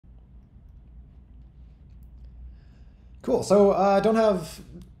Cool. So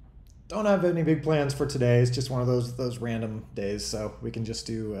don't have any big plans for today. It's just one of those random days. So we can just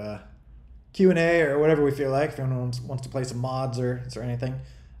do Q&A or whatever we feel like. If anyone wants to play some mods or anything,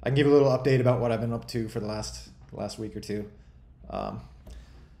 I can give a little update about what I've been up to for the last week or two. Um,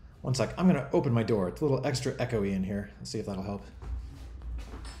 One sec. I'm gonna open my door. It's a little extra echoey in here. Let's see if that'll help.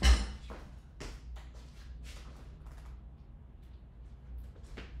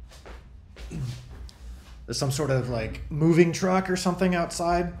 There's some sort of like moving truck or something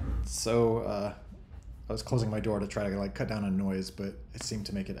outside. So I was closing my door to try to like cut down on noise, but it seemed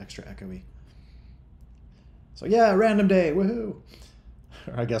to make it extra echoey. So yeah, random day, woohoo!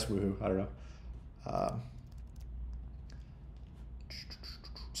 Or I guess woohoo. I don't know. Um,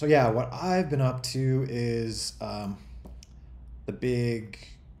 so yeah, what I've been up to is the big.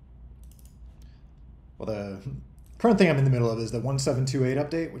 Well, the current thing I'm in the middle of is the 1728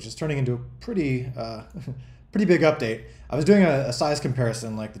 update, which is turning into a pretty pretty big update. I was doing a size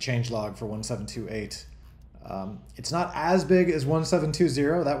comparison, like the changelog for 1728. It's not as big as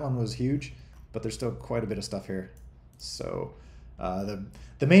 1720. That one was huge, but there's still quite a bit of stuff here. So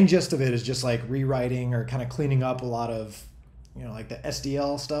the main gist of it is just like rewriting or kind of cleaning up a lot of like the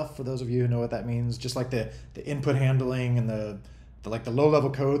SDL stuff. For those of you who know what that means, just like the input handling and the like the low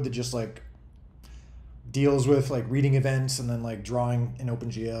level code that just like deals with like reading events and then like drawing in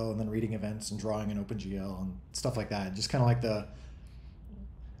OpenGL and then reading events and drawing in OpenGL and stuff like that. Just kind of like the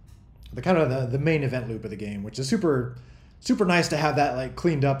main event loop of the game, which is super nice to have that like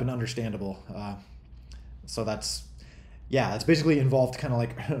cleaned up and understandable. So it's basically involved kind of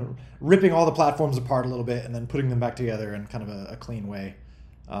like ripping all the platforms apart a little bit and then putting them back together in kind of a clean way.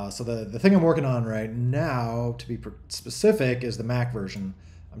 So the thing I'm working on right now, to be specific, is the Mac version.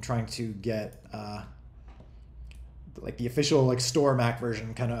 I'm trying to get like the official like store Mac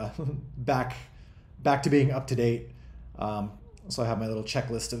version kind of back to being up to date. So I have my little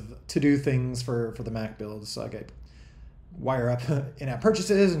checklist of to-do things for the Mac builds. So I get wire up in-app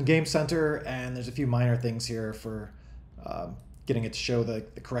purchases and Game Center, and there's a few minor things here for getting it to show the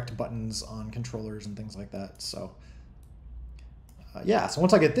correct buttons on controllers and things like that. So so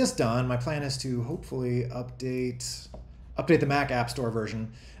once I get this done, my plan is to hopefully update the Mac App Store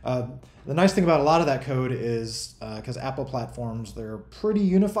version. The nice thing about a lot of that code is because Apple platforms, they're pretty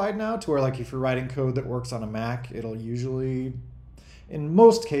unified now to where like if you're writing code that works on a Mac, it'll usually, in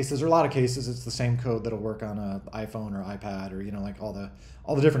most cases or a lot of cases, it's the same code that'll work on an iPhone or iPad or like all the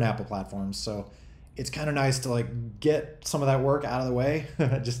different Apple platforms. So it's kind of nice to like get some of that work out of the way,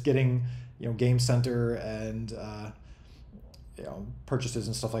 just getting Game Center and purchases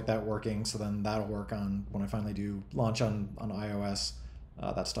and stuff like that working. So then that'll work on when I finally do launch on iOS.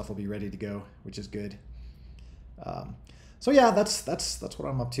 That stuff will be ready to go, which is good. So yeah, that's what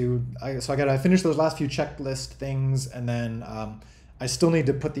I'm up to. So I got to finish those last few checklist things, and then I still need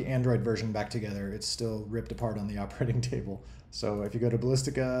to put the Android version back together. It's still ripped apart on the operating table. So if you go to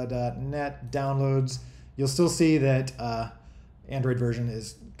ballistica.net downloads, you'll still see that Android version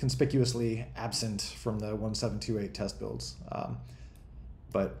is conspicuously absent from the 1728 test builds.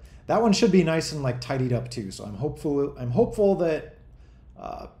 But that one should be nice and like tidied up too. So I'm hopeful that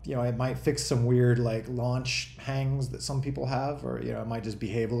it might fix some weird like launch hangs that some people have, or it might just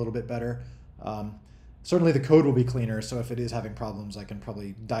behave a little bit better. Certainly the code will be cleaner, so if it is having problems, I can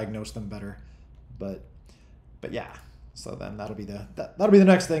probably diagnose them better. But yeah, so then that'll be the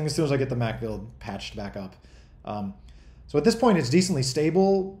next thing as soon as I get the Mac build patched back up. So at this point, it's decently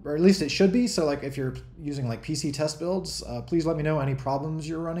stable, or at least it should be. So like if you're using like PC test builds, please let me know any problems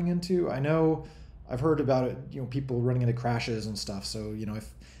you're running into. I know I've heard about it, people running into crashes and stuff. So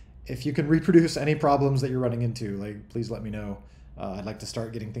if you can reproduce any problems that you're running into, like please let me know. I'd like to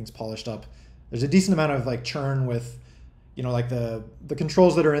start getting things polished up. There's a decent amount of like churn with, like the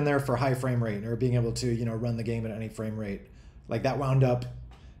controls that are in there for high frame rate or being able to run the game at any frame rate. Like that wound up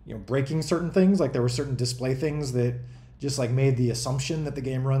breaking certain things. Like there were certain display things that just like made the assumption that the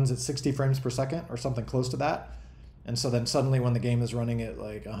game runs at 60 frames per second or something close to that. And so then suddenly when the game is running at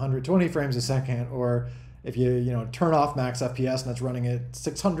like 120 frames a second, or if you turn off max FPS and it's running at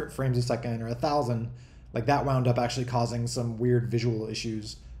 600 frames a second or 1,000, like that wound up actually causing some weird visual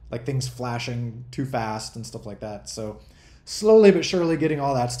issues, like things flashing too fast and stuff like that. So slowly but surely getting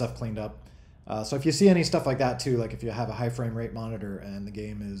all that stuff cleaned up. So if you see any stuff like that too, like if you have a high frame rate monitor and the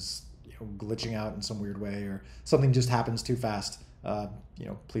game is glitching out in some weird way or something just happens too fast,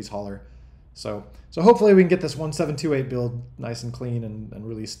 please holler. So hopefully we can get this 1728 build nice and clean and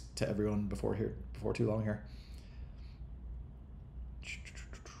released to everyone before too long here.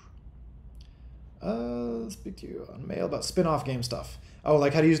 Speak to you on mail about spin-off game stuff. Oh,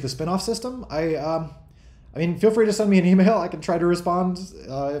 like how to use the spin-off system? I I mean, feel free to send me an email. I can try to respond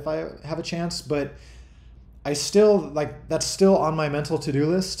if I have a chance, but I still like that's still on my mental to-do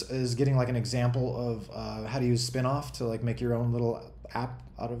list is getting like an example of how to use Spinoff to like make your own little app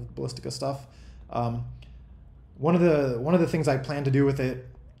out of Ballistica stuff. One of the things I plan to do with it,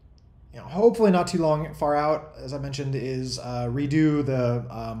 hopefully not too far out, as I mentioned, is redo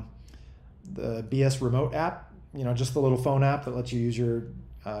the BS Remote app. Just the little phone app that lets you use your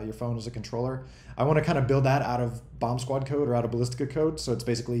phone as a controller. I want to kind of build that out of Bomb Squad code or out of Ballistica code, so it's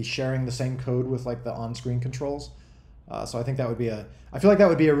basically sharing the same code with like the on-screen controls. So I think that would be I feel like that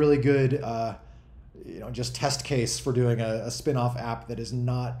would be a really good, just test case for doing a spin-off app that is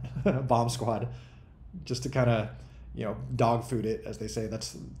not Bomb Squad, just to kind of, dog food it, as they say.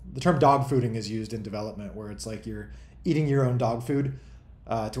 That's the term dog fooding is used in development, where it's like you're eating your own dog food.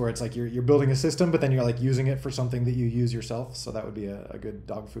 To where it's like you're building a system, but then you're like using it for something that you use yourself. So that would be a good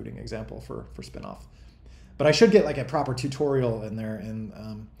dog fooding example for spin-off. But I should get like a proper tutorial in there,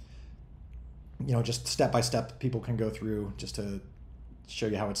 and just step by step people can go through just to show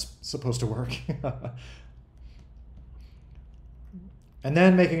you how it's supposed to work. And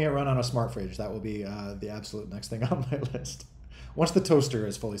then making it run on a smart fridge. That will be the absolute next thing on my list. Once the toaster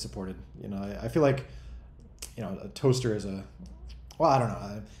is fully supported, I feel like a toaster is a well, I don't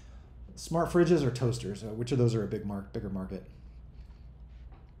know. Smart fridges or toasters? Which of those are a bigger market?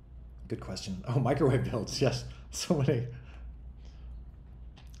 Good question. Oh, microwave builds. Yes, so many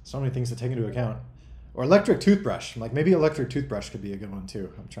things to take into account. Or electric toothbrush. Like maybe electric toothbrush could be a good one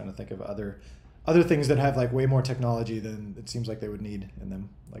too. I'm trying to think of other things that have like way more technology than it seems like they would need in them,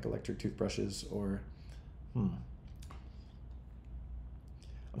 like electric toothbrushes or. I'm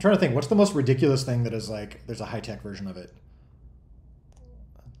trying to think. What's the most ridiculous thing that is like there's a high-tech version of it?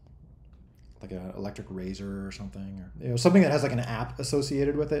 Like an electric razor or something, or something that has like an app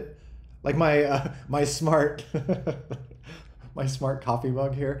associated with it, like my smart my smart coffee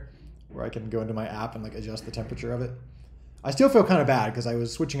mug here, where I can go into my app and like adjust the temperature of it. I still feel kind of bad because I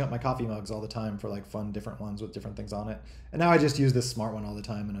was switching up my coffee mugs all the time for like fun different ones with different things on it, and now I just use this smart one all the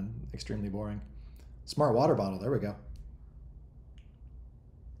time, and I'm extremely boring. Smart water bottle. There we go.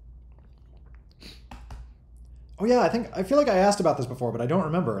 Oh yeah, I feel like I asked about this before, but I don't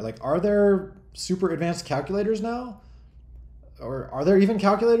remember. Like, are there super advanced calculators now? Or are there even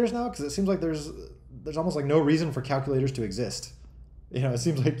calculators now? Because it seems like there's almost like no reason for calculators to exist. It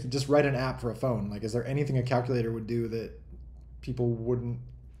seems like you just write an app for a phone. Like, is there anything a calculator would do that people wouldn't,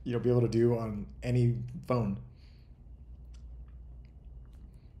 be able to do on any phone?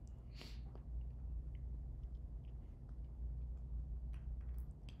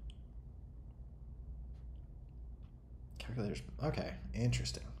 Calculators. Okay,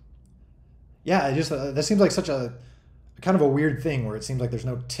 interesting. Yeah, it just that seems like such a kind of a weird thing where it seems like there's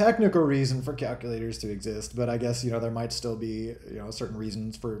no technical reason for calculators to exist, but I guess there might still be certain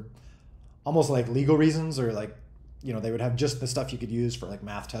reasons for almost like legal reasons, or like they would have just the stuff you could use for like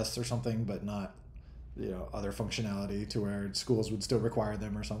math tests or something, but not other functionality to where schools would still require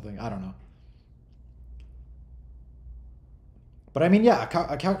them or something. I don't know. But I mean, yeah,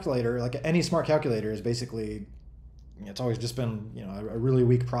 a calculator, like any smart calculator, is basically it's always just been a really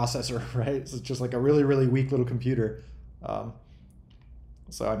weak processor, right? It's just like a really, really weak little computer.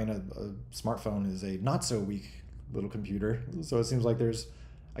 So I mean, a smartphone is a not so weak little computer. So it seems like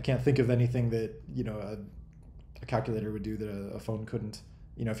I can't think of anything that a calculator would do that a phone couldn't.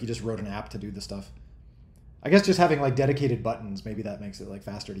 If you just wrote an app to do the stuff. I guess just having like dedicated buttons, maybe that makes it like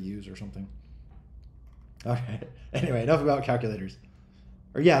faster to use or something. Okay. Anyway, enough about calculators.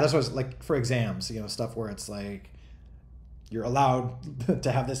 Or yeah, that's what it's like for exams. Stuff where it's like you're allowed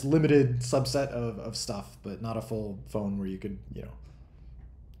to have this limited subset of stuff, but not a full phone where you could,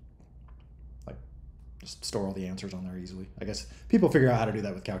 like just store all the answers on there easily. I guess people figure out how to do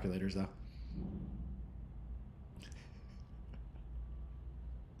that with calculators, though.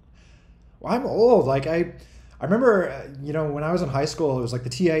 Well, I'm old. Like I remember, when I was in high school, it was like the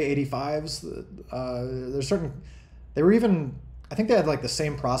TI-85s. They were even. I think they had like the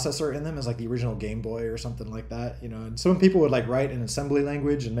same processor in them as like the original Game Boy or something like that, and some people would like write in assembly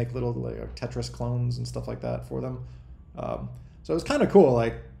language and make little like Tetris clones and stuff like that for them. So it was kind of cool,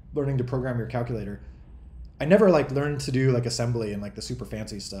 like learning to program your calculator. I never like learned to do like assembly and like the super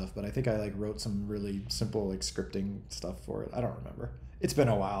fancy stuff, but I think I like wrote some really simple like scripting stuff for it. I don't remember. It's been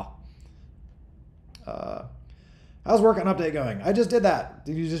a while. How's work on update going? I just did that.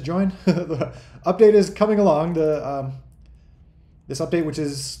 Did you just join? The update is coming along. This update,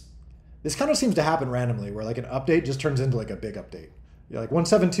 this kind of seems to happen randomly, where like an update just turns into like a big update. Like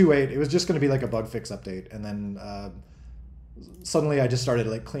 1728, it was just going to be like a bug fix update, and then suddenly I just started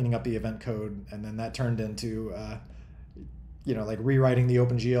like cleaning up the event code, and then that turned into like rewriting the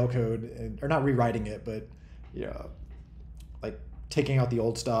OpenGL code, or not rewriting it, but like taking out the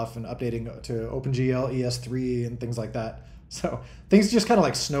old stuff and updating to OpenGL ES3 and things like that. So things just kind of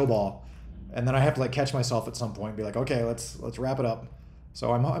like snowball, and then I have to like catch myself at some point and be like, okay, let's wrap it up.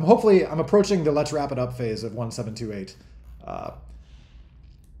 So I'm hopefully approaching the let's wrap it up phase of 1728.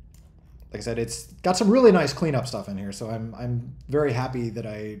 Like I said, it's got some really nice cleanup stuff in here, so I'm very happy that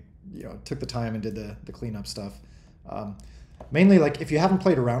I took the time and did the cleanup stuff. Mainly, like if you haven't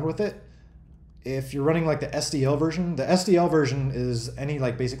played around with it, if you're running like the SDL version is any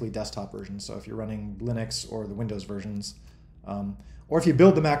like basically desktop version. So if you're running Linux or the Windows versions, or if you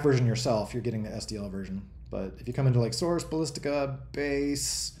build the Mac version yourself, you're getting the SDL version. But if you come into like Source, Ballistica,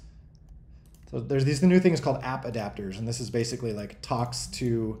 Base, so there's these new things called app adapters, and this is basically like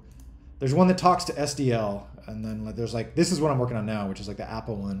there's one that talks to SDL, and then like, there's like, this is what I'm working on now, which is like the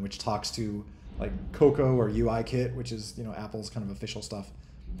Apple one, which talks to like Cocoa or UIKit, which is Apple's kind of official stuff.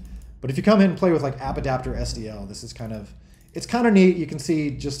 But if you come in and play with like app adapter SDL, this is it's kind of neat. You can see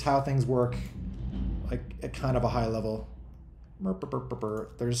just how things work like at kind of a high level.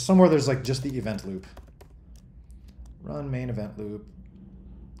 There's like just the event loop. Run main event loop.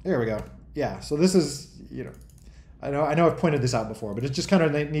 There we go. Yeah, so this is, I know I've pointed this out before, but it's just kind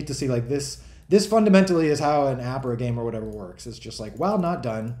of neat to see like this fundamentally is how an app or a game or whatever works. It's just like, while not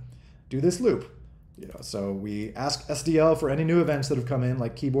done, do this loop. So we ask SDL for any new events that have come in,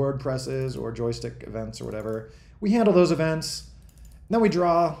 like keyboard presses or joystick events or whatever. We handle those events, and then we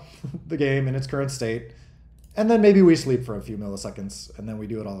draw the game in its current state, and then maybe we sleep for a few milliseconds, and then we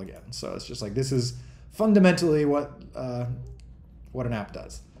do it all again. So it's just like, this is fundamentally what an app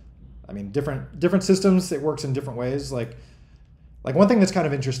does. I mean, different systems, it works in different ways. Like one thing that's kind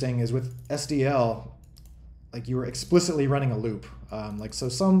of interesting is with SDL, like you were explicitly running a loop. This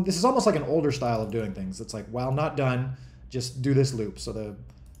is almost like an older style of doing things. It's like, while not done, just do this loop. So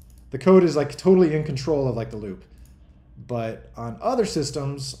the code is like totally in control of like the loop. But on other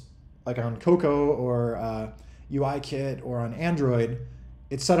systems, like on Cocoa or UIKit or on Android,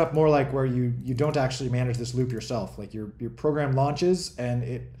 it's set up more like where you don't actually manage this loop yourself. Like your program launches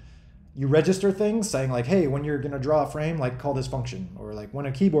and you register things saying like, hey, when you're gonna draw a frame, like call this function, or like when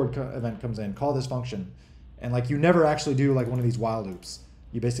a keyboard event comes in, call this function. And like you never actually do like one of these while loops.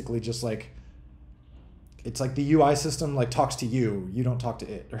 You basically just like, it's like the UI system like talks to you, you don't talk to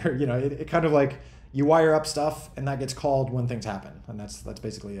it. Or it kind of like you wire up stuff and that gets called when things happen, and that's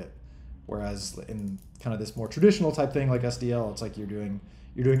basically it. Whereas in kind of this more traditional type thing like SDL, it's like you're doing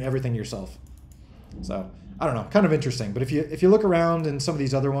everything yourself. So I don't know, kind of interesting. But if you look around in some of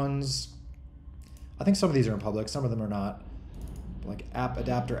these other ones, I think some of these are in public, some of them are not. Like app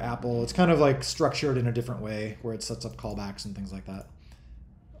adapter Apple, it's kind of like structured in a different way where it sets up callbacks and things like that.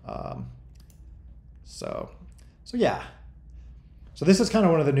 So yeah. So this is kind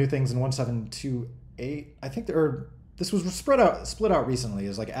of one of the new things in 1728. I think this was split out recently,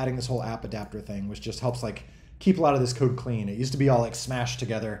 is like adding this whole app adapter thing, which just helps like keep a lot of this code clean. It used to be all like smashed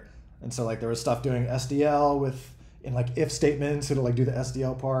together. And so like there was stuff doing SDL in like if statements, it'll like do the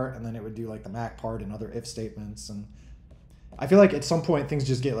SDL part, and then it would do like the Mac part and other if statements. And I feel like at some point things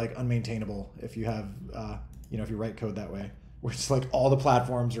just get like unmaintainable if you have, if you write code that way, where it's like all the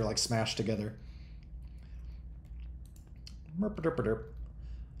platforms are like smashed together. Oh,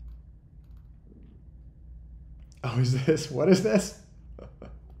 what is this?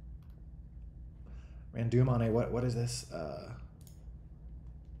 Random on a, what is this?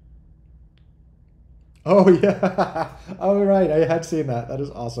 Oh yeah. Oh right, I had seen that. That is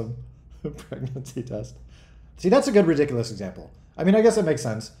awesome. Pregnancy test. See, that's a good ridiculous example. I mean, I guess it makes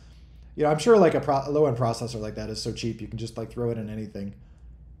sense. I'm sure like a low-end processor like that is so cheap you can just like throw it in anything.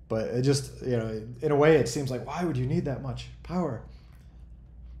 But it just, in a way it seems like, why would you need that much power?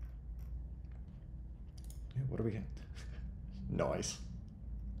 What are we getting? Nice.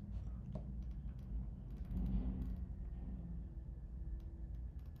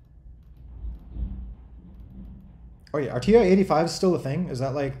 Oh yeah, are TI-85s still a thing? Is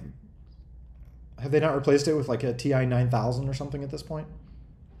that like, have they not replaced it with like a TI-9000 or something at this point?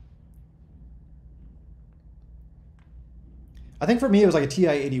 I think for me it was like a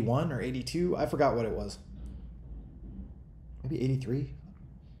TI-81 or 82. I forgot what it was. Maybe 83.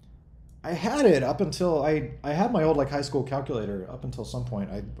 I had it up until I had my old like high school calculator up until some point.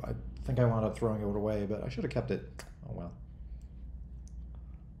 I think I wound up throwing it away, but I should have kept it. Oh well.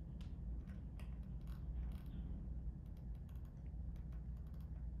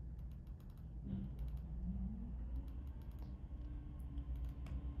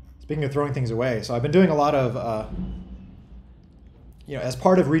 Speaking of throwing things away, so I've been doing a lot of as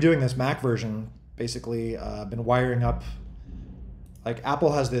part of redoing this Mac version, basically been wiring up. Like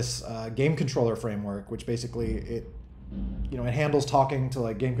Apple has this game controller framework, which basically it handles talking to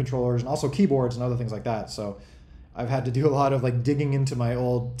like game controllers and also keyboards and other things like that. So I've had to do a lot of like digging into my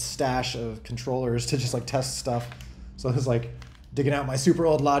old stash of controllers to just like test stuff. So it's like digging out my super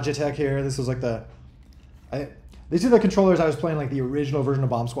old Logitech here. This was like these are the controllers I was playing like the original version of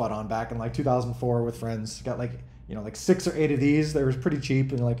Bomb Squad on back in like 2004 with friends. Got like like 6 or 8 of these. They were pretty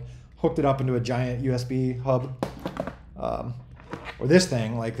cheap, and like hooked it up into a giant USB hub. Or this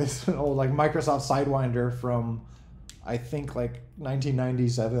thing, like this old like Microsoft Sidewinder from I think like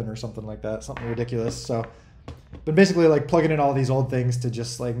 1997 or something like that, something ridiculous. So been basically like plugging in all these old things to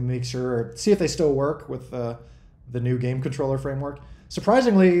just like make sure, see if they still work with the new game controller framework.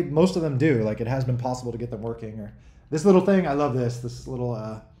 Surprisingly, most of them do. Like it has been possible to get them working. Or this little thing, I love this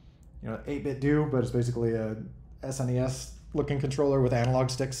little 8-bit do, but it's basically a SNES looking controller with analog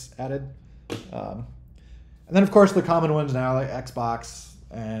sticks added. And then of course the common ones now like Xbox,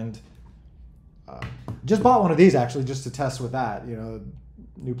 and just bought one of these actually just to test with that.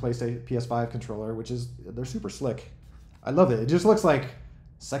 New PlayStation PS5 controller, they're super slick. I love it. It just looks like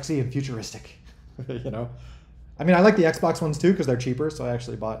sexy and futuristic. I mean, I like the Xbox ones too because they're cheaper, so I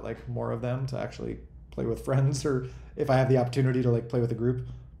actually bought like more of them to actually play with friends, or if I have the opportunity to like play with a group.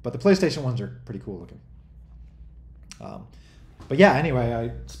 But the PlayStation ones are pretty cool looking. But yeah,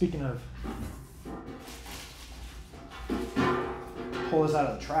 anyway, speaking of, pull this out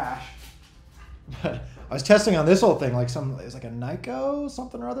of the trash. But I was testing on this old thing, like it's like a Nyko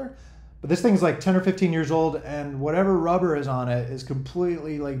something or other. But this thing's like 10 or 15 years old, and whatever rubber is on it is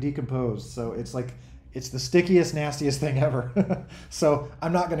completely like decomposed. So it's like it's the stickiest, nastiest thing ever. So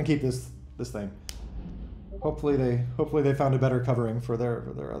I'm not going to keep this thing. Hopefully they found a better covering for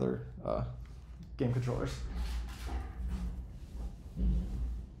their other game controllers.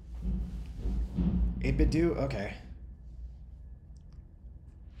 8-bit do? Okay.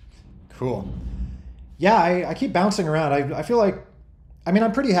 Cool. Yeah, I keep bouncing around. I feel like, I mean,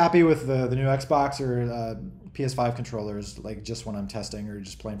 I'm pretty happy with the new Xbox or PS5 controllers, like just when I'm testing or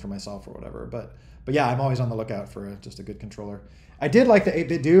just playing for myself or whatever. But yeah, I'm always on the lookout for just a good controller. I did like the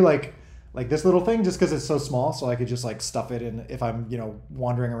 8-bit do, like this little thing, just because it's so small, so I could just like stuff it in. If I'm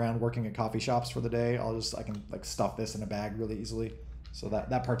wandering around working at coffee shops for the day, I can like stuff this in a bag really easily. So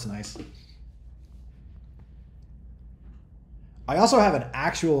that part's nice. I also have an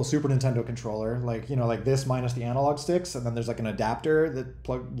actual Super Nintendo controller, like like this minus the analog sticks, and then there's like an adapter that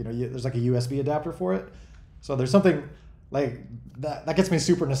there's like a USB adapter for it. So there's something like that gets me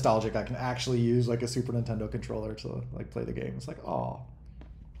super nostalgic. I can actually use like a Super Nintendo controller to like play the game. It's like, oh.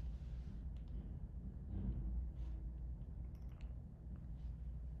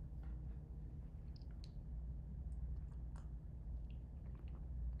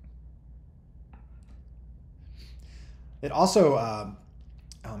 It also,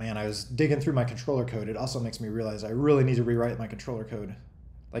 oh man, I was digging through my controller code. It also makes me realize I really need to rewrite my controller code.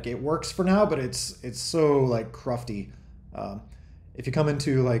 Like it works for now, but it's so like crufty. If you come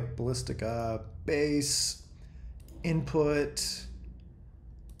into like Ballistica base, input,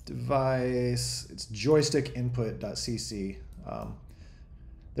 device, it's joystick input.cc.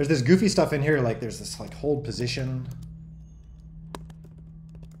 There's this goofy stuff in here, like there's this like hold position.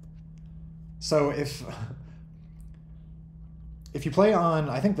 So if you play on,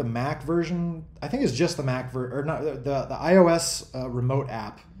 I think the Mac version, I think it's just the Mac version, or not, the iOS remote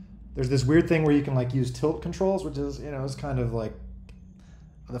app, there's this weird thing where you can like use tilt controls, which is, is kind of like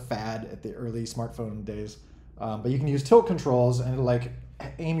the fad at the early smartphone days. But you can use tilt controls and it'll like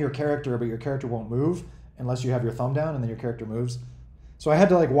aim your character, but your character won't move unless you have your thumb down and then your character moves. So I had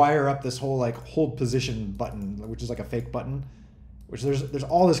to like wire up this whole like hold position button, which is like a fake button, which there's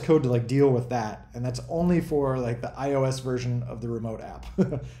all this code to like deal with that, and that's only for like the iOS version of the remote app.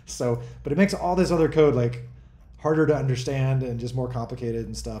 So, but it makes all this other code like harder to understand and just more complicated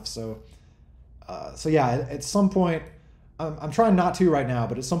and stuff. So yeah, at some point, I'm trying not to right now,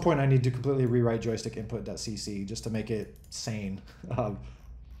 but at some point I need to completely rewrite joystick input.cc just to make it sane.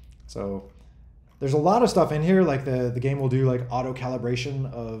 So there's a lot of stuff in here, like the game will do like auto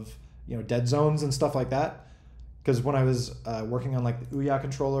calibration of dead zones and stuff like that. Because when I was working on like the Ouya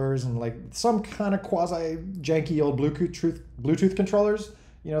controllers and like some kind of quasi janky old Bluetooth controllers,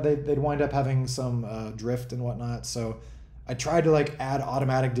 they'd wind up having some drift and whatnot. So I tried to like add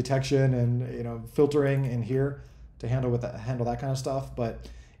automatic detection and filtering in here to handle that kind of stuff. But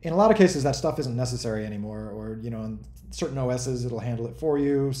in a lot of cases, that stuff isn't necessary anymore. Or in certain OSs, it'll handle it for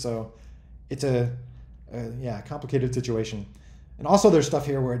you. So it's a complicated situation. And also there's stuff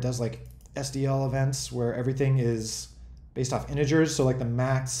here where it does like SDL events where everything is based off integers. So like the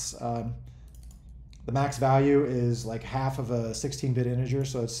max value is like half of a 16-bit integer,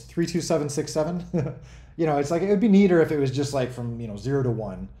 so it's 32767. You know, it's like it would be neater if it was just like from 0 to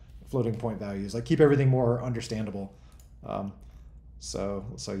 1 floating point values. Like keep everything more understandable. Um, so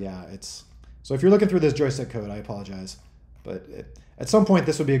yeah, it's so if you're looking through this joystick code, I apologize, but at some point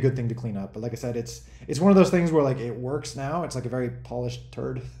this would be a good thing to clean up. But like I said, it's one of those things where like it works now. It's like a very polished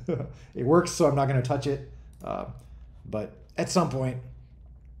turd. It works, so I'm not going to touch it. But at some point.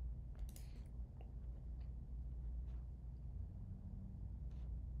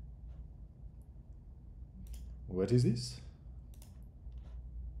 What is this?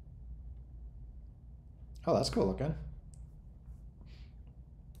 Oh, that's cool looking.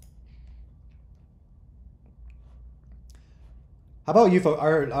 How about you folks?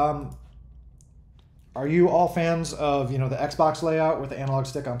 Are you all fans of the Xbox layout with the analog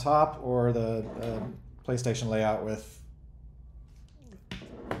stick on top, or the PlayStation layout with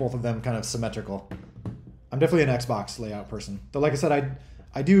both of them kind of symmetrical? I'm definitely an Xbox layout person. Though, like I said,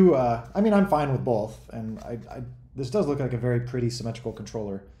 I do. I mean, I'm fine with both, and this does look like a very pretty symmetrical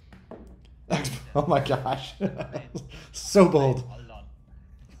controller. Oh my gosh, so bold.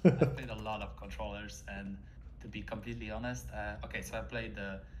 I've played a lot of controllers, and to be completely honest, okay, so I played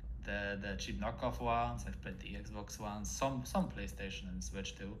the cheap knockoff ones. I've played the Xbox ones, some PlayStation and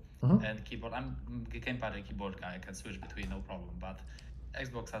Switch too. And keyboard. I'm a gamepad and keyboard guy. I can switch between no problem. But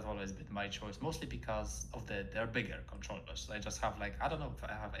Xbox has always been my choice, mostly because of they're bigger controllers. I just have like I don't know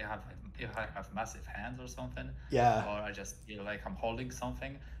if I have massive hands or something. Yeah. Or I just feel like I'm holding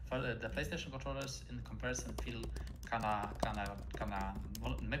something. For the PlayStation controllers, in comparison, feel kinda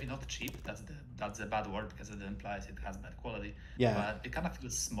well, maybe not cheap. That's a bad word because it implies it has bad quality. Yeah. But it kind of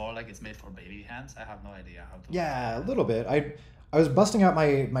feels small, like it's made for baby hands. I have no idea how to. Yeah, a little bit. I was busting out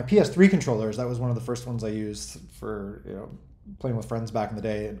my PS3 controllers. That was one of the first ones I used for playing with friends back in the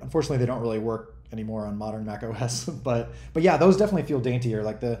day. Unfortunately, they don't really work anymore on modern Mac OS. But yeah, those definitely feel daintier.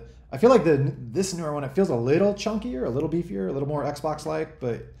 Like I feel like this newer one, it feels a little chunkier, a little beefier, a little more Xbox-like.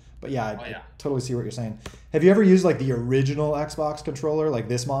 But yeah, I totally see what you're saying. Have you ever used like the original Xbox controller, like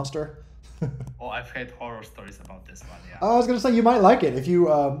this monster? Oh, I've heard horror stories about this one. Yeah. I was gonna say you might like it if you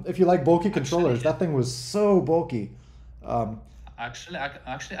like bulky controllers. That thing was so bulky. Actually,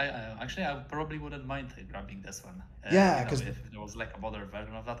 I probably wouldn't mind grabbing this one. Yeah, because if there was like a modern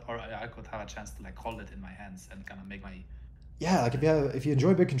version of that, or I could have a chance to like hold it in my hands and kind of make my. Yeah, like if you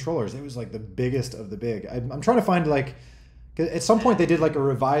enjoy big controllers, it was like the biggest of the big. I'm trying to find like. At some point they did like a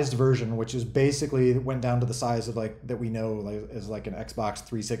revised version, which is basically went down to the size of like that we know like as like an Xbox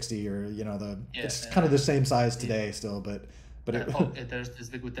 360 or it's kind of the same size today still, but there's this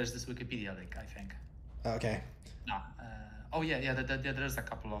Wikipedia link, I think. Okay. No. There's a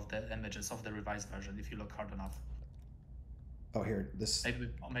couple of the images of the revised version if you look hard enough. Oh, here this.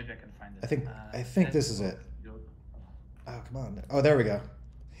 Maybe I can find it. I think this is it. Oh, come on. Oh, there we go.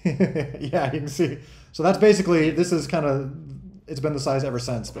 Yeah, you can see. So that's basically, this is kind of, it's been the size ever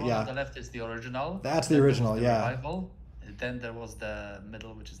since, but yeah. On the left is the original. That's the original, yeah. Revival. Then there was the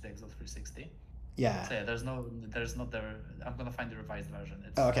middle, which is the Xbox 360. Yeah. So yeah, there's not there. I'm gonna find the revised version.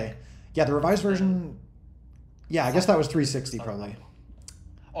 Oh, okay. Yeah, the revised version. Yeah, I guess that was 360 probably.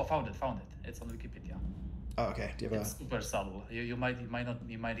 Oh, found it. It's on Wikipedia. Oh, okay. Do you have it's super subtle. You might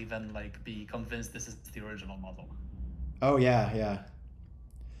even like be convinced this is the original model. Oh yeah.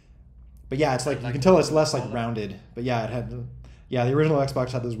 But yeah, it's like you can tell it's less like rounded. But yeah, the original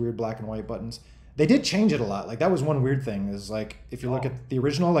Xbox had those weird black and white buttons. They did change it a lot. Like that was one weird thing is like if you look at the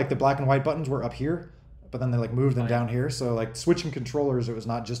original, like the black and white buttons were up here, but then they like moved them down here. So like switching controllers, it was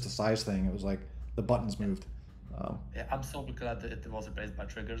not just a size thing. It was like the buttons moved. Yeah, I'm so glad that it was replaced by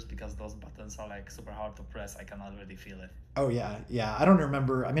triggers because those buttons are like super hard to press. I can already feel it. Oh yeah. I don't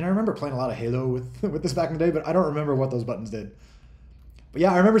remember. I mean, I remember playing a lot of Halo with this back in the day, but I don't remember what those buttons did. But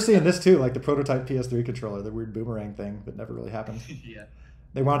yeah, I remember seeing this too, like the prototype PS3 controller, the weird boomerang thing that never really happened. Yeah.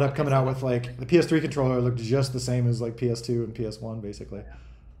 They wound up coming out with like the PS3 controller looked just the same as like PS2 and PS1 basically. Yeah.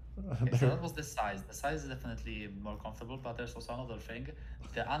 Okay, so that was the size. The size is definitely more comfortable, but there's also another thing.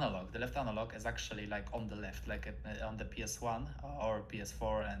 The left analog is actually like on the left, like on the PS1 or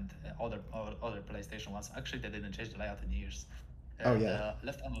PS4 and other PlayStation ones. Actually, they didn't change the layout in years. The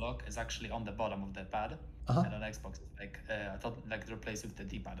left analog is actually on the bottom of the pad, and on Xbox it's like I thought like replaced with the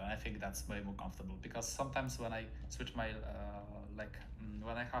D-pad, and I think that's way more comfortable because sometimes when I switch my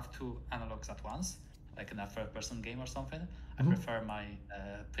when I have two analogs at once, like in a third-person game or something, I prefer my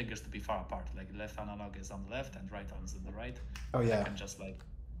fingers to be far apart. Like the left analog is on the left and right on the right. Oh yeah. I can just like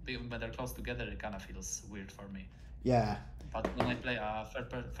when they're close together, it kind of feels weird for me. Yeah. But when I play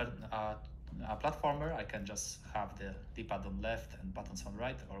a platformer, I can just have the D-pad on left and buttons on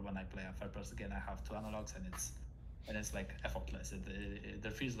right. Or when I play a third-person game, I have two analogs, and it's like effortless.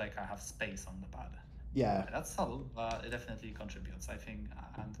 There feels like I have space on the pad. Yeah. That's subtle, but it definitely contributes. I think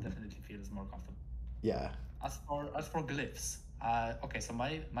and definitely feels more comfortable. Yeah. As for glyphs, okay. So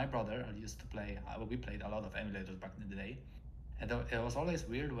my brother used to play. We played a lot of emulators back in the day, and it was always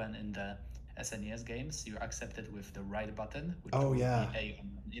weird when in the SNES games you accepted with the right button, which Oh would yeah. be A on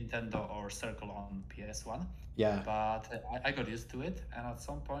Nintendo or circle on PS1. Yeah. But I got used to it, and at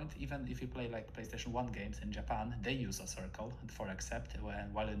some point, even if you play like PlayStation 1 games in Japan, they use a circle for accept,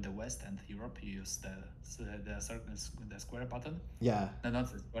 while in the West and Europe you use the circle, the square button. Yeah. No,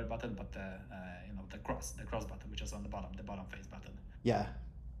 not the square button, but the cross button, which is on the bottom face button. Yeah.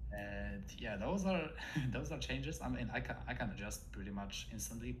 And yeah, those are those are changes. I mean, I can adjust pretty much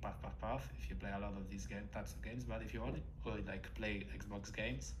instantly, path, if you play a lot of these types of games. But if you only like play Xbox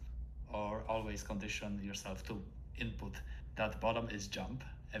games, or always condition yourself to input that bottom is jump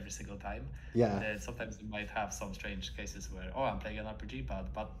every single time, Yeah. then sometimes you might have some strange cases where I'm playing an RPG,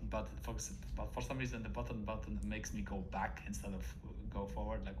 but for some reason the button makes me go back instead of go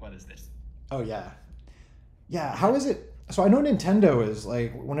forward. Like, what is this? Oh yeah. Yeah. How is it? So I know Nintendo is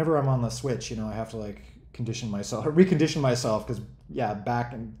like whenever I'm on the Switch, I have to like condition myself or recondition myself because yeah,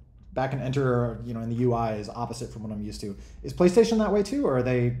 back and enter, in the UI is opposite from what I'm used to. Is PlayStation that way too, or are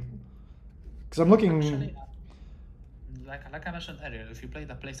they? Because I'm looking. Actually, like I mentioned earlier, if you play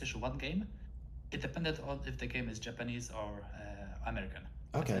the PlayStation 1 game, it depended on if the game is Japanese or American.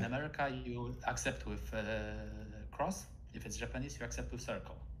 If it's in Okay. America, you accept with cross. If it's Japanese, you accept with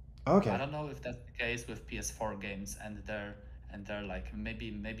circle. I Okay. don't know if that's the case with PS4 games, and they're like maybe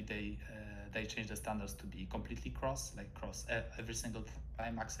they change the standards to be completely cross, like cross every single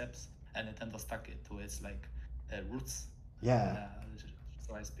time accepts, and Nintendo stuck it to its like roots, Yeah.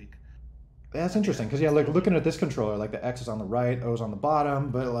 so I speak. That's And interesting yeah, because yeah, it's like really looking at this controller, like the X is on the right, O's on the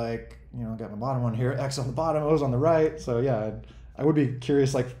bottom, but like I got my bottom one here, X on the bottom, O's on the right. So yeah, I would be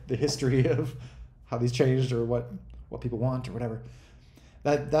curious like the history of how these changed or what people want or whatever.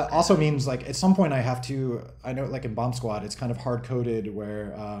 That okay. also means like at some point I have to. I know like in Bomb Squad, it's kind of hard coded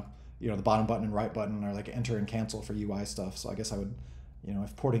where the bottom button and right button are like enter and cancel for UI stuff. So I guess I would,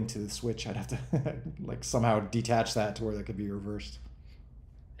 if porting to the Switch, I'd have to like somehow detach that to where that could be reversed.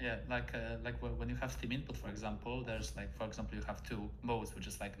 Yeah, like when you have Steam Input, for example, there's like, for example, you have two modes, which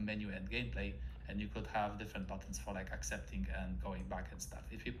is like menu and gameplay, and you could have different buttons for like accepting and going back and stuff.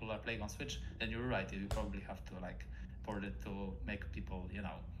 If people are playing on Switch, then you're right, you probably have to like port it to make people,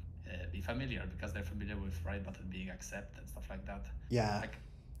 be familiar, because they're familiar with right button being accept and stuff like that. Yeah. Like,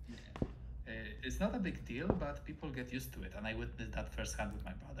 it's not a big deal, but people get used to it, and I witnessed that firsthand with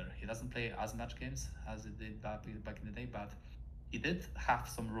my brother. He doesn't play as much games as he did back in the day, but he did have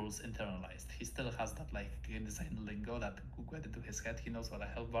some rules internalized. He still has that like game design lingo that went into his head. He knows what a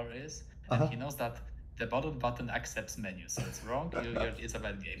health bar is, Uh and huh. he knows that the bottom button accepts menus. So it's wrong. It's a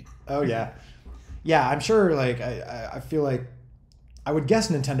bad game. Oh yeah. Yeah, I'm sure. Like, I feel like I would guess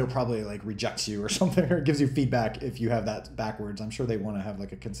Nintendo probably like rejects you or something, or gives you feedback if you have that backwards. I'm sure they want to have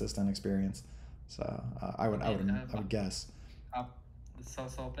like a consistent experience. So I mean, I would guess. uh,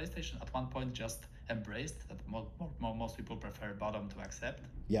 so PlayStation at one point just embraced that most people prefer bottom to accept,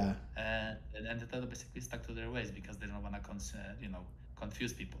 Yeah. and Nintendo basically stuck to their ways because they don't want to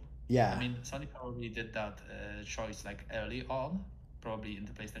confuse people. I Yeah. mean, Sony probably did that choice like early on, probably in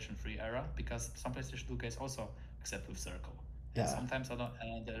the PlayStation 3 era, because some PlayStation 2 games also accept with circle, and Yeah. sometimes I don't,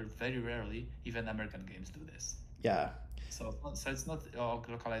 and very rarely even American games do this. Yeah. So it's not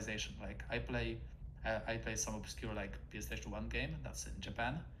localization. Like I play some obscure like PlayStation 1 game that's in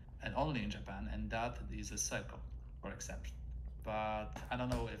Japan, and only in Japan, and that is a circle for exception. But I don't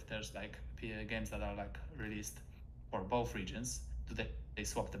know if there's like games that are like released for both regions. Do they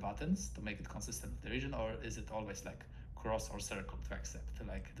swap the buttons to make it consistent with the region, or is it always like cross or circle to accept?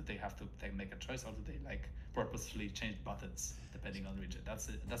 Like, do they have to make a choice, or do they like purposefully change buttons depending on region? That's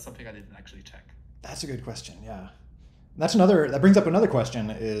something I didn't actually check. That's a good question. Yeah. That brings up another question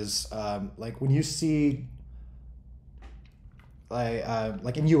is like when you see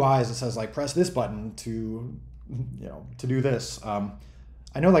like in UIs it says like press this button to to do this.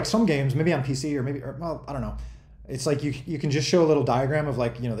 I know like some games maybe on PC or maybe well I don't know. It's like you can just show a little diagram of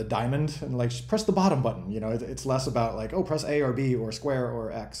like the diamond and like just press the bottom button. It's less about like oh press A or B or square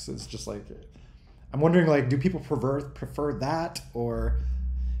or X. It's just like I'm wondering like do people prefer that or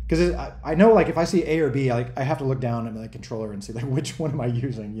because I know like if I see A or B, like I have to look down at my controller and see like which one am I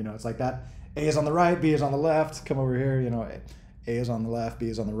using. It's like that A is on the right, B is on the left. Come over here. A is on the left, B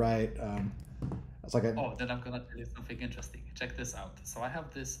is on the right. It's like a Oh, then I'm gonna tell you something interesting. Check this out. So I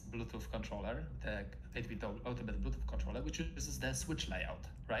have this Bluetooth controller, the 8-bit Ultimate Bluetooth controller, which uses the Switch layout,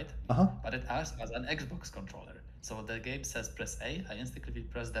 right? uh-huh. But it acts as an Xbox controller. So the game says press A, I instinctively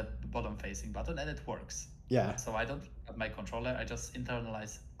press the bottom facing button and it works. Yeah. So I don't have my controller, I just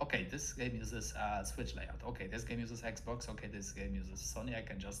internalize, okay, this game uses Switch layout. Okay, this game uses Xbox. Okay, this game uses Sony. I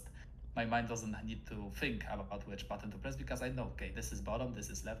can just, my mind doesn't need to think about which button to press because I know, okay, this is bottom, this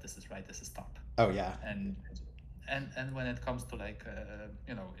is left, this is right, this is top. Oh yeah. And and when it comes to like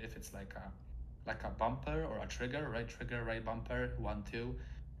if it's like a bumper or a trigger, right bumper, 1 2,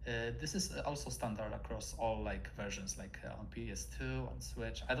 this is also standard across all like versions, like on PS2, on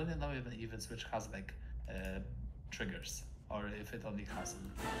Switch. I don't even know if even Switch has like triggers, or if it only has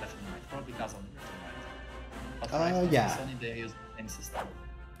left and right. Probably has only left and right. But for Xbox Yeah. and Sony, they use the same system.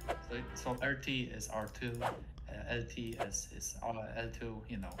 So RT is R2, LT is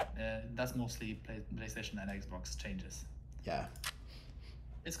L2. That's mostly PlayStation and Xbox changes. Yeah.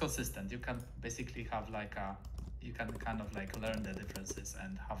 It's consistent. You can basically have you can kind of like learn the differences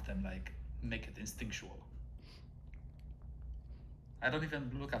and have them like make it instinctual. I don't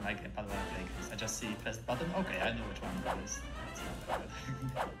even look at my gamepad when I play games. I just see press the button. Okay, I know which one it is. It's not that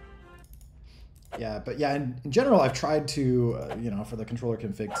good. Yeah, but yeah, in general, I've tried to, for the controller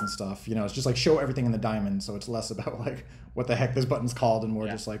configs and stuff, it's just like show everything in the diamond, so it's less about like what the heck this button's called and more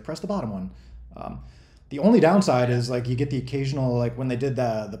just like press the bottom one. The only downside is like you get the occasional, like when they did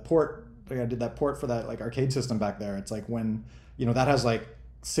the port, like I did that port for that like arcade system back there. It's like when, that has like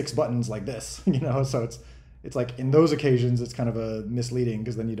 6 buttons like this, so it's like in those occasions it's kind of a misleading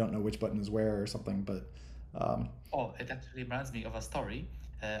because then you don't know which button is where or something. But oh, it actually reminds me of a story.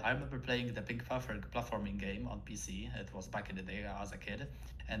 I remember playing the Pink Panther platforming game on PC. It was back in the day as a kid.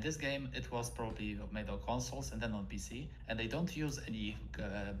 And this game, it was probably made on consoles and then on PC. And they don't use any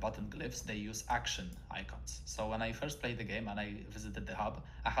button glyphs, they use action icons. So when I first played the game and I visited the hub,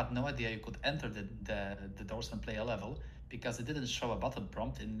 I had no idea you could enter the doors and play a level because it didn't show a button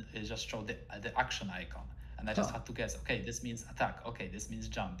prompt, and it just showed the action icon. And I just had to guess, okay, this means attack, okay, this means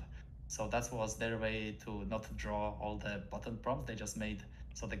jump. So that was their way to not draw all the button prompts. They just made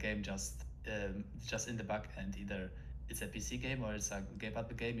so the game just in the back end, either it's a PC game or it's a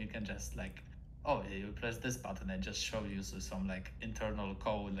gamepad game. You can just like, oh, you press this button and just show you some like internal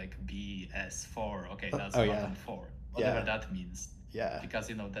code like BS4. Okay, that's button 4, whatever that means. Yeah. Because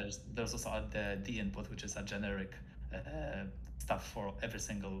there's also the D input, which is a generic stuff for every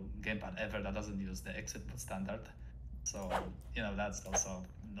single gamepad ever that doesn't use the exit input standard. So that's also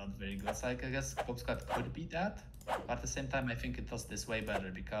not very good. So I guess Copscat could be that. But at the same time, I think it does this way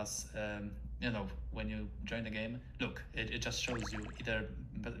better because, when you join the game, look, it just shows you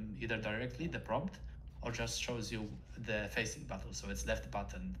either directly the prompt or just shows you the facing button. So it's left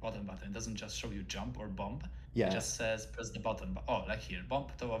button, bottom button. It doesn't just show you jump or bump. Yeah. It just says press the button. Oh, like here,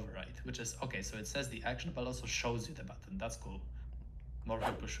 bump to override, which is okay. So it says the action, but also shows you the button. That's cool. More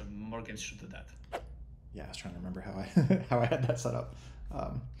games should do that. Yeah, I was trying to remember how I had that set up.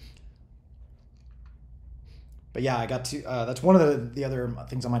 But yeah, I got to. That's one of the other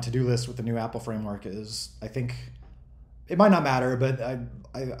things on my to-do list with the new Apple framework is I think it might not matter, but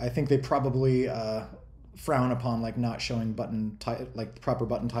I think they probably frown upon like not showing proper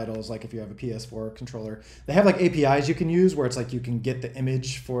button titles. Like if you have a PS4 controller, they have like APIs you can use where it's like you can get the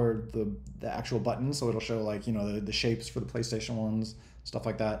image for the actual button, so it'll show like the shapes for the PlayStation ones, stuff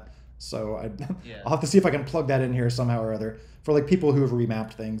like that. So I'll have to see if I can plug that in here somehow or other for like people who have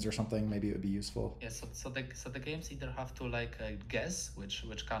remapped things or something. Maybe it would be useful. Yeah. So the games either have to like guess which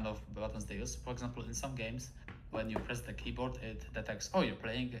kind of buttons they use. For example, in some games, when you press the keyboard, it detects, oh, you're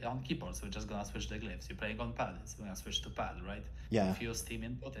playing on keyboard, so it's just gonna switch the glyphs. You're playing on pad, it's gonna switch to pad, right? Yeah. If you use Steam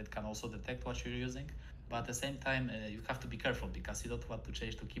input, it can also detect what you're using. But at the same time, you have to be careful because you don't want to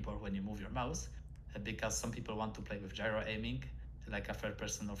change to keyboard when you move your mouse, because some people want to play with gyro aiming, like a third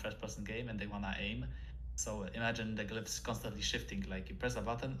person or first person game, and they wanna aim. So imagine the glyphs constantly shifting. Like you press a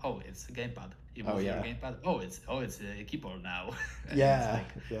button, oh, it's a gamepad. You move your gamepad, oh, it's a keyboard now. Yeah,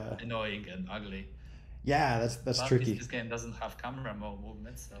 it's like annoying and ugly. Yeah, that's tricky. This game doesn't have camera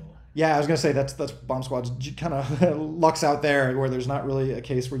movement, so. Yeah, I was gonna say that's Bomb Squad kind of lucks out there where there's not really a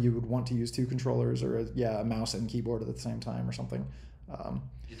case where you would want to use 2 controllers or a mouse and keyboard at the same time or something.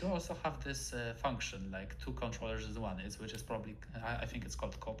 You do also have this function like 2 controllers is one, which is probably I think it's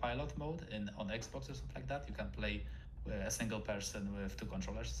called Copilot mode on Xbox or something like that. You can play a single person with 2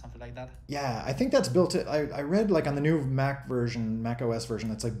 controllers or something like that. Yeah, I think that's built in. I read like on the new Mac OS version,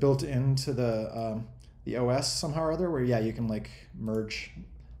 that's like built into the OS somehow or other, where you can like merge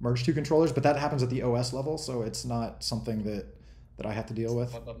 2 controllers, but that happens at the OS level, so it's not something that that I have to deal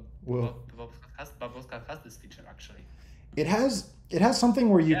with. Whoa. Babuscat has this feature actually. It has something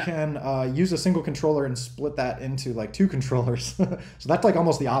where you Yeah. can use a single controller and split that into like two controllers. So that's like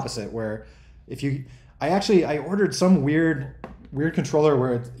almost the opposite. Where if you, I ordered some weird controller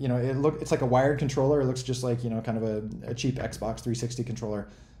where it's like a wired controller. It looks just like kind of a cheap Xbox 360 controller,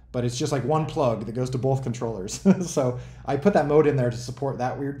 but it's just like one plug that goes to both controllers. So I put that mode in there to support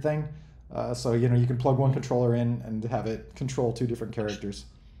that weird thing. So you can plug one controller in and have it control two different characters.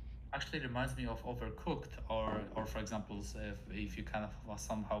 Actually reminds me of Overcooked, or for example, if you kind of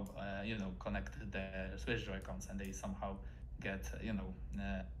somehow connect the Switch Joy-Cons and they somehow get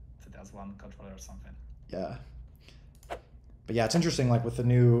as one controller or something. Yeah. But yeah, it's interesting. Like with the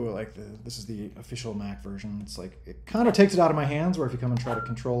new, this is the official Mac version. It's like it kind of takes it out of my hands. Where if you come and try to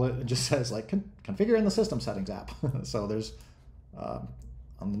control it, it just says like configure in the system settings app. So there's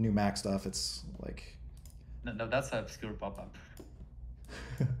on the new Mac stuff, it's like No, that's an obscure pop-up.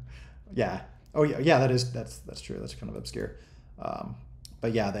 yeah. Oh yeah. That's true. That's kind of obscure.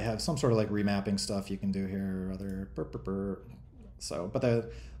 But yeah, they have some sort of like remapping stuff you can do here or other. So, but the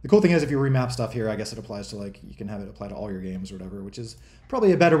cool thing is if you remap stuff here, I guess it applies to like you can have it apply to all your games or whatever, which is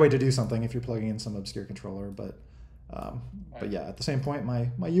probably a better way to do something if you're plugging in some obscure controller. But yeah, at the same point, my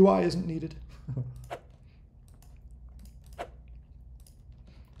UI isn't needed.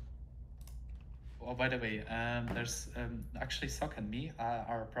 Oh, by the way, there's actually Sock and me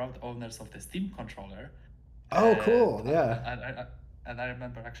are proud owners of the Steam controller. Oh, cool! Yeah. And I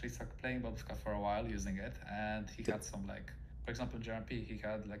remember actually Sock playing Babuscat for a while using it, and he had some like, for example, in JRP, he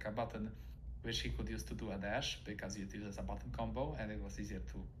had like a button which he could use to do a dash because it uses a button combo, and it was easier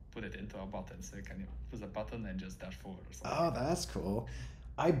to put it into a button, so you can use a button and just dash forward or something. Oh, that's cool.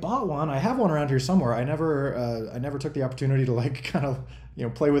 I bought one. I have one around here somewhere. I never took the opportunity to like kind of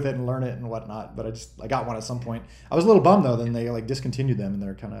play with it and learn it and whatnot. But I got one at some point. I was a little bummed though. Then they like discontinued them and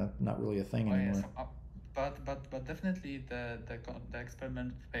they're kind of not really a thing anymore. Yes. But definitely the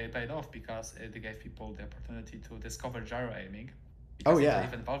experiment paid off because it gave people the opportunity to discover gyro aiming. Oh Because yeah.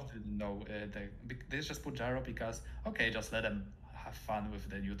 even Valve didn't know they just put gyro because okay, just let them have fun with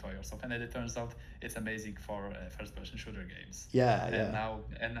the new toy or something, and it turns out it's amazing for first-person shooter games. Yeah, And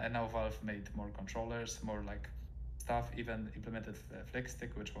yeah. now Valve made more controllers, more like stuff. Even implemented Flick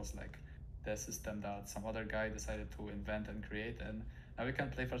Stick, which was like the system that some other guy decided to invent and create, and now we can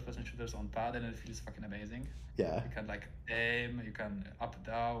play first-person shooters on pad, and it feels fucking amazing. Yeah. You can like aim, you can up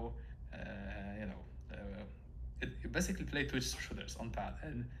down, you basically play Twitch shooters on pad,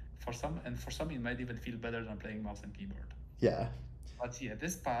 and for some it might even feel better than playing mouse and keyboard. Yeah. But yeah,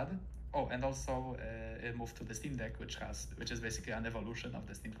 this pad. Oh, and also it moved to the Steam Deck, which is basically an evolution of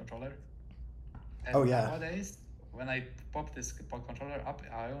the Steam controller. And Oh yeah. nowadays, when I pop this controller up,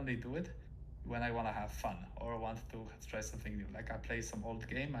 I only do it when I want to have fun or want to try something new. Like I play some old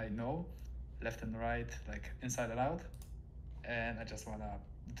game I know, left and right, like inside and out, and I just want to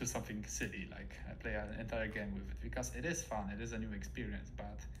do something silly, like I play an entire game with it because it is fun, it is a new experience,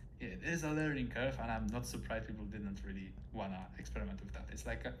 but yeah, it is a learning curve, and I'm not surprised people didn't really want to experiment with that. It's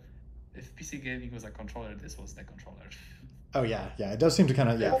like if PC gaming was a controller, this was the controller. Oh yeah. Yeah. It does seem to kind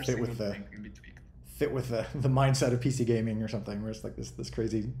of Every fit single with the thing in between. the mindset of PC gaming or something, where it's like this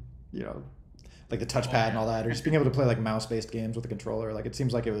crazy, like the touchpad and all that, or just being able to play like mouse based games with a controller. Like it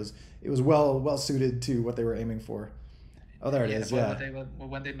seems like it was well suited to what they were aiming for. Oh, there it is. Yeah.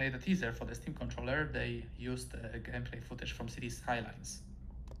 When they made a teaser for the Steam controller, they used gameplay footage from City Skylines.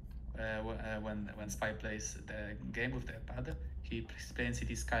 When Spy plays the game with the pad, he's playing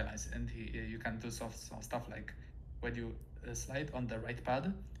City Skylines, and you can do some stuff like when you slide on the right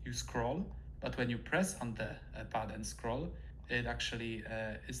pad, you scroll, but when you press on the pad and scroll, it actually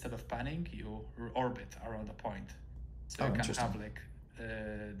instead of panning, you orbit around a point. So you can have like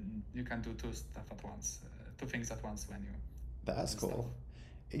you can do two things at once when you. That's cool. Stuff.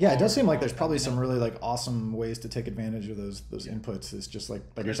 Yeah, it does seem like there's probably some really like awesome ways to take advantage of those inputs. It's just like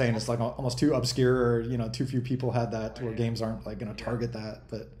you're saying, it's like almost too obscure, or too few people had that, where games aren't like going to target that.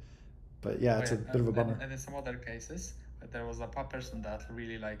 But yeah, it's a bit of a bummer. And in some other cases, there was a person that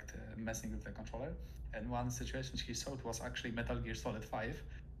really liked messing with the controller, and one situation he showed was actually Metal Gear Solid 5,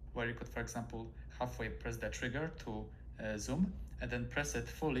 where you could, for example, halfway press the trigger to zoom, and then press it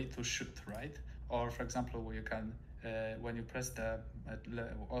fully to shoot, right? Or for example, where you can when you press the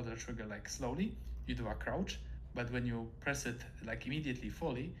other trigger like slowly, you do a crouch, but when you press it like immediately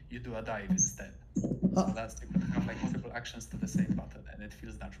fully, you do a dive instead. So that's you could have like multiple actions to the same button, and it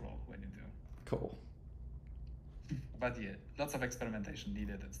feels natural when you do. Cool. But yeah, lots of experimentation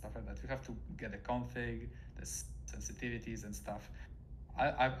needed and stuff like that. You have to get a config, the sensitivities and stuff.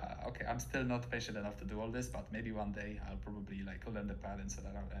 Okay, I'm still not patient enough to do all this, but maybe one day I'll probably like learn the pad and set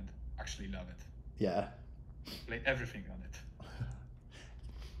it out and actually love it. Yeah. Play everything on it.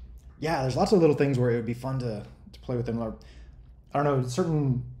 Yeah, there's lots of little things where it would be fun to play with them. Or, I don't know,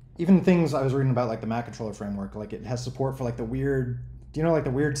 certain even things I was reading about like the Mac controller framework, like it has support for like the weird, do you know like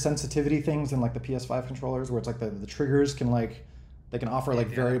the weird sensitivity things in like the PS5 controllers where it's like the triggers can like they can offer Yeah, like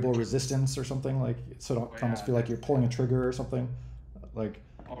yeah, like the variable triggers. resistance or something like so Oh don't almost yeah, feel like that's you're pulling a trigger or something. Like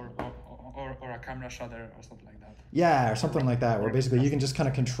or a camera shutter or something like that. yeah, or Or something like that, where or like basically you can custom just kind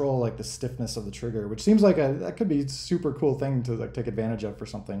of settings. control like the stiffness of the trigger, which seems like a that could be a super cool thing to like take advantage of for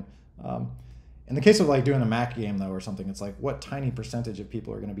something. Um, in the case of like doing a Mac game though or something, it's like what tiny percentage of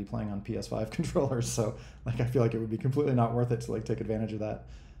people are going to be playing on PS5 controllers. So like I feel like it would be completely not worth it to like take advantage of that.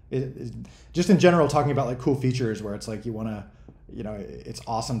 Just in general, talking about like cool features where it's like you want to, you know, it's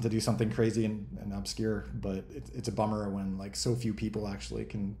awesome to do something crazy and obscure, but it's a bummer when like so few people actually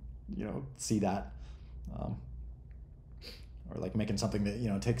can, you know, see that. Um, or like making something that you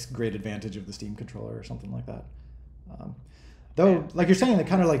know takes great advantage of the Steam controller or something like that. Um, Yeah, though, like like you're saying, it people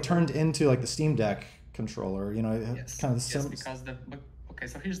kind of use like turned into like the Steam Deck controller. You know, yes, kind of the yes, sim. because the but, okay.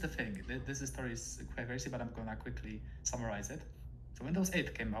 So here's the thing. This story is quite crazy, but I'm gonna quickly summarize it. So Windows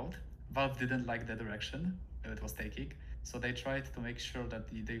 8 came out. Valve didn't like the direction it was taking, so they tried to make sure that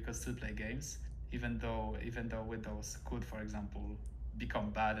they could still play games, even though Windows could, for example,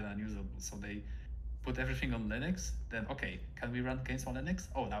 become bad and unusable. So they put everything on Linux, then okay, can we run games on Linux?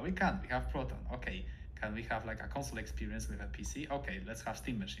 Oh, now we can. We have Proton. Okay, can we have like a console experience with a PC? Okay, let's have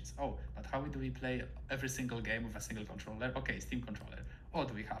Steam machines. Oh, but how do we play every single game with a single controller? Okay, Steam controller. Oh,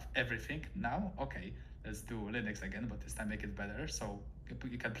 do we have everything now? Okay, let's do Linux again, but this time make it better. So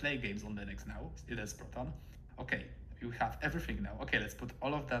you can play games on Linux now. It is Proton. Okay, you have everything now. Okay, let's put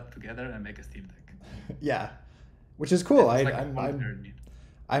all of that together and make a Steam Deck. Yeah, which is cool. It was like a whole journey,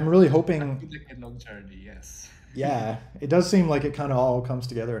 I'm really a hoping. 2 decade long journey. Yes. Yeah, it does seem like it kind of all comes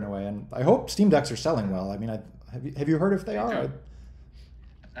together in a way, and I hope Steam Decks are selling well. I mean, have you heard if they They are? do.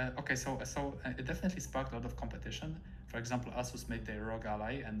 Okay, so it definitely sparked a lot of competition. For example, Asus made their ROG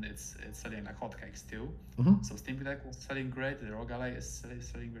Ally, and it's selling like hotcakes too. Mm-hmm. So Steam Deck was selling great. The ROG Ally is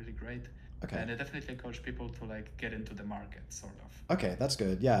selling really great, Okay. and it definitely encourage people to like get into the market, sort of. Okay, that's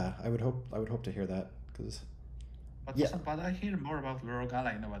good. Yeah, I would hope to hear that because But yeah. also, but I hear more about ROG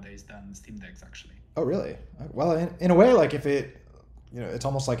Ally nowadays than Steam Decks actually. Oh, really? Well, in a way, like if it, you know, it's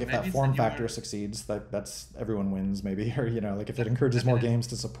almost like if that Maybe it's a form factor newer, succeeds, that's everyone wins, maybe, or you know, like if it encourages more definitely, games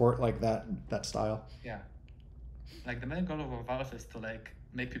to support like that style. yeah. Like the main goal of Valve is to like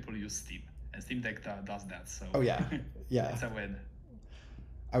make people use Steam, and Steam Deck does that. So Oh yeah, yeah. it's a win.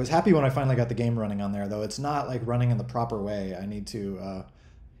 I was happy when I finally got the game running on there, though. It's not like running in the proper way. I need to.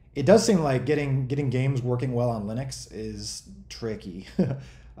 It does seem like getting games working well on Linux is tricky.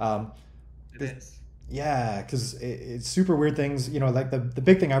 um, It 'cause- is. yeah, because it's super weird things. You know, like the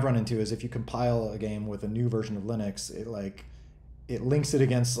big thing I've run into is if you compile a game with a new version of Linux, it links it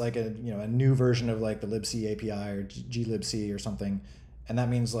against like a you know a new version of like the libc API or glibc or something, and that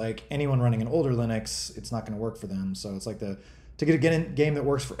means like anyone running an older Linux, it's not going to work for them. So it's like the to get a game that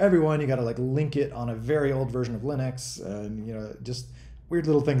works for everyone, you got to like link it on a very old version of Linux, and you know just weird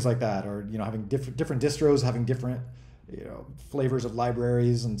little things like that, or you know having different distros having different you know flavors of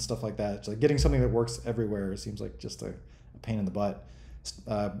libraries and stuff like that. It's like getting something that works everywhere seems like just a pain in the butt.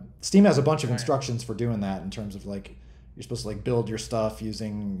 Steam has a bunch of Oh yeah. instructions for doing that in terms of like you're supposed to like build your stuff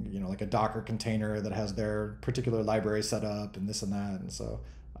using you know like a Docker container that has their particular library set up and this and that, and so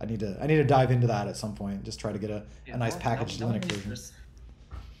I need to dive into that at some point and just try to get a Yeah. nice packaged Linux version.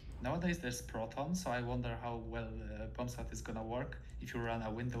 Nowadays there's Proton, so I wonder how well PomSat is gonna work if you run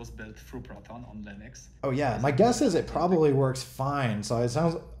a Windows build through Proton on Linux. Oh yeah, Is my it guess gonna is it support like probably works fine. So it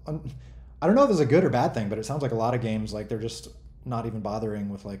sounds I don't know if it's a good or bad thing, but it sounds like a lot of games like they're just not even bothering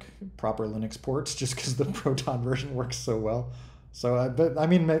with like proper Linux ports just because the Proton version works so well. So, but I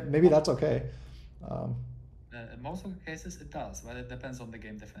mean, maybe that's okay. Um, in most of the cases it does, but it depends on the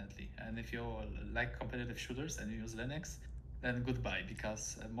game definitely. And if you like competitive shooters and you use Linux, then goodbye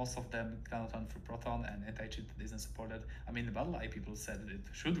because most of them cannot run through Proton and anti-cheat isn't supported. I mean, BattleEye people said it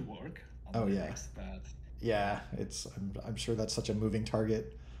should work on oh yeah, Linux, but yeah. I'm sure that's such a moving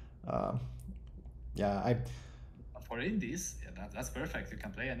target. Um, yeah, I for indies, yeah, that's perfect. You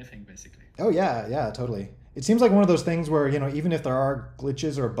can play anything basically. Oh yeah, yeah, totally. It seems like one of those things where, you know, even if there are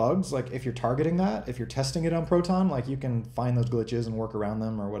glitches or bugs, like if you're targeting that, if you're testing it on Proton, like you can find those glitches and work around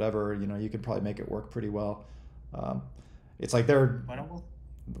them or whatever, you know, you could probably make it work pretty well. Um, it's like But I was,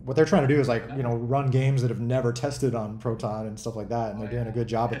 what they're trying to do is like, you yeah. know, run games that have never tested on Proton and stuff like that, and Oh they're doing a good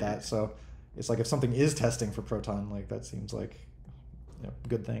job at yeah. that. So it's like if something is testing for Proton, like that seems like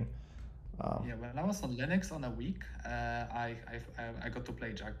good thing. Yeah, when I was on Linux on a week, I got to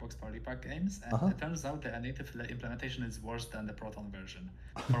play Jackbox Party Pack games, and Uh-huh. it turns out the native implementation is worse than the Proton version.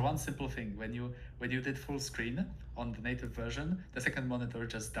 For one simple thing, when you did full screen on the native version, the second monitor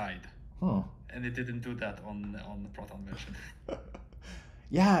just died, Huh. and it didn't do that on the Proton version.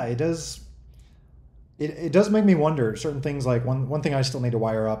 Yeah, it does. It does make me wonder certain things. Like one thing I still need to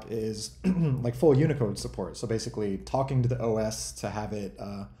wire up is like full Unicode support. So basically, talking to the OS to have it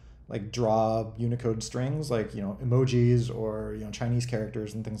like draw Unicode strings, like emojis or Chinese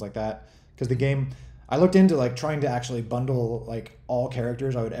characters and things like that. Because the game, I looked into like trying to actually bundle like all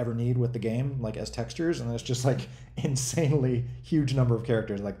characters I would ever need with the game, like as textures, and it's just like insanely huge number of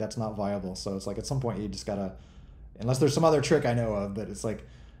characters. Like that's not viable. So it's like at some point you just gotta, unless there's some other trick I know of, but it's like,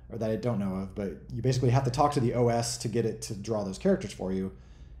 or that I don't know of, but you basically have to talk to the OS to get it to draw those characters for you.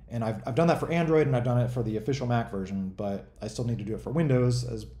 And I've done that for Android and I've done it for the official Mac version, but I still need to do it for Windows,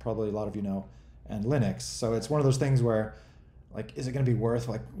 as probably a lot of you know, and Linux. So it's one of those things where, like, is it going to be worth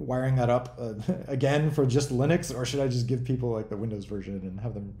like wiring that up again for just Linux, or should I just give people like the Windows version and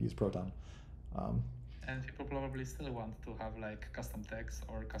have them use Proton? Um, And people probably still want to have like custom text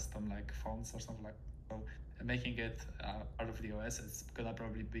or custom like fonts or something like that. So making it part of the OS is gonna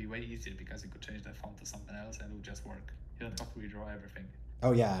probably be way easier because you could change the font to something else and it would just work. You don't have to redraw everything.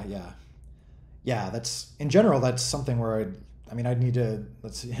 oh yeah, yeah, yeah. That's in general. That's something where I mean, I'd need to.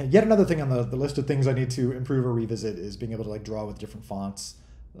 Let's see. Yet another thing on the list of things I need to improve or revisit is being able to like draw with different fonts,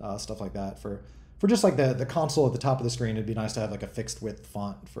 stuff like that. For just like the console at the top of the screen, it'd be nice to have like a fixed width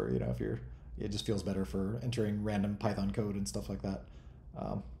font for if you're. It just feels better for entering random Python code and stuff like that.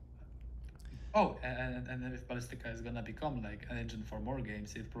 Um, Oh, and if Ballistica is gonna become like an engine for more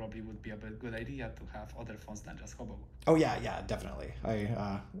games, it probably would be a good idea to have other fonts than just Hobo. oh yeah, yeah, definitely.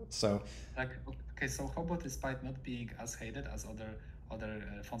 So Like, okay, so Hobo, despite not being as hated as other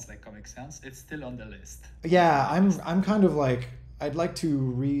fonts like Comic Sans, it's still on the list. yeah, My I'm list. I'm kind of like I'd like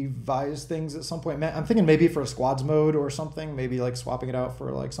to revise things at some point. I'm thinking maybe for a squads mode or something, maybe like swapping it out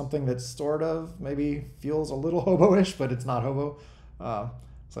for like something that sort of maybe feels a little hobo-ish, but it's not hobo. Uh,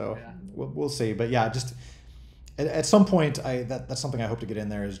 so Yeah. we'll see. But yeah, just at some point, that's something I hope to get in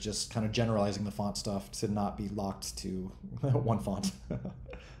there is just kind of generalizing the font stuff to not be locked to one font.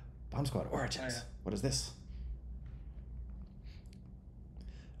 Bomb Squad Origins. Oh, yeah. What is this?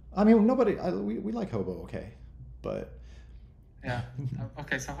 I mean, we like hobo, okay, but Yeah.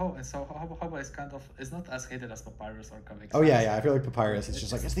 Okay. So Hobo is kind of is not as hated as Papyrus or Comic oh yeah, Sans. yeah. I feel like Papyrus. It's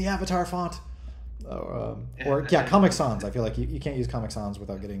just like it's the Avatar font. Or Yeah, Comic Sans. I feel like you can't use Comic Sans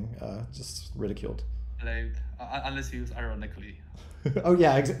without getting just ridiculed. played unless you use ironically. Oh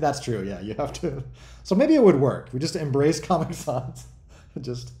yeah, that's true. Yeah, you have to. So maybe it would work. We just embrace Comic Sans.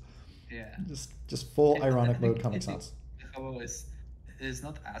 just Yeah. just full I ironic think mode Comic Sans. Hobo is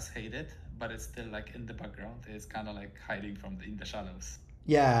not as hated, but it's still like in the background. It's kind of like hiding in the shadows.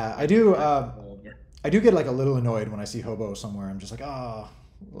 Yeah, I But do. over. I do get like a little annoyed when I see hobo somewhere. I'm just like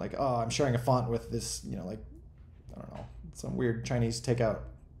I'm sharing a font with this, like I don't know, some weird Chinese takeout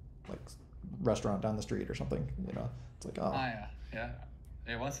like restaurant down the street or something. It's like Ah, yeah.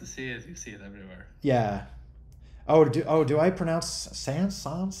 Yeah, once you see it everywhere. yeah. Do I pronounce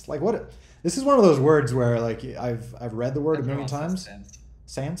sans? Like what? This is one of those words where like I've read the word a million Everyone says times.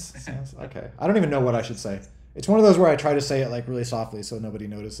 sense. Sans? Okay. I don't even know what I should say. It's one of those where I try to say it like really softly so nobody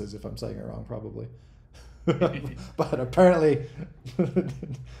notices if I'm saying it wrong, probably. But apparently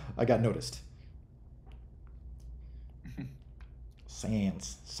I got noticed.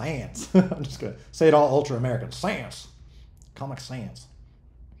 Sans. I'm just gonna say it all ultra American. Sans. Comic Sans.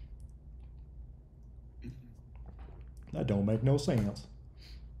 That don't make no sense.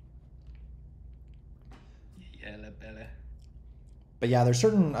 Yelle belle. But yeah, there's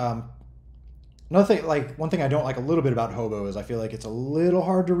certain another thing, like one thing I don't like a little bit about Hobo is I feel like it's a little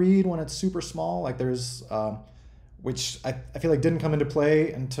hard to read when it's super small. Like there's which I feel like didn't come into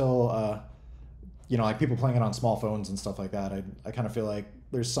play until like people playing it on small phones and stuff like that. I kind of feel like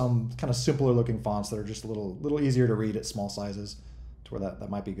there's some kind of simpler looking fonts that are just a little easier to read at small sizes, to where that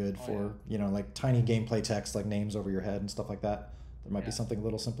might be good for like tiny gameplay text like names over your head and stuff like that. There might be something a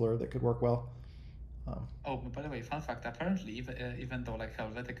little simpler that could work well. Oh, but by the way, fun fact. Apparently, even though like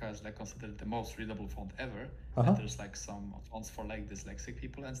Helvetica is like considered the most readable font ever, and there's like some fonts for like dyslexic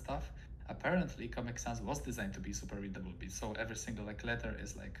people and stuff. Apparently, Comic Sans was designed to be super readable. So every single like letter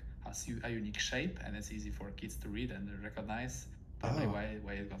is like has a unique shape, and it's easy for kids to read and recognize. Probably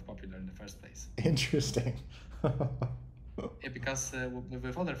why it got popular in the first place. Interesting. Yeah, because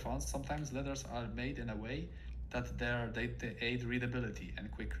with other fonts, sometimes letters are made in a way that they aid readability and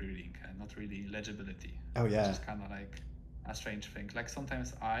quick reading and not really legibility. Oh yeah. Which is kind of like a strange thing. Like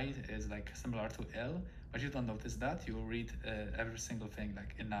sometimes I is like similar to L, but you don't notice that. You read every single thing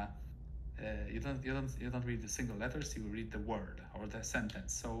like in a you don't read the single letters. You read the word or the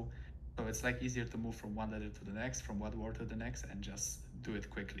sentence. So it's like easier to move from one letter to the next, from one word to the next, and just do it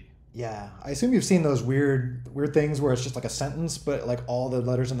quickly. Yeah, I assume you've seen those weird things where it's just like a sentence, but like all the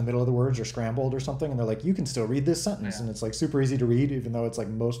letters in the middle of the words are scrambled or something, and they're like, you can still read this sentence, Yeah, and it's like super easy to read, even though it's like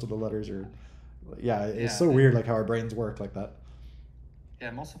most of the letters are. Yeah, it's yeah, so weird, like how our brains work like that.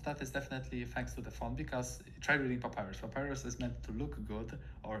 yeah. Most of that is definitely thanks to the font because try reading Papyrus. Papyrus is meant to look good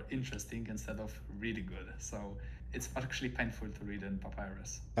or interesting instead of really good. So it's actually painful to read in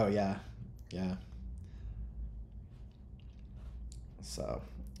Papyrus. Oh yeah, yeah. So,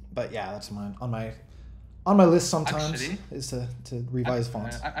 but yeah, that's on my list sometimes Actually, is to revise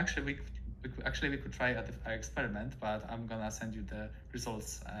fonts. actually, we could try a experiment, but I'm gonna send you the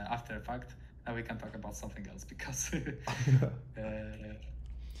results after the fact. Now we can talk about something else because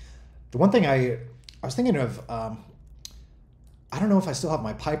The one thing I was thinking of, I don't know if I still have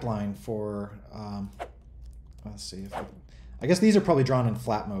my pipeline for. Let's see if I guess these are probably drawn in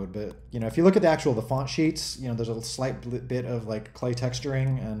flat mode, but if you look at the font sheets, there's a slight bit of like clay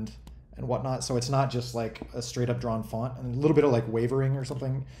texturing and whatnot. So it's not just like a straight up drawn font, and a little bit of like wavering or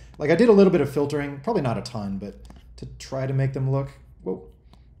something. Like I did a little bit of filtering, probably not a ton, but to try to make them look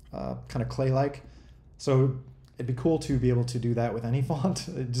kind of clay like. So it'd be cool to be able to do that with any font.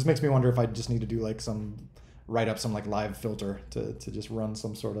 It just makes me wonder if I just need to do like write up some like live filter to just run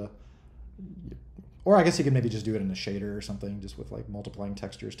some sort of. Or I guess you could maybe just do it in a shader or something, just with like multiplying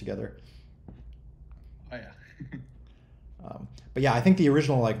textures together. oh yeah. But yeah, I think the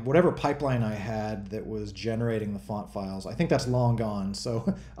original, like whatever pipeline I had that was generating the font files, I think that's long gone.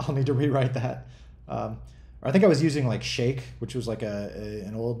 So I'll need to rewrite that. Or I think I was using like Shake, which was like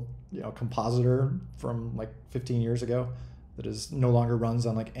an old compositor from like 15 years ago that is no longer runs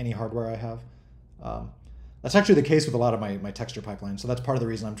on like any hardware I have. That's actually the case with a lot of my texture pipelines. So that's part of the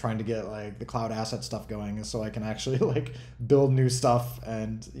reason I'm trying to get like the cloud asset stuff going, is so I can actually like build new stuff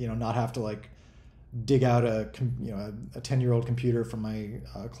and not have to like dig out a 10-year-old computer from my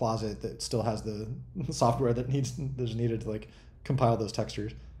closet that still has the software that's needed to like compile those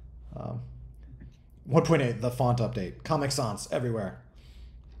textures. 1.8, the font update, Comic Sans everywhere.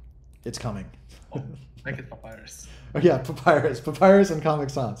 It's coming. Oh, make it Papyrus. Oh yeah, Papyrus and Comic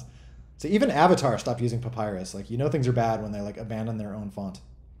Sans. So even Avatar stopped using Papyrus. Like things are bad when they like abandon their own font.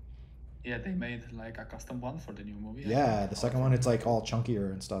 Yeah, they made like a custom one for the new movie. Yeah, the second one it's like all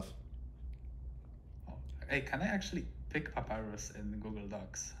chunkier and stuff. Oh, hey, can I actually pick Papyrus in Google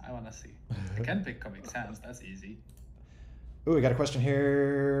Docs? I wanna see. I can pick Comic Sans. That's easy. Ooh, we got a question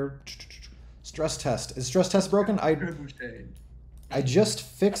here. Stress test. Is stress test broken? I just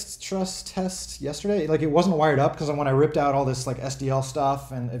fixed stress test yesterday. Like it wasn't wired up because when I ripped out all this like SDL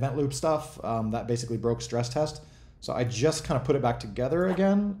stuff and event loop stuff, that basically broke stress test. So I just kind of put it back together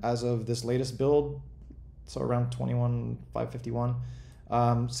again as of this latest build. So around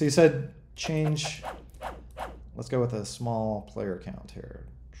 21.551. So you said change. Let's go with a small player count here.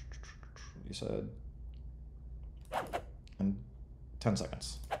 You said in 10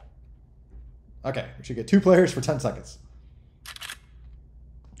 seconds. Okay, we should get 2 players for 10 seconds.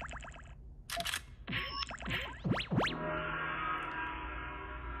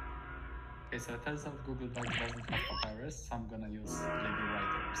 Okay, so it turns out Google Docs doesn't have Papyrus, so I'm gonna use Lady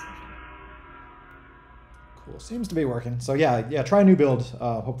Writer or something. Cool, seems to be working. So yeah, try a new build.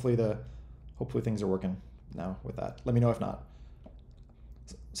 Hopefully things are working now with that. Let me know if not.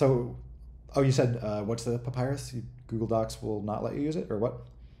 So, you said what's the Papyrus? Google Docs will not let you use it, or what?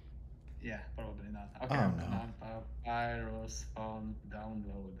 Yeah, probably not. Okay, Oh, I'm no. gonna Papyrus on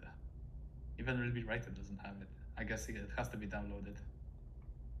download. Even Ruby Writer doesn't have it. I guess it has to be downloaded.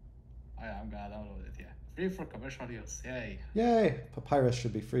 Oh yeah, I'm gonna download it, yeah. Free for commercial use, yay. Yay! Papyrus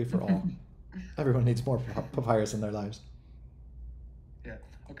should be free for all. Everyone needs more Papyrus in their lives. Yeah,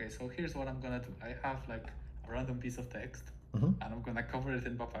 okay, so here's what I'm gonna do. I have like a random piece of text, Mm-hmm. and I'm gonna cover it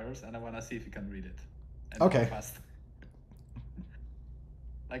in Papyrus, and I wanna see if you can read it. And Okay. how fast.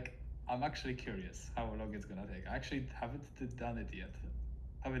 Like, I'm actually curious how long it's gonna take. I actually haven't done it yet.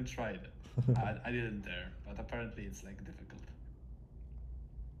 Haven't tried it. I didn't dare, but apparently it's like difficult.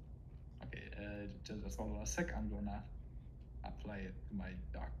 Okay, just hold on a sec. I'm gonna apply it to my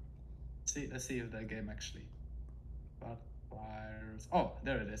dock. Let's see if the game actually. Papyrus. Oh,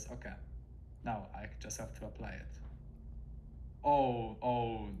 there it is. Okay. Now I just have to apply it.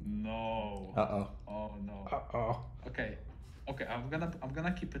 Oh no. Uh-oh. Oh no. Uh-oh. Okay. I'm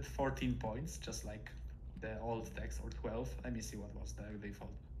gonna keep it 14 points, just like the old text, or 12. Let me see what was the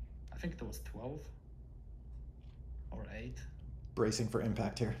default. I think it was 12. or 8. Bracing for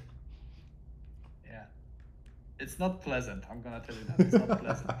impact here. Yeah. It's not pleasant. I'm gonna tell you that. It's not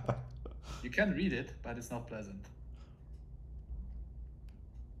pleasant. You can read it, but it's not pleasant.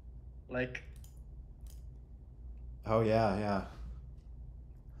 Like, Oh yeah, yeah.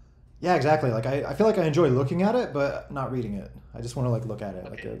 Yeah, exactly. Like I feel like I enjoy looking at it, but not reading it. I just want to like look at it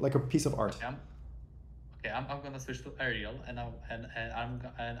okay, like a piece of art. okay, I'm gonna switch to Arial, and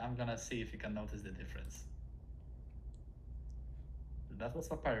I'm gonna see if you can notice the difference. That was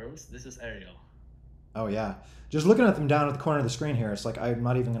Papyrus. This is Arial. Oh yeah. Just looking at them down at the corner of the screen here, it's like I'm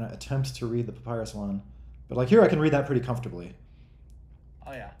not even going to attempt to read the Papyrus one. But like here I can read that pretty comfortably.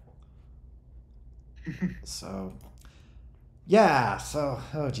 Oh yeah. So yeah, so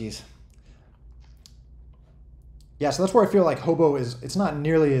oh geez. Yeah, so that's where I feel like Hobo is. It's not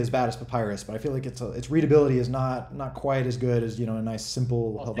nearly as bad as Papyrus, but I feel like its readability is not quite as good as a nice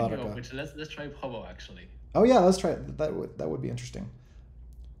simple Well, thinking of Helvetica. which, let's try Hobo actually. Oh yeah, let's try it. That would be interesting.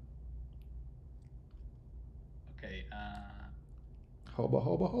 Okay. Hobo,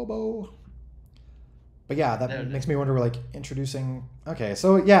 hobo, hobo. But yeah, that There. makes me wonder. Like introducing. Okay,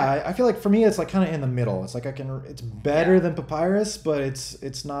 so yeah, I feel like for me it's like kind of in the middle. It's like it's better Yeah. than Papyrus, but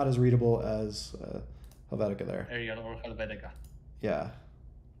it's not as readable as Helvetica there. Arial or Helvetica. Yeah.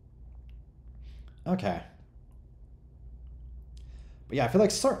 Okay. But yeah, I feel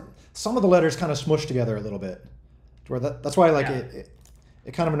like some of the letters kind of smush together a little bit. Where that's why like Yeah.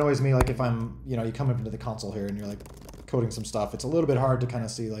 it kind of annoys me. Like if I'm you come up into the console here and you're like coding some stuff, it's a little bit hard to kind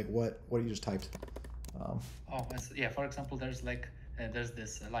of see like what you just typed. Oh, yeah. For example, there's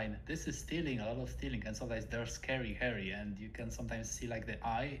this line. This is stealing, a lot of stealing, and sometimes they're scary, hairy, and you can sometimes see like the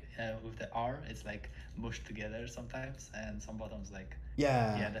I with the R. It's like mushed together sometimes, and some bottoms like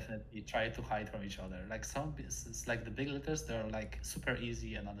Yeah. definitely try to hide from each other. Like it's like the big letters, they're like super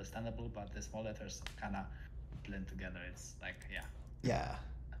easy and understandable, but the small letters kind of blend together. It's like Yeah.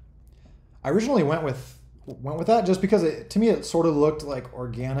 I originally went with that just because to me it sort of looked like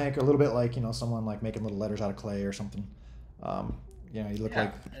organic, a little bit like someone like making little letters out of clay or something. You look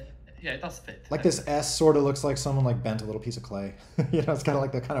yeah, yeah. It does fit. like this S sort of looks like someone like bent a little piece of clay. It's kind of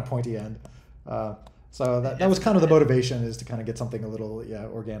like the kind of pointy end. So that was kind of the motivation, is to kind of get something a little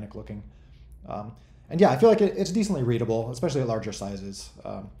organic looking. And yeah, I feel like it's decently readable, especially at larger sizes.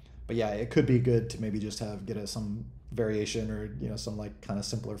 But yeah, it could be good to maybe just get some variation or some like kind of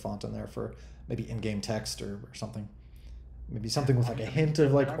simpler font in there for maybe in-game text or something. Maybe something with like a hint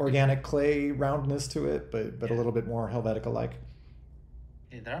of like organic clay roundness to it, but a little bit more Helvetica like.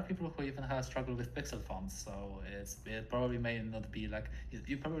 Yeah, there are people who even have struggled with pixel fonts, so it probably may not be like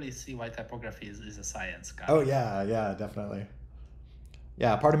you probably see why typography is a science kind Oh of. yeah, definitely.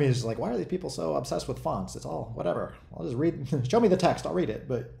 Yeah, part of me is like, why are these people so obsessed with fonts? It's all whatever. I'll just read. Show me the text. I'll read it.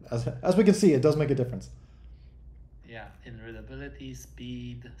 But as we can see, it does make a difference. Yeah, in readability,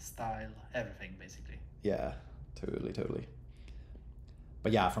 speed, style, everything basically. Yeah, totally.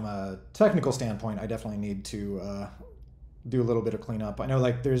 But yeah, from a technical standpoint, I definitely need to do a little bit of cleanup. I know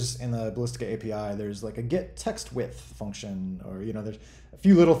like there's in the Ballistica API, there's like a get text width function, or there's a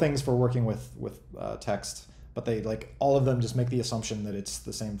few little things for working with text, but they like all of them just make the assumption that it's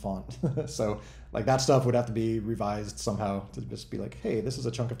the same font. So like that stuff would have to be revised somehow to just be like, hey, this is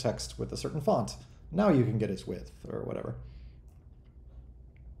a chunk of text with a certain font. Now you can get its width or whatever.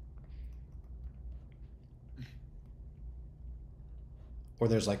 Or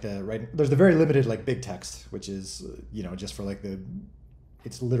there's like there's the very limited like big text, which is just for like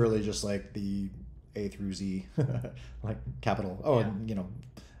it's literally just like the A through Z, like capital. Oh, Yeah. and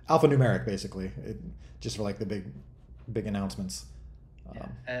alphanumeric basically. Just for like the big announcements. Yeah,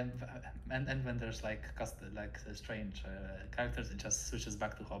 and when there's like strange characters, it just switches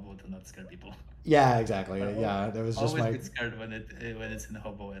back to Hobo to not scare people. Yeah, exactly. But Yeah, that was just always my. get scared when it's in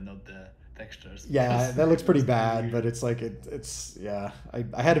Hobo and not the textures. Yeah, because that looks it pretty looks really bad, weird. but it's like it's yeah.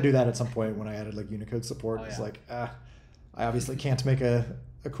 I had to do that at some point when I added like Unicode support. Oh, It's yeah. like I obviously can't make a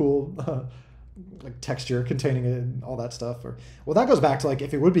cool like texture containing it and all that stuff. Or well, that goes back to like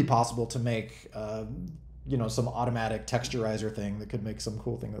if it would be possible to make some automatic texturizer thing that could make some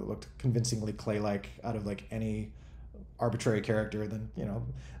cool thing that looked convincingly clay-like out of like any arbitrary character,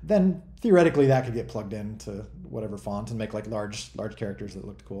 then theoretically that could get plugged into whatever font and make like large characters that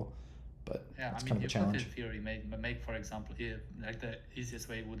looked cool. But Yeah, it's I kind mean, of a you could challenge. in theory make for example, like the easiest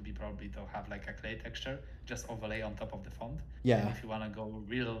way would be probably to have like a clay texture just overlay on top of the font. And Yeah. if you want to go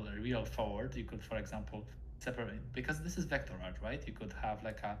real forward, you could, for example, separate, because this is vector art, right? You could have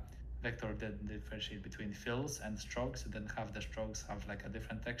like a vector that differentiate between fills and strokes, and then have the strokes have like a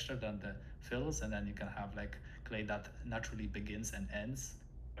different texture than the fills, and then you can have like clay that naturally begins and ends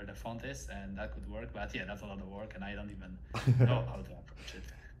where the font is, and that could work. But yeah, that's a lot of work, and I don't even know how to approach it.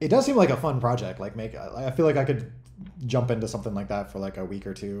 It does seem like a fun project. Like I feel like I could jump into something like that for like a week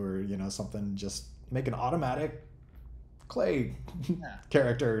or two, or something. Just make an automatic clay Yeah,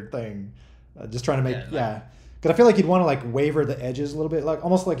 character thing. Just trying to make yeah, like yeah. Because I feel like you'd want to like waver the edges a little bit, like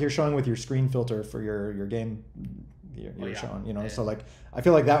almost like you're showing with your screen filter for your game. oh You're yeah, showing, so like I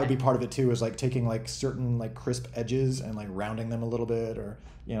feel like that would be part of it too, is like taking like certain like crisp edges and like rounding them a little bit, or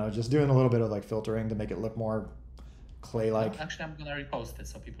just doing a little bit of like filtering to make it look more clay like. actually, I'm gonna repost it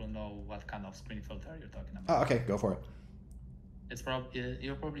so people know what kind of screen filter you're talking about. Oh, okay, go for it. It's probably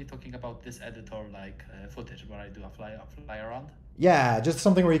you're probably talking about this editor like footage where I do a fly around. Yeah, just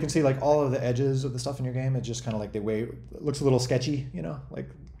something where you can see like all of the edges of the stuff in your game. It's just kind of like the way it looks a little sketchy, like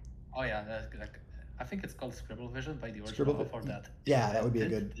Oh yeah, like I think it's called Scribble Vision by the scribble. original for that. Yeah, that would be a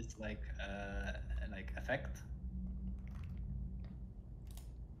Did good. this like effect.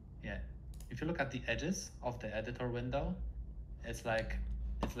 Yeah, if you look at the edges of the editor window, it's like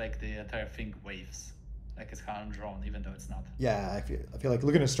the entire thing waves, like it's hand drawn, even though it's not. Yeah, I feel like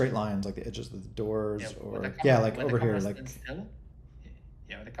looking at straight lines, like the edges of the doors, Yeah, or like when the over here, camera like stands still,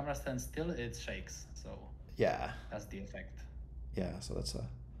 yeah, when the camera stands still, it shakes. So yeah, that's the effect. yeah. So that's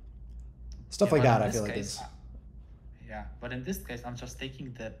stuff Yeah, like but that. in I this feel like case, is yeah, but in this case, I'm just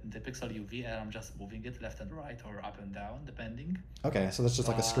taking the pixel UV and I'm just moving it left and right or up and down, depending. okay. So that's just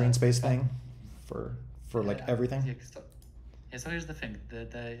like a But screen space but thing for like yeah, everything. yeah, so here's the thing: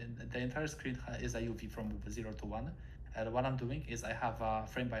 the entire screen is a UV from 0 to 1, and what I'm doing is I have a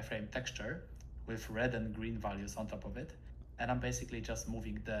frame by frame texture with red and green values on top of it, and I'm basically just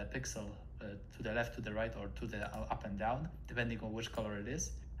moving the pixel to the left, to the right, or to the up and down, depending on which color it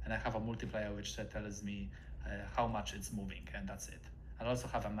is. And I have a multiplier which tells me how much it's moving, and that's it. I also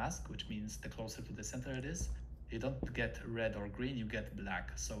have a mask, which means the closer to the center it is, you don't get red or green, you get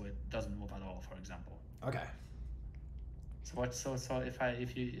black, so it doesn't move at all, for example. Okay. So if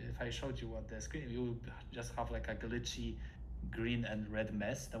I showed you what the screen, you would just have like a glitchy green and red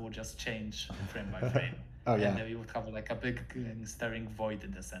mess that would just change frame by frame. Oh yeah. And then you would have like a big staring void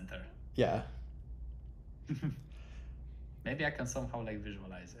in the center. Yeah. Maybe I can somehow like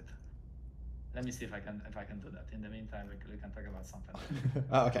visualize it. Let me see if I can do that. In the meantime, we can talk about something.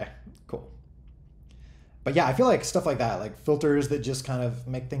 Oh, okay. Cool. But yeah, I feel like stuff like that, like filters that just kind of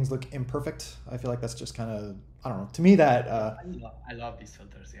make things look imperfect. I feel like that's just kind of, I don't know. To me, that I love these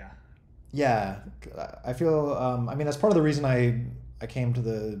filters. Yeah. yeah, I feel. I mean, that's part of the reason I came to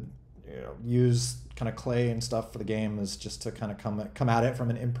the use kind of clay and stuff for the game, is just to kind of come at it from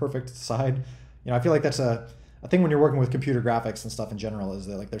an imperfect side. I feel like that's a thing when you're working with computer graphics and stuff in general, is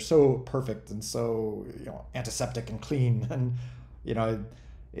that like they're so perfect and so antiseptic and clean, and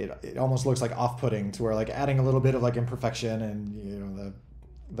it almost looks like off-putting, to where like adding a little bit of like imperfection and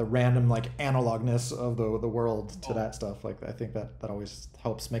the random like analogness of the world to that stuff, like I think that always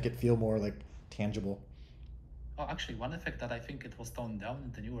helps make it feel more like tangible. Oh, actually, one effect that I think it was toned down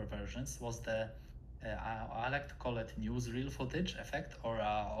in the newer versions was the I like to call it newsreel footage effect, or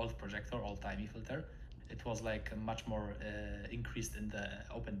old projector, old timey filter. It was like much more increased in the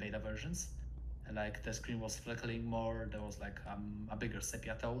open beta versions. Like the screen was flickering more. There was like a bigger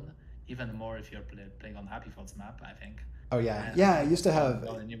sepia tone, even more if you're playing on Happy Thoughts map, I think. Oh yeah, And yeah. I used to have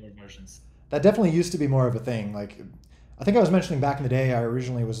on the newer versions. that. Definitely used to be more of a thing. Like I think I was mentioning back in the day, I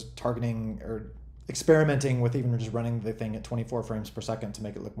originally was targeting or experimenting with even just running the thing at 24 frames per second to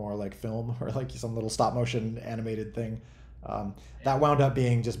make it look more like film, or like some little stop motion animated thing. That wound up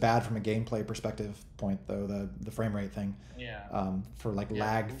being just bad from a gameplay perspective point, though, the frame rate thing. Yeah. For like Yeah,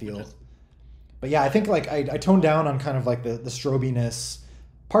 lag which feel. is But yeah, I think like I toned down on kind of like the strobiness,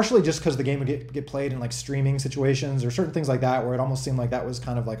 partially just because the game would get played in like streaming situations or certain things like that, where it almost seemed like that was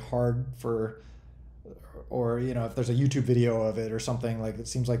kind of like hard for, or if there's a YouTube video of it or something, like it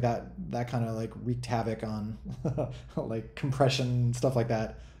seems like that kind of like wreaked havoc on like compression, stuff like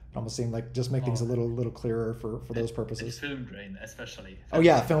that. It almost seemed like just make things a little clearer for those purposes. film grain, especially. Oh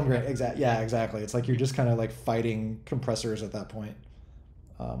yeah, film grain. Exactly. It's like you're just kind of like fighting compressors at that point.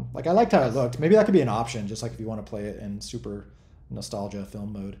 Like I liked how it looked. Maybe that could be an option, just like if you want to play it in super nostalgia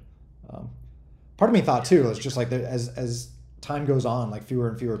film mode. Part of me thought too, it's just like as time goes on, like fewer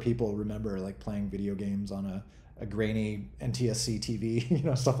and fewer people remember like playing video games on a grainy NTSC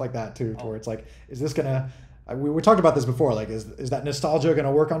TV, stuff like that too. To where it's like, is this gonna? We talked about this before. Like, is that nostalgia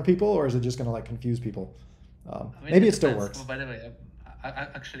gonna work on people, or is it just gonna like confuse people? Maybe it still works. Oh, by the way,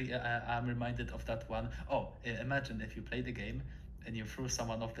 I'm reminded of that one. Oh, imagine if you play the game and you threw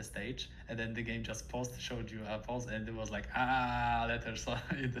someone off the stage, and then the game just paused, showed you a pause, and it was like letters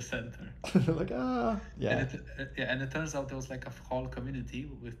in the center. Like, And yeah. and it turns out there was like a whole community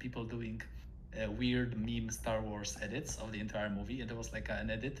with people doing weird meme Star Wars edits of the entire movie, and there was like an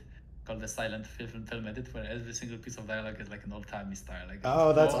edit called the silent film edit, where every single piece of dialogue is like an old-timey style, like with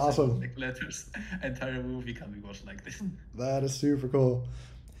Oh, that's pause and awesome. like letters. Entire movie can be watched like this. That is super cool.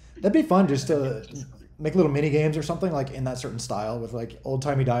 That'd be fun just And to it's just make little mini games or something like in that certain style with like old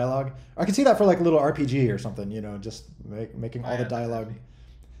timey dialogue. I can see that for like a little RPG or something, just making oh all the yeah, dialogue. definitely.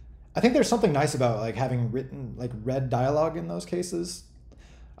 I think there's something nice about like having written like read dialogue in those cases.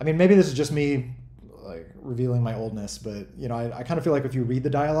 I mean, maybe this is just me like revealing my oldness, but I kind of feel like if you read the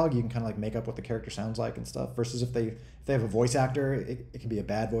dialogue, you can kind of like make up what the character sounds like and stuff. Versus if they have a voice actor, it can be a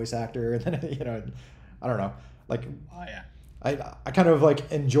bad voice actor, and then I don't know. Like Oh yeah. I kind of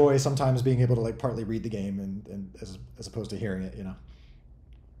like enjoy sometimes being able to like partly read the game and as opposed to hearing it.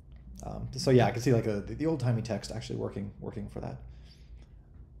 So yeah, I can see like the old timey text actually working for that.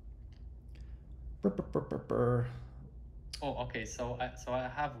 Brr, brr, brr, brr, brr. Oh, okay. So I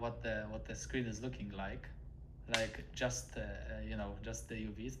have what the screen is looking like just just the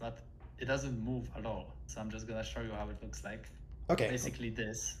UVs, but it doesn't move at all. So I'm just gonna show you how it looks like. Okay. Basically,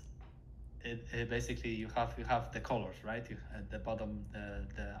 it basically you have the colors, right? You at the bottom,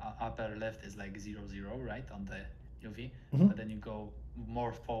 the upper left is like 0 0, right, on the UV. Hmm. But then you go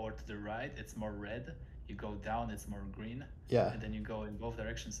more forward to the right, it's more red. You go down, it's more green, Yeah. and then you go in both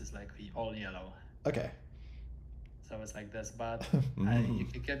directions, it's like all yellow. Okay. So it's like this, but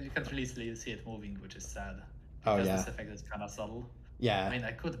Mm. you can't really see it moving, which is sad Oh because yeah. this effect is kind of subtle. I Yeah. mean,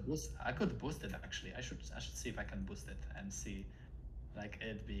 I could boost it actually. I should see if I can boost it and see like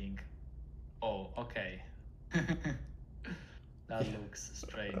it being. Oh, okay. That Yeah. looks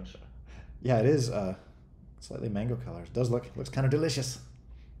strange. Yeah, it is slightly mango colors. Does looks kind of delicious.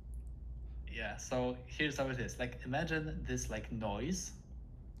 Yeah. So here's how it is. Like imagine this like noise,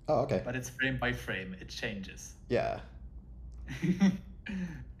 Oh, okay. but it's frame by frame. It changes. Yeah.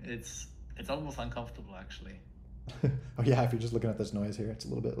 it's it's almost uncomfortable actually. Oh yeah, if you're just looking at this noise here, it's a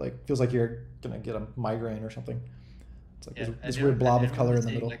little bit like feels like you're gonna get a migraine or something. It's like Yeah, this weird blob of you're color only in the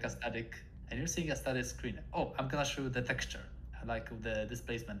seeing middle. like a static, and you're seeing a static screen. Oh, I'm gonna show you the texture, like the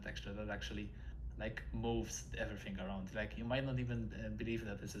displacement texture that actually like moves everything around. Like you might not even believe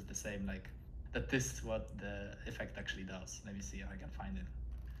that this is the same. Like that this is what the effect actually does. Let me see if I can find it.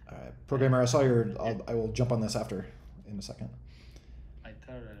 All right, Uh, programmer. I saw your. it I will jump on this after in a second.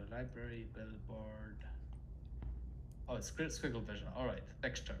 library billboard. Oh, it's squiggle vision. All right,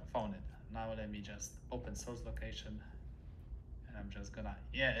 texture. Found it. Now let me just open source location. And I'm just gonna.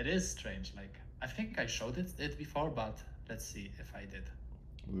 Yeah, it is strange. Like I think I showed it before, but let's see if I did.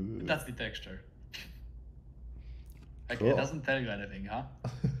 Ooh, That's the texture. Like it cool. doesn't tell you anything, huh?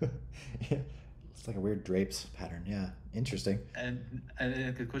 Yeah, it's like a weird drapes pattern. Yeah, interesting. And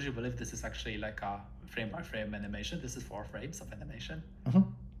could you believe this is actually like a frame by frame animation? This is 4 frames of animation. Uh-huh.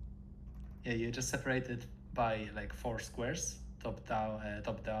 Yeah, you just separate it by like 4 squares, top down,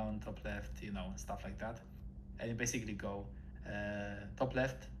 top left, stuff like that. And you basically go top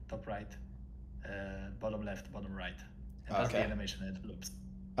left, top right, bottom left, bottom right, and that's the Okay. animation. It loops,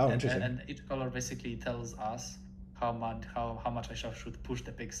 Oh, and interesting. and each color basically tells us how much I should push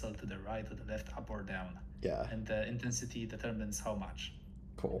the pixel to the right, to the left, up or down, Yeah. and the intensity determines how much.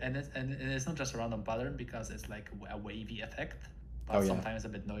 Cool. And it's not just a random pattern because it's like a wavy effect, Oh but yeah. sometimes a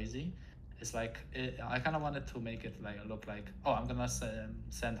bit noisy. It's like I kind of wanted to make it like look like, oh, I'm gonna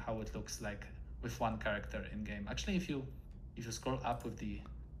send how it looks like with one character in game. Actually, if you scroll up with the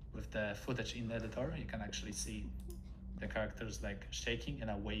footage in the editor, you can actually see the characters like shaking in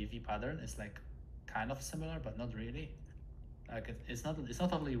a wavy pattern. It's like kind of similar, but not really. Like it's not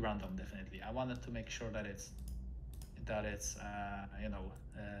totally random. Definitely, I wanted to make sure that it's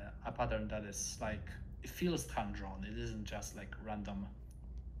a pattern that is like it feels hand drawn. It isn't just like random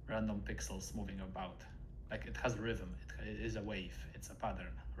pixels moving about. Like it has rhythm. It is a wave. It's a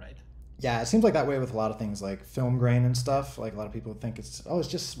pattern, right? Yeah, it seems like that way with a lot of things like film grain and stuff. Like a lot of people think it's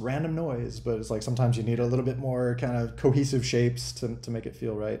just random noise, but it's like sometimes you need a little bit more kind of cohesive shapes to make it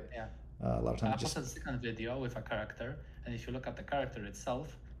feel right. Yeah. A lot of I times just posted a second video with a character, and if you look at the character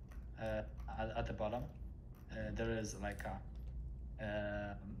itself, uh, at the bottom, there is like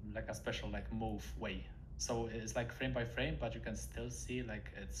a special like move way. So it's like frame by frame, but you can still see like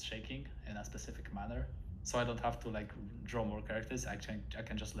it's shaking in a specific manner. So I don't have to like draw more characters. I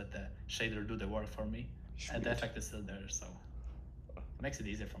can just let the shader do the work for me, and the sweet. effect is still there. So it makes it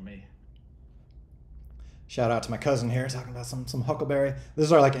easier for me. Shout out to my cousin here talking about some Huckleberry. This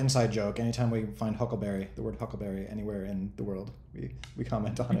is our like inside joke. Anytime we find Huckleberry, the word Huckleberry anywhere in the world, we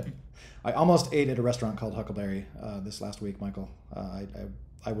comment on it. I almost ate at a restaurant called Huckleberry this last week, Michael.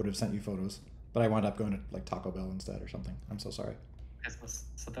 I would have sent you photos, but I wound up going to like Taco Bell instead or something. I'm so sorry.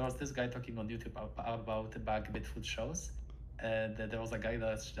 So there was this guy talking on YouTube about bug Bigfoot shows, and there was a guy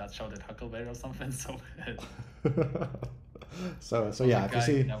that showed at Huckleberry or something. So so yeah, if you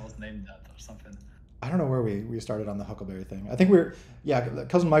see that was named that or something. I don't know where we started on the Huckleberry thing. I think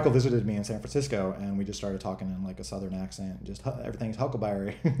cousin Michael visited me in San Francisco, and we just started talking in like a southern accent, and just everything's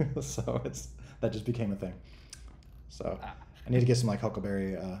Huckleberry. So that just became a thing. So I need to get some like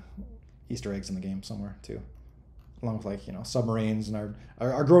Huckleberry Easter eggs in the game somewhere too, along with like submarines and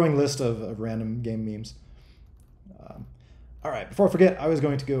our growing list of random game memes. All right, before I forget, I was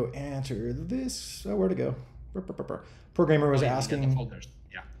going to go answer this. Where to go? Programmer was asking.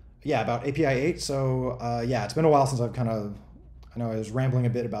 Yeah, about API 8. So yeah, it's been a while since I know I was rambling a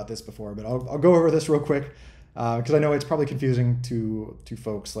bit about this before, but I'll go over this real quick because I know it's probably confusing to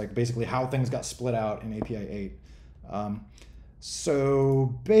folks, like basically how things got split out in API 8.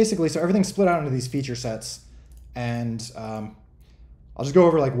 So everything's split out into these feature sets, and I'll just go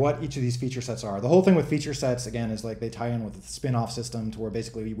over like what each of these feature sets are. The whole thing with feature sets, again, is like they tie in with the spin-off system to where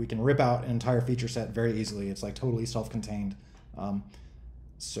basically we can rip out an entire feature set very easily. It's like totally self-contained.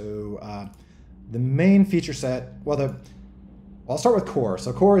 So the main feature set, I'll start with core.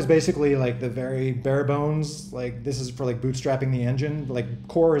 So core is basically like the very bare bones, like this is for like bootstrapping the engine. Like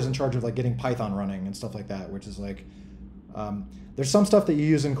core is in charge of like getting Python running and stuff like that, which is like, there's some stuff that you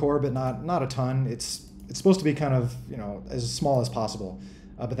use in core, but not a ton. It's supposed to be kind of, as small as possible.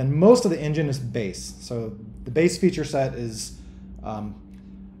 But then most of the engine is base. So the base feature set is,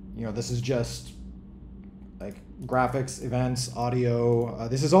 this is just like graphics, events, audio.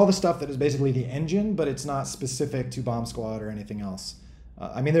 This is all the stuff that is basically the engine, but it's not specific to Bomb Squad or anything else.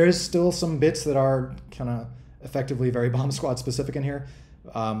 I mean, there is still some bits that are kind of effectively very Bomb Squad specific in here,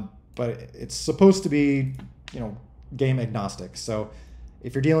 but it's supposed to be, game agnostic. So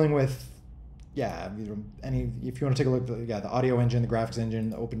if you're dealing with, if you want to take a look at the audio engine, the graphics engine,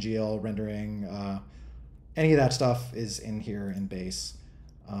 the OpenGL rendering, any of that stuff is in here in base.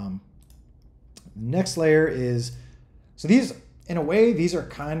 Next layer is, so these, in a way, these are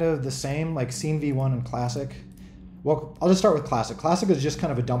kind of the same, like Scene V1 and Classic. Well, I'll just start with Classic. Classic is just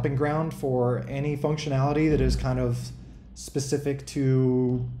kind of a dumping ground for any functionality that is kind of specific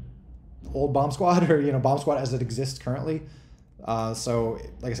to old Bomb Squad or, Bomb Squad as it exists currently. So,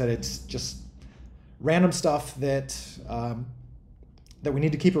 like I said, it's just random stuff that that we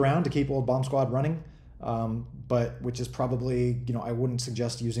need to keep around to keep old Bomb Squad running. But which is probably, I wouldn't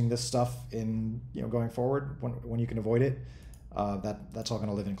suggest using this stuff in, going forward when you can avoid it. That's all going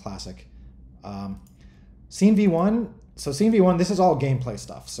to live in Classic. Scene V1. So Scene V1, this is all gameplay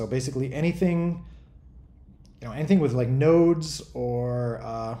stuff. So basically anything, anything with like nodes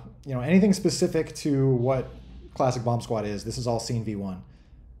or, anything specific to what Classic Bomb Squad is, this is all Scene V1.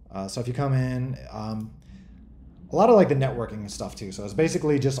 So if you come in, a lot of like the networking stuff too. So it's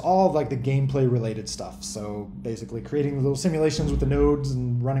basically just all of like the gameplay related stuff. So basically creating little simulations with the nodes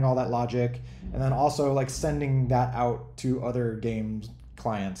and running all that logic, and then also like sending that out to other game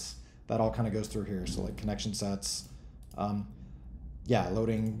clients. That all kind of goes through here. So like connection sets,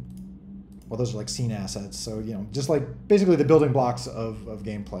 loading. Well, those are like scene assets. So just like basically the building blocks of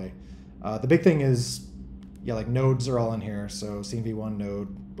gameplay. The big thing is, like nodes are all in here. So Scene V1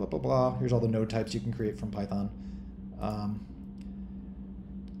 node, blah blah blah. Here's all the node types you can create from Python.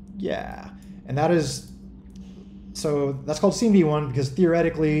 And that is, so that's called Scene V1 because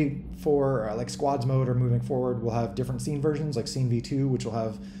theoretically for like squads mode or moving forward, we'll have different scene versions like Scene V2, which will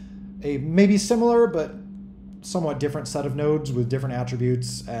have a maybe similar but somewhat different set of nodes with different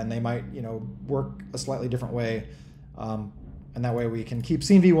attributes, and they might, work a slightly different way. And that way we can keep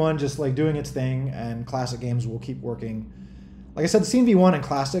Scene V1 just like doing its thing, and Classic games will keep working. Like I said, Scene V1 and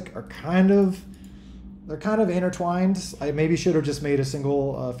Classic are kind of intertwined. I maybe should have just made a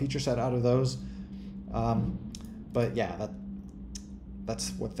single feature set out of those. But yeah,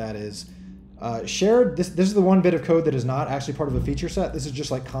 that's what that is. Shared, this is the one bit of code that is not actually part of a feature set. This is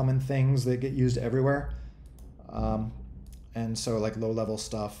just like common things that get used everywhere. And so like low level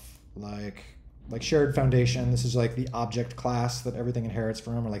stuff like shared foundation. This is like the object class that everything inherits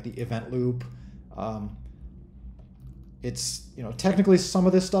from, or like the event loop. It's, technically some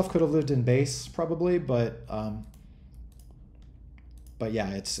of this stuff could have lived in base probably, but yeah,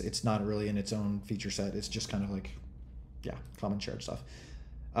 it's not really in its own feature set. It's just kind of like, common shared stuff.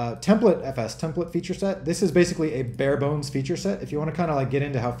 Template FS, template feature set. This is basically a bare bones feature set. If you want to kind of like get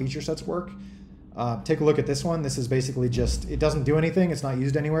into how feature sets work, Take a look at this one. This is basically just, it doesn't do anything. It's not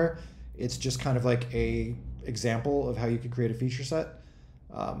used anywhere. It's just kind of like a example of how you could create a feature set.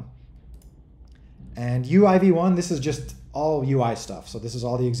 And UIv1, this is just all UI stuff. So this is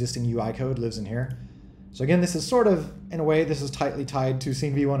all the existing UI code lives in here. So again, this is sort of, in a way, this is tightly tied to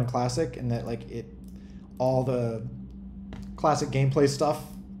Scene v1 and Classic in that like all the Classic gameplay stuff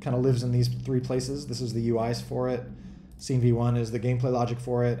kind of lives in these three places. This is the UIs for it. Scene v1 is the gameplay logic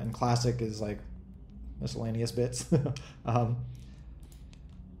for it, and Classic is like miscellaneous bits.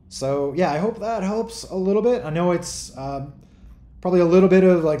 So yeah, I hope that helps a little bit. I know it's probably a little bit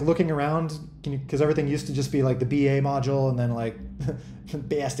of like looking around, because everything used to just be like the BA module and then like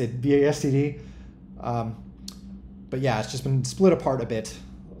BASTD. But yeah, it's just been split apart a bit.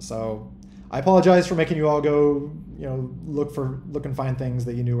 So I apologize for making you all go, look and find things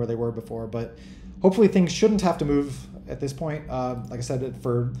that you knew where they were before. But hopefully things shouldn't have to move at this point. Like I said,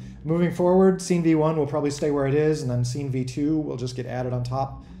 for moving forward, Scene v1 will probably stay where it is, and then Scene v2 will just get added on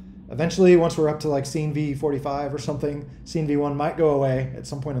top. Eventually, once we're up to like Scene v45 or something, Scene v1 might go away at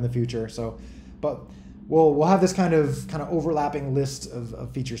some point in the future. So, but we'll have this kind of overlapping list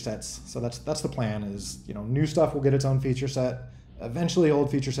of feature sets. So that's the plan. Is new stuff will get its own feature set. Eventually,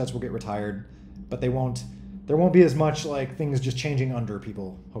 old feature sets will get retired, but there won't be as much like things just changing under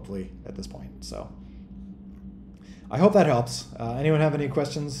people. Hopefully, at this point. So I hope that helps. Anyone have any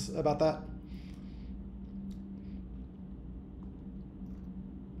questions about that?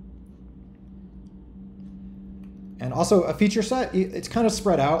 And also a feature set, it's kind of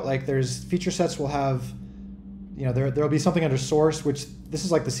spread out. Like there's feature sets will have, there'll be something under source, which this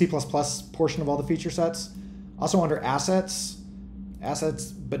is like the C++ portion of all the feature sets. Also under assets,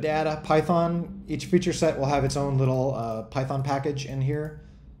 Badata, Python, each feature set will have its own little Python package in here.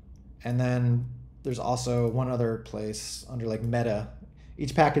 And then there's also one other place under like meta.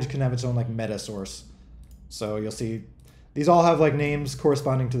 Each package can have its own like meta source. So you'll see these all have like names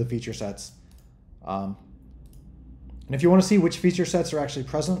corresponding to the feature sets. And if you want to see which feature sets are actually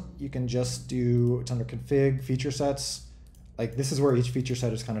present, you can just do, it's under config, feature sets. Like this is where each feature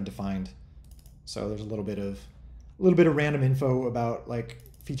set is kind of defined. So there's a little bit of random info about like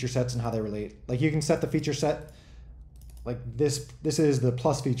feature sets and how they relate. Like you can set the feature set, like this is the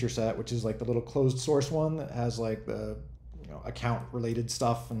plus feature set, which is like the little closed source one that has like the account related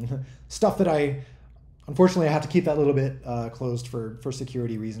stuff and stuff that unfortunately I have to keep that little bit closed for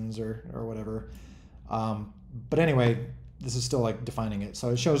security reasons or whatever. But anyway, this is still like defining it. So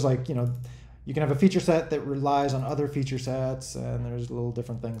it shows like, you can have a feature set that relies on other feature sets, and there's little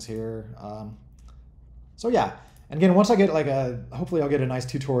different things here. So yeah, and again, once I get like hopefully I'll get a nice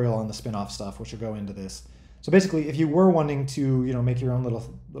tutorial on the spin-off stuff, which will go into this. So basically, if you were wanting to, make your own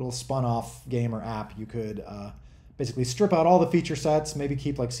little spun-off game or app, you could basically strip out all the feature sets, maybe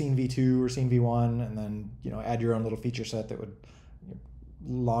keep like Scene v2 or Scene v1, and then, add your own little feature set that would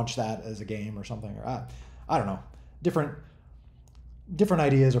launch that as a game or something, or I don't know, different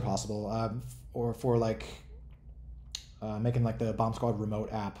ideas are possible. Or for like making like the Bomb Squad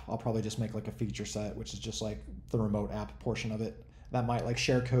remote app, I'll probably just make like a feature set, which is just like the remote app portion of it. That might like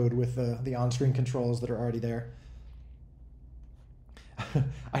share code with the on-screen controls that are already there.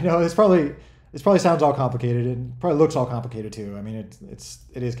 I know this probably sounds all complicated, and probably looks all complicated too. I mean,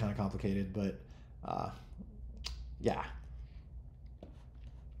 it is kind of complicated, but yeah.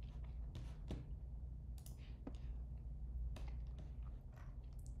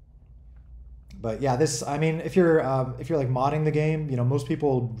 But yeah, I mean, if you're like modding the game, most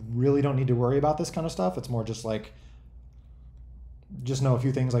people really don't need to worry about this kind of stuff. It's more just like, just know a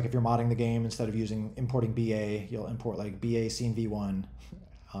few things. Like if you're modding the game, instead of importing BA, you'll import like BA scene v1.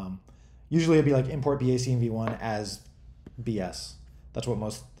 Usually it'd be like import BA scene v1 as BS. That's what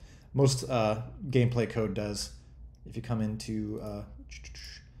most gameplay code does. If you come into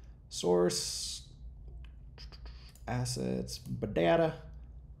source, assets, Badata,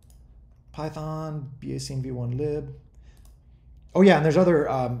 Python, BA scene v1 lib. Oh yeah, and there's other,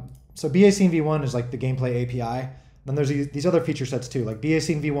 so BA scene v1 is like the gameplay API. Then there's these other feature sets too. Like BA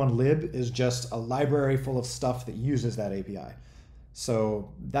scene v1 lib is just a library full of stuff that uses that API.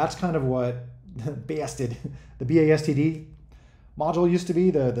 So that's kind of what the BASTD module used to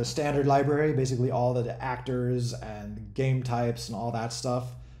be, the standard library, basically all the actors and game types and all that stuff.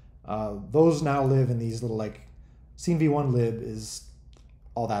 Those now live in these little like, scene v1 lib is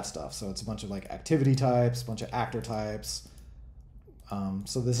all that stuff. So it's a bunch of like activity types, a bunch of actor types.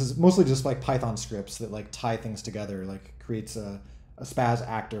 So this is mostly just like Python scripts that like tie things together, like creates a spaz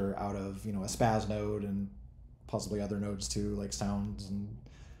actor out of, a spaz node and possibly other nodes too, like sounds and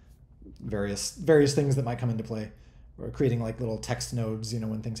various things that might come into play, or creating like little text nodes,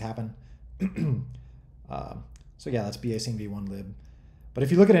 when things happen. So yeah, that's BA scene v1 lib. But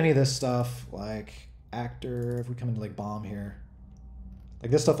if you look at any of this stuff, like actor, if we come into like bomb here,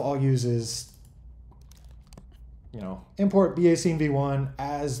 like this stuff all uses, import BA scene v1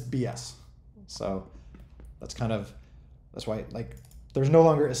 as BS. So that's why like there's no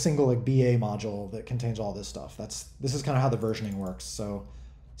longer a single like BA module that contains all this stuff. This is kind of how the versioning works. So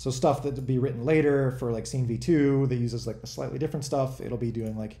stuff that would be written later for like scene v2 that uses like the slightly different stuff, it'll be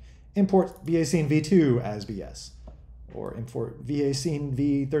doing like import BA scene v2 as BS, or import BA scene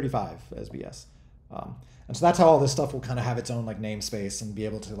v35 as BS. And so that's how all this stuff will kind of have its own like namespace and be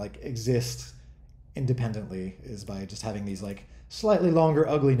able to like exist independently, is by just having these like slightly longer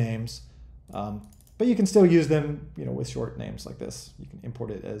ugly names. But you can still use them, with short names like this. You can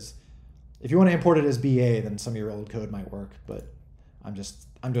import it as, if you want to import it as BA, then some of your old code might work, but I'm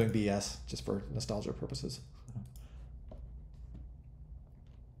doing BS just for nostalgia purposes.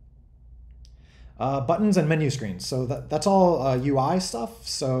 Buttons and menu screens. So that's all UI stuff.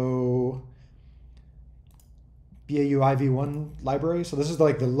 So BA UI v1 library. So this is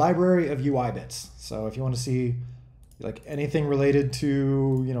like the library of UI bits. So if you want to see like anything related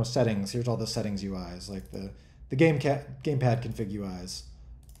to settings, here's all the settings UIs, like the gamepad config UIs,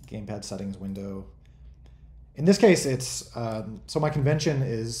 gamepad settings window. In this case, it's so my convention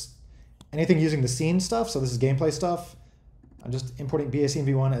is anything using the scene stuff. So this is gameplay stuff. I'm just importing BA scene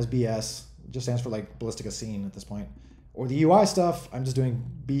v1 as BS. It just stands for like ballistica scene at this point. Or the UI stuff, I'm just doing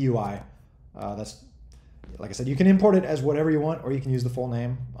BUI. That's, like I said, you can import it as whatever you want, or you can use the full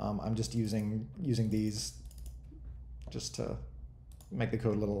name. I'm just using these just to make the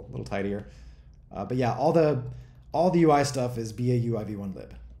code a little tidier. But yeah, all the UI stuff is BA UI v1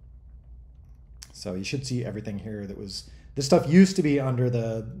 lib. So you should see everything here this stuff used to be under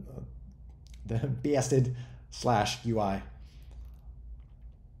the BSted/UI.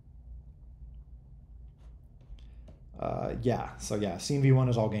 Scene v1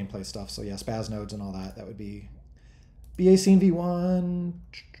 is all gameplay stuff. So yeah, spaz nodes and all that. That would be BA scene v1.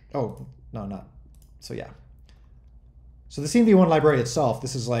 Oh, no, not. So yeah. So the scene v1 library itself,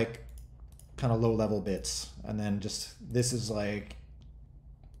 this is like kind of low level bits. And then this is like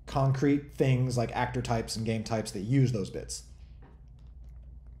concrete things like actor types and game types that use those bits.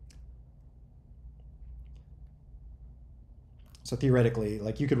 So theoretically,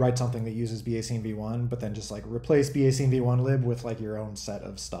 like you could write something that uses BA scene v1, but then just like replace BA scene v1 lib with like your own set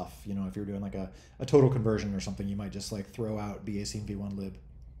of stuff. If you're doing like a total conversion or something, you might just like throw out BA scene v1 lib.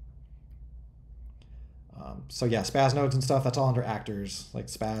 So yeah, spaz nodes and stuff, that's all under actors, like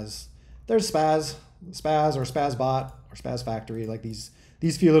spaz. There's spaz or spazbot or spaz factory, like these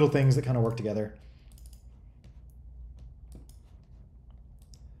few little things that kind of work together.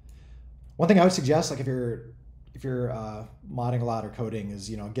 One thing I would suggest, like if you're modding a lot or coding, is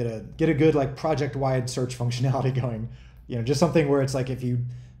get a good like project-wide search functionality going. Just something where it's like if you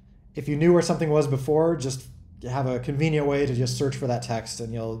knew where something was before, just have a convenient way to just search for that text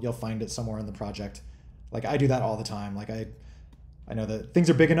and you'll find it somewhere in the project. Like I do that all the time. Like I know that things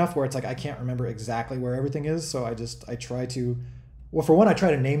are big enough where it's like I can't remember exactly where everything is, so I try to, well, for one, I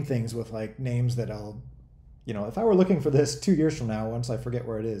try to name things with like names that I'll, if I were looking for this 2 years from now, once I forget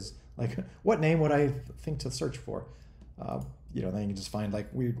where it is, like what name would I think to search for? Then you can just find like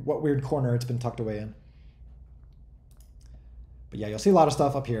what weird corner it's been tucked away in. But yeah, you'll see a lot of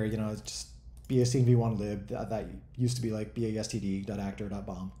stuff up here. It's just BA scene v1 lib. That used to be like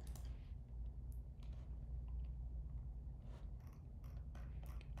bastd.actor.bomb.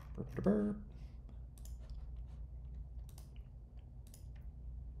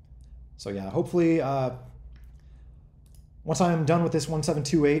 So yeah, hopefully once I'm done with this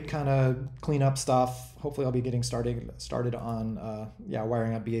 1728 kind of cleanup stuff, hopefully I'll be getting started on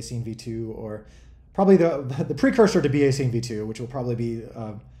wiring up BA scene v2, or probably the precursor to BA scene v2, which will probably be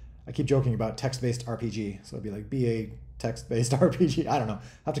I keep joking about text-based RPG, so it'll be like BA text-based RPG. I don't know.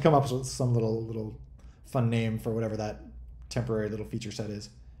 I have to come up with some little fun name for whatever that temporary little feature set is.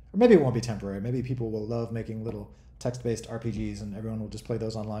 Or maybe it won't be temporary. Maybe people will love making little text-based RPGs and everyone will just play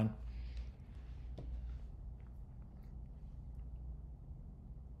those online.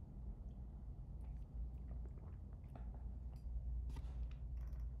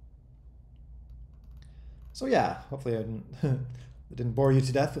 So yeah, hopefully I didn't bore you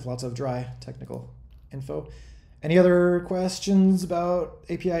to death with lots of dry technical info. Any other questions about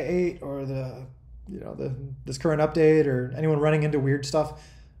API 8 or this current update, or anyone running into weird stuff?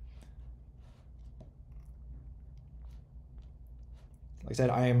 Like I said,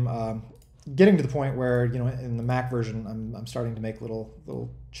 I'm getting to the point where in the Mac version, I'm starting to make little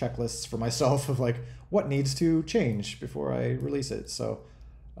checklists for myself of like what needs to change before I release it. So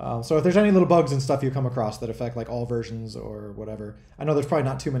So if there's any little bugs and stuff you come across that affect like all versions or whatever, I know there's probably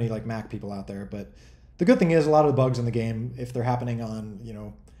not too many like Mac people out there, but the good thing is a lot of the bugs in the game, if they're happening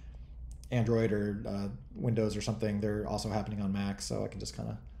on Android or Windows or something, they're also happening on Mac. So I can just kind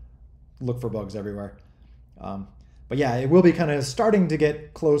of look for bugs everywhere. Um, but yeah, it will be kind of starting to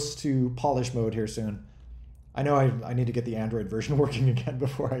get close to polish mode here soon. I know I need to get the Android version working again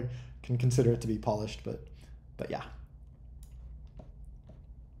before I can consider it to be polished, but yeah.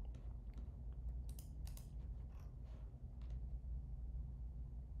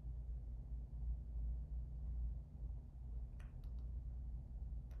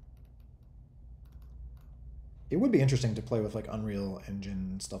 It would be interesting to play with like Unreal Engine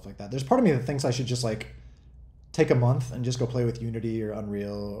and stuff like that. There's part of me that thinks I should just like take a month and just go play with Unity or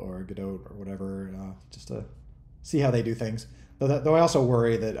Unreal or Godot or whatever, just to see how they do things. Though I also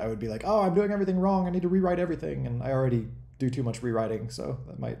worry that I would be like, oh, I'm doing everything wrong. I need to rewrite everything, and I already do too much rewriting, so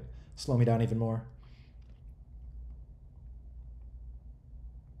that might slow me down even more.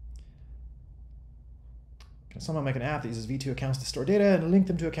 Can someone make an app that uses V2 accounts to store data and link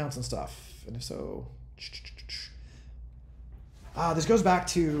them to accounts and stuff? And if so, this goes back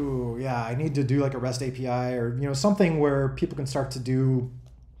to, yeah, I need to do like a REST API or something where people can start to do.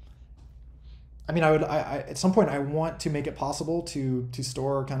 I mean, I at some point I want to make it possible to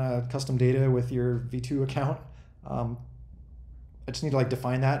store kind of custom data with your V2 account. I just need to like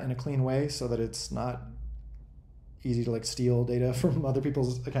define that in a clean way so that it's not easy to like steal data from other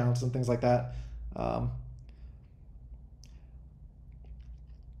people's accounts and things like that.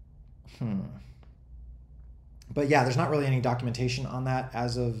 But yeah, there's not really any documentation on that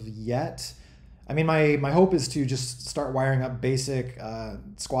as of yet. I mean, my hope is to just start wiring up basic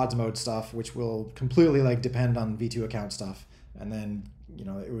squads mode stuff, which will completely like depend on V2 account stuff, and then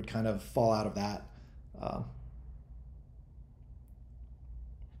it would kind of fall out of that.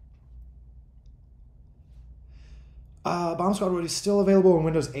 Bomb Squad would be still available in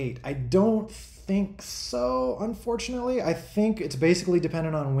Windows 8. I don't think so, unfortunately. I think it's basically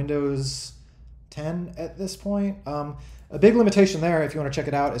dependent on Windows 10 at this point. A big limitation there, if you want to check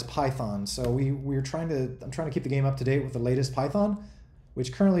it out, is Python. So I'm trying to keep the game up to date with the latest Python,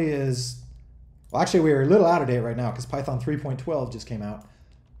 which currently is, well, actually we're a little out of date right now because Python 3.12 just came out.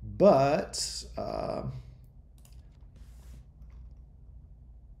 But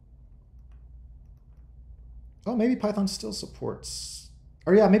oh, maybe Python still supports,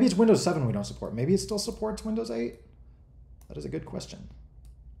 or yeah, maybe it's Windows 7 we don't support. Maybe it still supports Windows 8. That is a good question.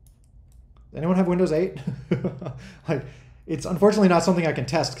 Does anyone have Windows 8? Like, it's unfortunately not something I can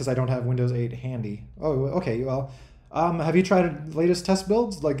test because I don't have Windows 8 handy. Oh, okay. Well, have you tried latest test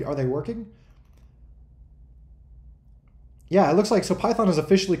builds? Like, are they working? Yeah, it looks like, so Python has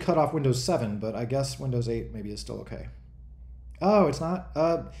officially cut off Windows 7, but I guess Windows 8 maybe is still okay. Oh, it's not?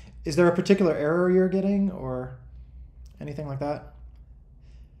 Is there a particular error you're getting or anything like that?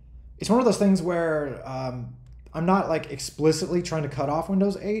 It's one of those things where I'm not like explicitly trying to cut off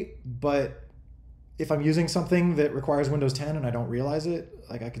Windows 8, but if I'm using something that requires Windows 10 and I don't realize it,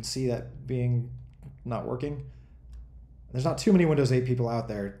 like I could see that being not working. There's not too many Windows 8 people out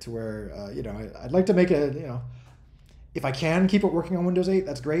there to where, I'd like to make if I can keep it working on Windows 8,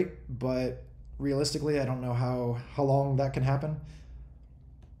 that's great, but realistically, I don't know how long that can happen.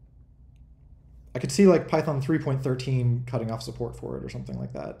 I could see like Python 3.13 cutting off support for it or something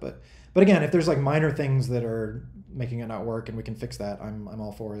like that. But again, if there's like minor things that are making it not work and we can fix that, I'm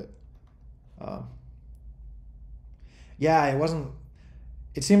all for it. Yeah, it wasn't.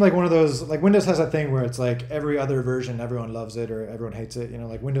 It seemed like one of those, like Windows has that thing where it's like every other version everyone loves it or everyone hates it.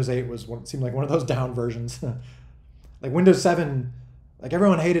 Like Windows 8 seemed like one of those down versions. Like Windows 7, like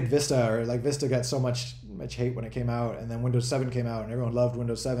everyone hated Vista, or like Vista got so much hate when it came out, and then Windows 7 came out and everyone loved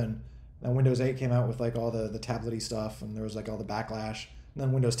Windows 7. Then Windows 8 came out with like all the tablety stuff, and there was like all the backlash. And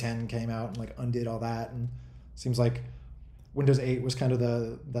then Windows 10 came out and like undid all that, and it seems like Windows 8 was kind of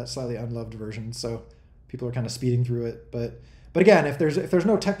that slightly unloved version. So people are kind of speeding through it. But again, if there's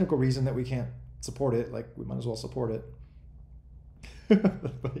no technical reason that we can't support it, like we might as well support it.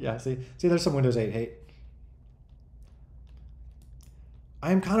 But yeah, see, there's some Windows 8 hate.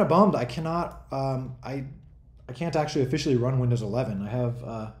 I am kind of bummed. I cannot. I can't actually officially run Windows 11. I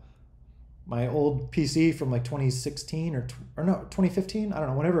have my old PC from like 2016 or no 2015. I don't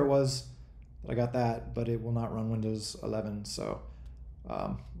know, whenever it was that I got that, but it will not run Windows 11. So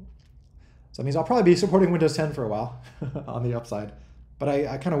that means I'll probably be supporting Windows 10 for a while on the upside. But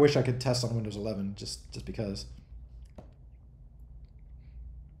I kind of wish I could test on Windows 11 just because.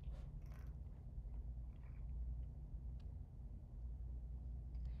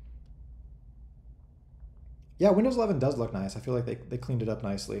 Yeah, Windows 11 does look nice. I feel like they cleaned it up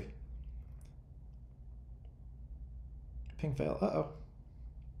nicely. Ping fail. Uh-oh.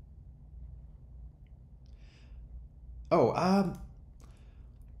 Oh,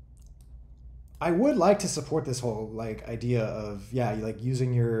 I would like to support this whole like idea of like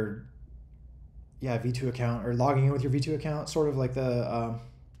using your V2 account or logging in with your V2 account, sort of like the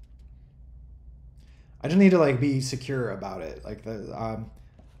I just need to like be secure about it. Like the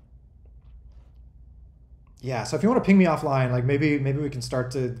yeah, so if you want to ping me offline, like maybe we can start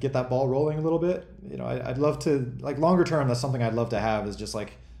to get that ball rolling a little bit. You know, I'd love to like longer term. That's something I'd love to have is just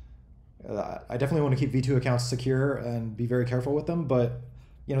like I definitely want to keep V2 accounts secure and be very careful with them. But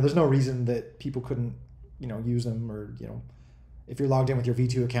you know, there's no reason that people couldn't use them or if you're logged in with your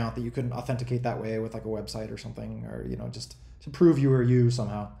V2 account that you couldn't authenticate that way with like a website or something or just to prove you are you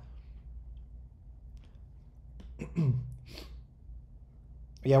somehow.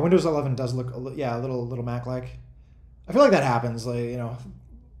 Yeah, Windows 11 does look a little Mac-like. I feel like that happens. Like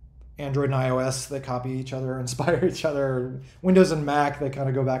Android and iOS they copy each other, inspire each other. Windows and Mac they kind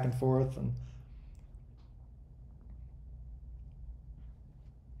of go back and forth. And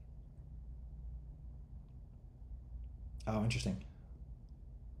oh, interesting.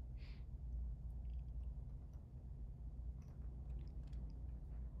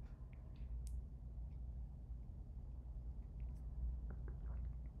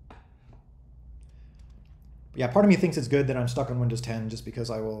 Yeah, part of me thinks it's good that I'm stuck on Windows 10 just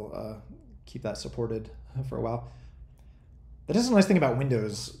because I will keep that supported for a while. That is a nice thing about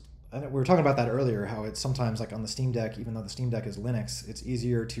Windows. And we were talking about that earlier, how it's sometimes like on the Steam Deck, even though the Steam Deck is Linux, it's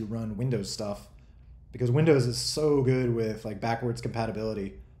easier to run Windows stuff because Windows is so good with like backwards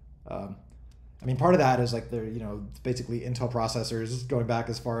compatibility. Um, I mean, part of that is like they're basically Intel processors going back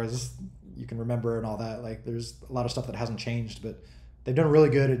as far as you can remember and all that. Like there's a lot of stuff that hasn't changed, but they've done really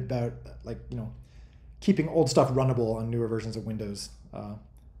good about like keeping old stuff runnable on newer versions of Windows.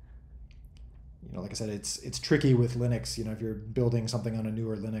 Like I said, it's tricky with Linux. If you're building something on a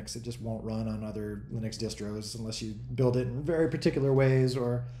newer Linux, it just won't run on other Linux distros unless you build it in very particular ways,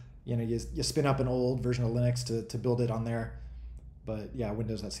 or you spin up an old version of Linux to build it on there. But yeah,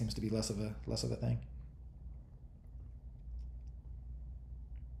 Windows, that seems to be less of a thing.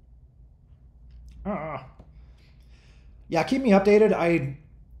 Ah. Yeah, keep me updated.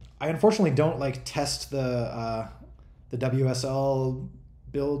 I unfortunately don't like test the WSL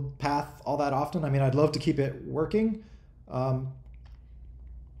build path all that often. I mean, I'd love to keep it working, but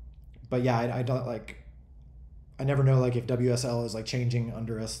yeah, I don't like. I never know like if WSL is like changing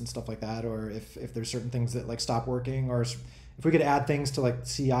under us and stuff like that, or if there's certain things that like stop working, or if we could add things to like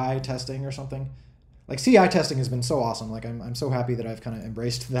CI testing or something. Like CI testing has been so awesome. Like I'm so happy that I've kind of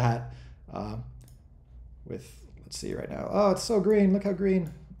embraced that. With let's see right now. Oh, it's so green. Look how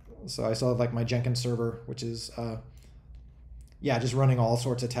green. So I still have like my Jenkins server, which is just running all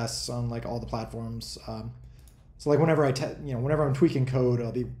sorts of tests on like all the platforms. So like whenever whenever I'm tweaking code,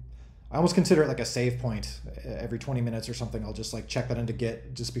 I almost consider it like a save point. Every 20 minutes or something, I'll just like check that into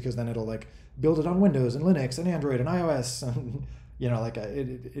Git, just because then it'll like build it on Windows and Linux and Android and iOS, and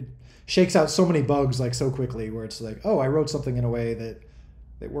it shakes out so many bugs like so quickly, where it's like, oh, I wrote something in a way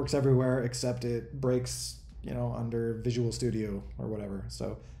that works everywhere except it breaks under Visual Studio or whatever.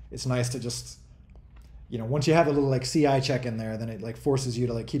 So it's nice to just once you have a little like CI check in there, then it like forces you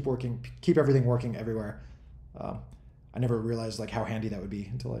to like keep everything working everywhere. I never realized like how handy that would be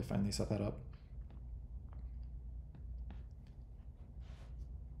until I finally set that up.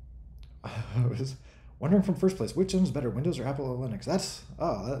 I was wondering from first place, which one's better, Windows or Apple or Linux?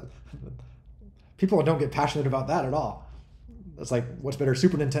 People don't get passionate about that at all. That's like, what's better,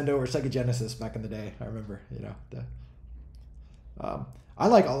 Super Nintendo or Sega Genesis back in the day? I remember, I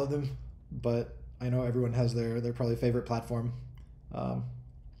like all of them, but I know everyone has their probably favorite platform.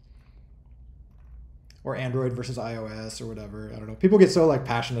 Or Android versus iOS or whatever. I don't know. People get so like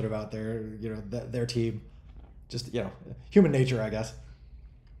passionate about their team. Just human nature, I guess.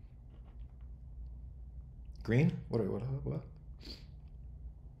 Green? What?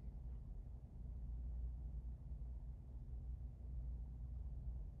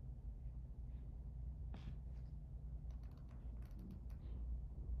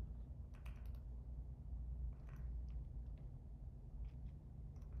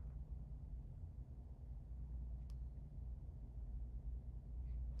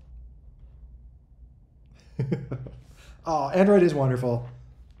 Oh, Android is wonderful,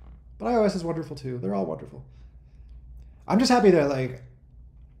 but iOS is wonderful too. They're all wonderful. I'm just happy that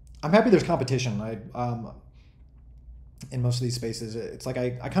I'm happy there's competition. In most of these spaces, it's like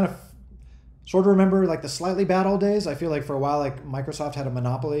I kind of sort of remember like the slightly bad old days. I feel like for a while, like Microsoft had a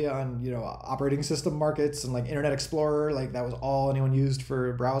monopoly on operating system markets and like Internet Explorer, like that was all anyone used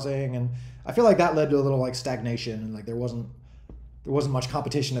for browsing, and I feel like that led to a little like stagnation and like there wasn't much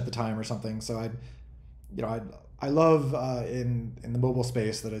competition at the time or something. So I love in the mobile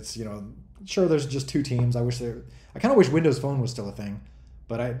space that it's sure there's just two teams. I kind of wish Windows Phone was still a thing,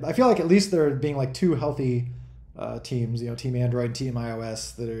 but I feel like at least there being like two healthy teams, Team Android, Team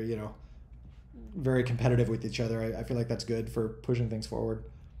iOS that are very competitive with each other. I feel like that's good for pushing things forward.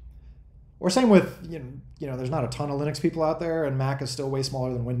 Or same with there's not a ton of Linux people out there, and Mac is still way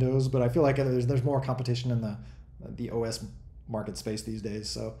smaller than Windows. But I feel like there's more competition in the OS market space these days.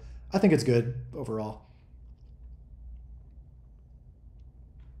 So I think it's good overall.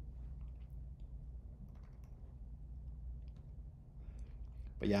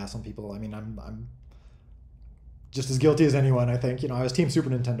 But yeah, some people. I mean, I'm just as guilty as anyone. I think I was Team Super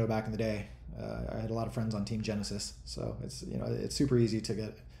Nintendo back in the day. I had a lot of friends on Team Genesis, so it's super easy to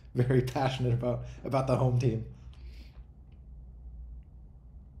get very passionate about the home team.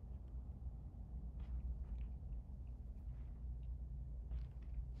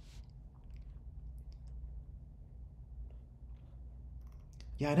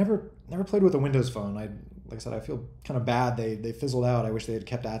 Yeah, I never played with a Windows phone. Like I said, I feel kind of bad. They fizzled out. I wish they had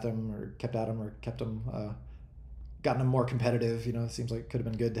kept them gotten them more competitive. It seems like it could have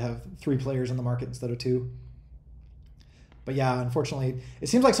been good to have three players in the market instead of two. But yeah, unfortunately, it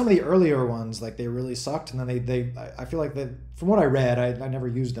seems like some of the earlier ones like they really sucked, and then I feel like that from what I read, I never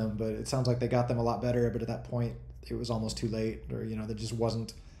used them, but it sounds like they got them a lot better. But at that point, it was almost too late, or there just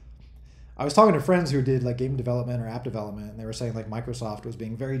wasn't. I was talking to friends who did like game development or app development, and they were saying like Microsoft was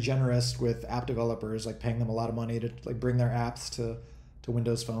being very generous with app developers, like paying them a lot of money to like bring their apps to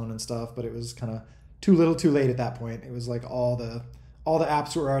Windows Phone and stuff. But it was kind of too little, too late at that point. It was like all the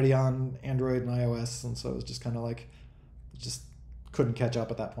apps were already on Android and iOS, and so it was just kind of like just couldn't catch up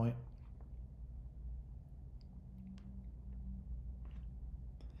at that point.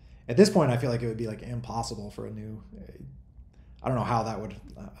 At this point, I feel like it would be like impossible for a new. I don't know how that would.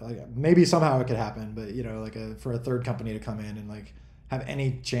 Like, maybe somehow it could happen, but like for a third company to come in and like have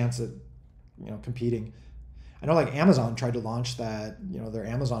any chance at competing. I know like Amazon tried to launch that their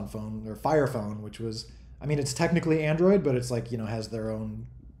Amazon phone, their Fire phone, which was. I mean, it's technically Android, but it's like has their own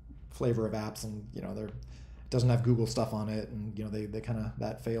flavor of apps, and they're doesn't have Google stuff on it, and they kind of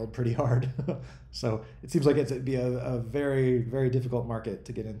that failed pretty hard. So it seems like it'd be a very very difficult market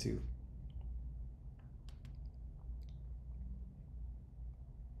to get into.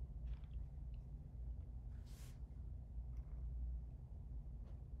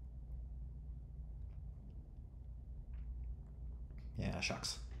 Yeah,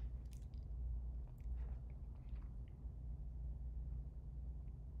 shucks.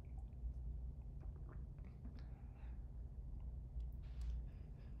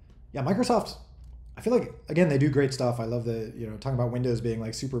 Yeah, Microsoft. I feel like again they do great stuff. I love the talking about Windows being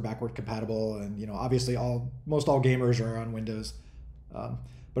like super backward compatible, and obviously most all gamers are on Windows. Um,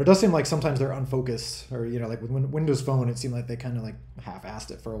 but it does seem like sometimes they're unfocused, or like with Windows Phone, it seemed like they kind of like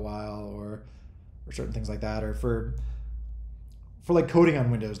half-assed it for a while, or certain things like that, or for like coding on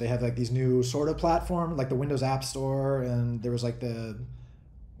Windows, they have like these new sort of platform, like the Windows App Store, and there was like the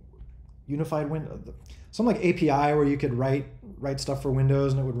unified window, some like API where you could write stuff for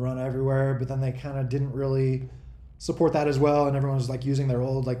Windows and it would run everywhere. But then they kind of didn't really support that as well, and everyone was like using their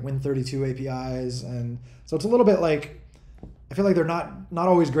old like Win32 APIs, and so it's a little bit like I feel like they're not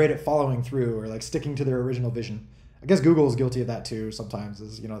always great at following through or like sticking to their original vision. I guess Google is guilty of that too sometimes.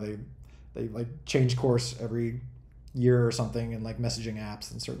 Is they like change course every year or something, and like messaging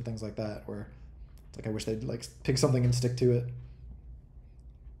apps and certain things like that, where it's like I wish they'd like pick something and stick to it.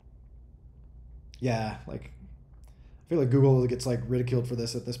 Yeah, like I feel like Google gets like ridiculed for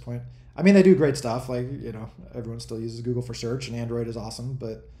this at this point. I mean, they do great stuff. Like everyone still uses Google for search, and Android is awesome.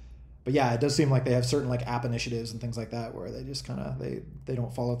 But yeah, it does seem like they have certain like app initiatives and things like that where they just kind of they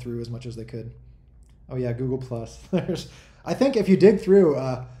don't follow through as much as they could. Oh yeah, Google Plus. There's I think if you dig through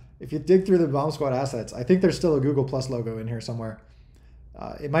the Bomb Squad assets, I think there's still a Google Plus logo in here somewhere.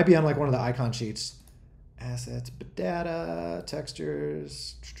 It might be on like one of the icon sheets. Assets, data,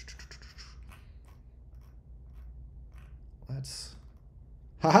 textures. Let's.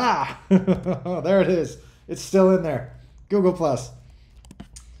 Haha! There it is. It's still in there. Google Plus.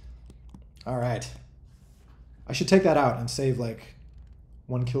 All right. I should take that out and save like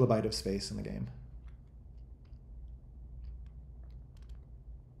 1 kilobyte of space in the game.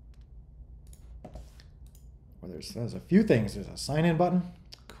 Well, there's a few things. There's a sign in button.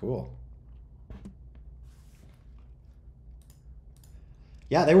 Cool.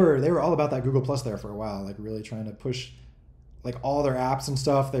 Yeah, they were all about that Google Plus there for a while, like really trying to push like all their apps and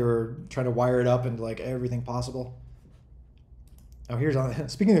stuff. They were trying to wire it up into like everything possible. Oh, here's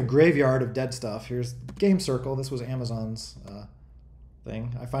speaking of graveyard of dead stuff. Here's Game Circle. This was Amazon's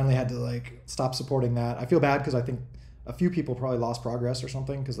thing. I finally had to like stop supporting that. I feel bad because I think a few people probably lost progress or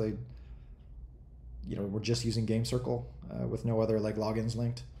something because they, were just using Game Circle with no other like logins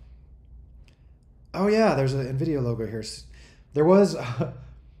linked. Oh yeah, there's an NVIDIA logo here. There was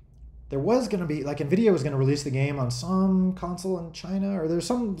there was gonna be like NVIDIA was gonna release the game on some console in China, or there's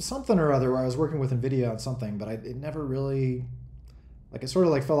something or other where I was working with NVIDIA on something, but it never really, like, it sort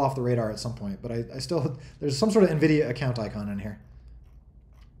of like fell off the radar at some point. But I still, there's some sort of NVIDIA account icon in here.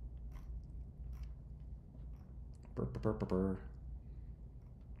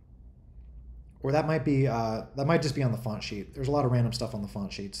 Or that might be that might just be on the font sheet. There's a lot of random stuff on the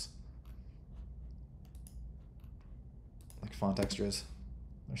font sheets, like font extras.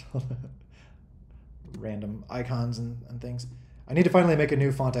 There's random icons and things. I need to finally make a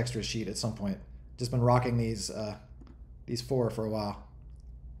new font extras sheet at some point. Just been rocking these four for a while.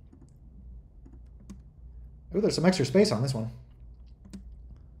 Oh, there's some extra space on this one. I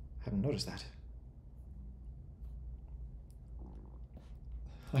haven't noticed that.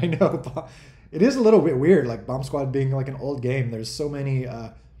 I know. It is a little bit weird, like Bomb Squad being like an old game. There's so many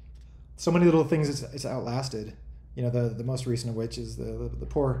little things it's outlasted. The most recent of which is the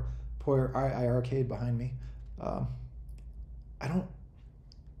poor II arcade behind me. I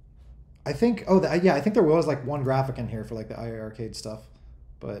think there was like one graphic in here for like the II arcade stuff,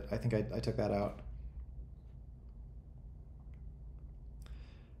 but I think I took that out.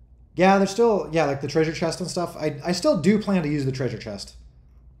 Yeah, there's still, like the treasure chest and stuff. I still do plan to use the treasure chest.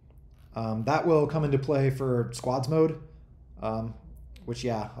 That will come into play for squads mode, which,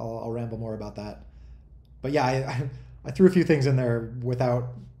 I'll ramble more about that. But yeah, I threw a few things in there without,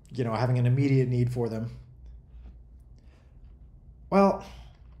 having an immediate need for them. Well,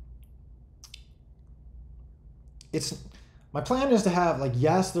 my plan is to have, like,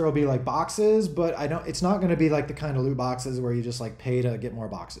 yes, there will be like boxes, but it's not going to be like the kind of loot boxes where you just like pay to get more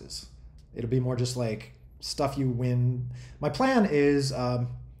boxes. It'll be more just like stuff you win. My plan is that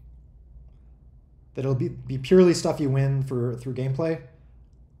it'll be purely stuff you win through gameplay.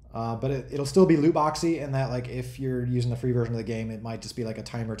 But it'll still be loot boxy in that, like, if you're using the free version of the game, it might just be like a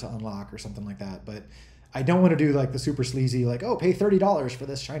timer to unlock or something like that. But I don't want to do like the super sleazy, like, oh, pay $30 for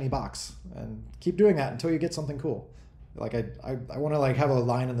this shiny box and keep doing that until you get something cool. Like, I want to like have a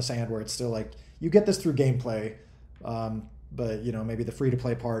line in the sand where it's still like, you get this through gameplay, but maybe the free to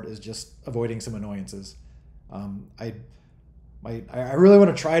play part is just avoiding some annoyances. I really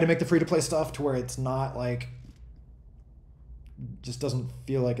want to try to make the free to play stuff to where it's not like, just doesn't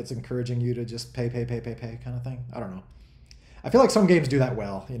feel like it's encouraging you to just pay kind of thing. I don't know. I feel like some games do that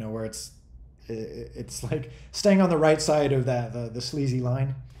well, where it's like staying on the right side of that the sleazy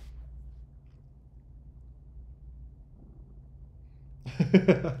line.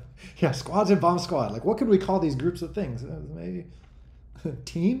 Yeah, squads and bomb squad. Like, what could we call these groups of things? Maybe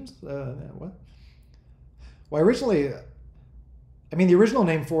teams? What? Well, originally, the original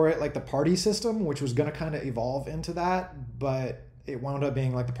name for it, like the party system, which was going to kind of evolve into that, but it wound up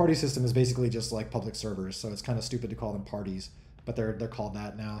being like the party system is basically just like public servers, so it's kind of stupid to call them parties, but they're called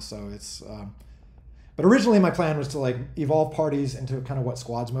that now. So it's, but originally my plan was to like evolve parties into kind of what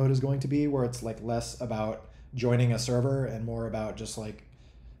squads mode is going to be, where it's like less about joining a server and more about just like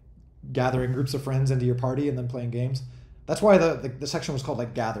gathering groups of friends into your party and then playing games. That's why the section was called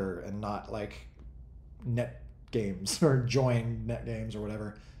like gather and not like net games or join net games or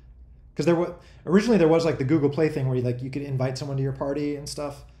whatever. Because originally there was like the Google Play thing where you could invite someone to your party and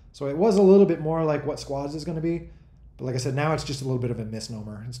stuff. So it was a little bit more like what squads is going to be. But like I said, now it's just a little bit of a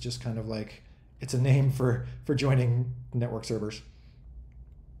misnomer. It's just kind of like, it's a name for joining network servers.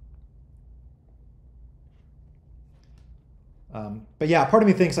 But yeah, part of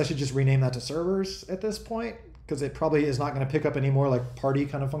me thinks I should just rename that to servers at this point, because it probably is not going to pick up any more like party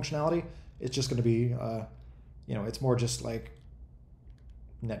kind of functionality. It's just going to be, it's more just like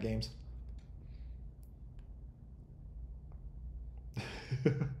net games.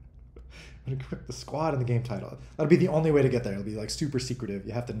 I'm going to put the squad in the game title. That'll be the only way to get there. It'll be like super secretive.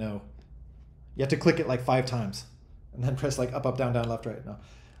 You have to know. You have to click it like 5 times and then press like up, up, down, down, left, right. No.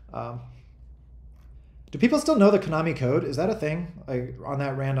 Do people still know the Konami code? Is that a thing? Like on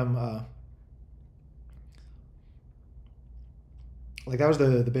that random, like that was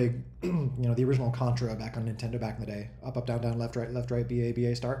the big, the original Contra back on Nintendo back in the day. Up, up, down, down, left, right,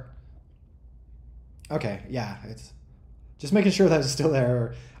 BA, start. Okay, yeah, it's Just making sure that it's still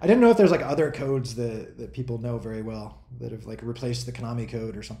there. I didn't know if there's like other codes that people know very well that have like replaced the Konami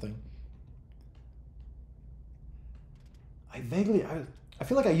code or something. I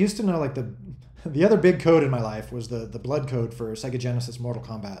feel like I used to know like the other big code in my life was the blood code for Sega Genesis Mortal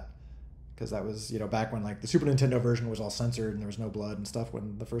Kombat, because that was, you know, back when like the Super Nintendo version was all censored and there was no blood and stuff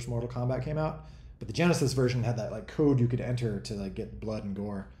when the first Mortal Kombat came out. But the Genesis version had that like code you could enter to like get blood and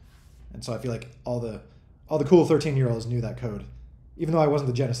gore. And so I feel like all the cool 13-year-olds knew that code. Even though I wasn't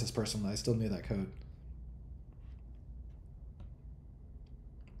the Genesis person, I still knew that code.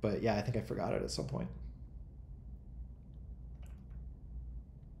 But yeah, I think I forgot it at some point.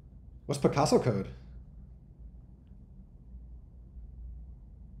 What's Picasso code?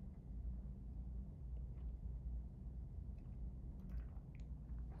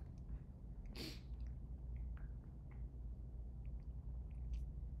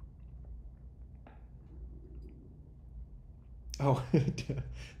 Oh,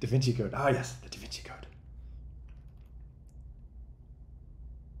 Da Vinci Code. Ah, yes, the Da Vinci Code.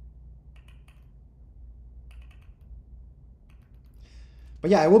 But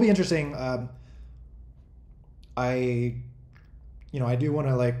yeah, it will be interesting. I do want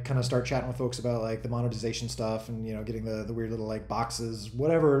to like kind of start chatting with folks about like the monetization stuff and, you know, getting the weird little like boxes,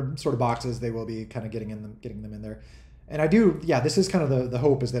 whatever sort of boxes they will be kind of getting them in there. And I do, yeah, this is kind of the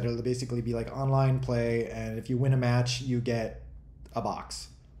hope, is that it'll basically be like online play, and if you win a match, you get a box,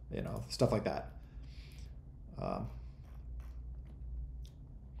 you know, stuff like that. I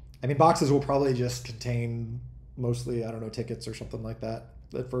mean, boxes will probably just contain mostly, I don't know, tickets or something like that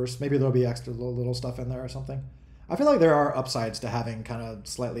at first. Maybe there'll be extra little stuff in there or something. I feel like there are upsides to having kind of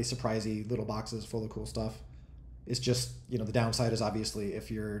slightly surprisey little boxes full of cool stuff. It's just, you know, the downside is obviously if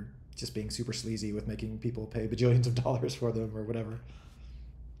you're just being super sleazy with making people pay bajillions of dollars for them or whatever.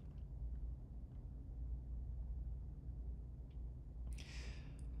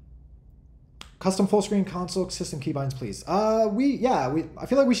 Custom full screen console system keybinds, please. I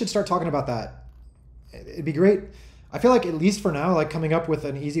feel like we should start talking about that. It'd be great. I feel like at least for now, like coming up with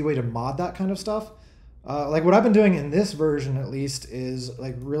an easy way to mod that kind of stuff. Like what I've been doing in this version at least is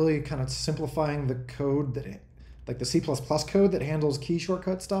like really kind of simplifying the code that, like the C++ code that handles key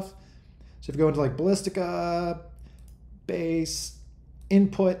shortcut stuff. So if you go into like Ballistica, base,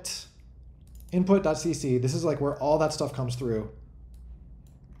 input.cc, this is like where all that stuff comes through.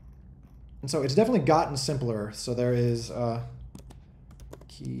 And so it's definitely gotten simpler. So there is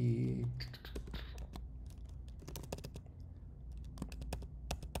key.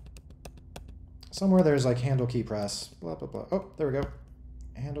 Somewhere there's like handle key press, blah, blah, blah. Oh, there we go.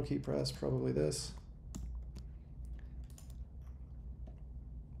 Handle key press, probably this.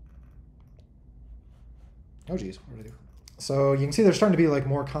 Oh geez, what did I do? So you can see there's starting to be like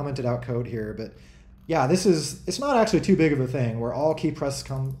more commented out code here, but yeah, it's not actually too big of a thing where all key presses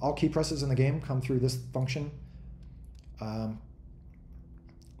in the game come through this function.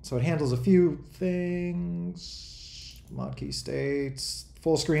 So it handles a few things: mod key states,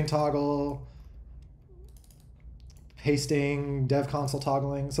 full screen toggle, pasting, dev console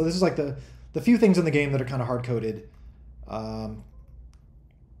toggling. So this is like the few things in the game that are kind of hard coded.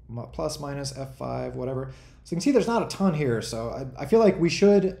 Plus, minus, F5, whatever. So you can see there's not a ton here. So I feel like we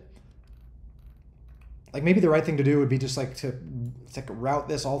should, like maybe the right thing to do would be just like to route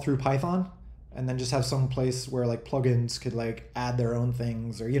this all through Python, and then just have some place where like plugins could like add their own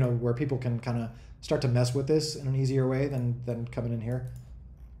things, or, you know, where people can kind of start to mess with this in an easier way than coming in here.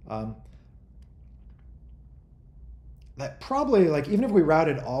 That probably, like, even if we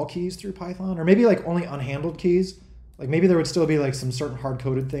routed all keys through Python, or maybe like only unhandled keys, like maybe there would still be like some certain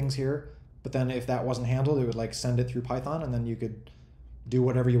hard-coded things here, but then if that wasn't handled, it would like send it through Python, and then you could do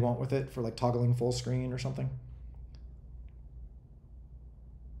whatever you want with it for like toggling full screen or something.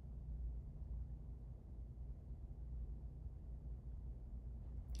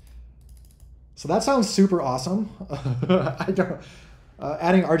 So that sounds super awesome. I don't.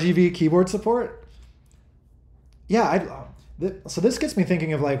 Adding RGB keyboard support. Yeah, so this gets me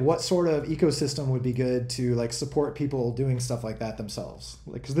thinking of like what sort of ecosystem would be good to like support people doing stuff like that themselves.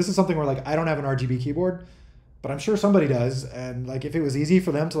 Like, because this is something where like I don't have an RGB keyboard, but I'm sure somebody does, and like if it was easy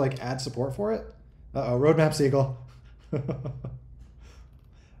for them to like add support for it. Uh-oh, roadmap Siegel.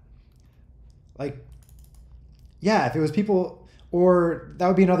 Like, yeah, if it was people, or that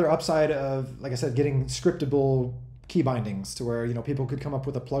would be another upside of, like I said, getting scriptable key bindings to where, you know, people could come up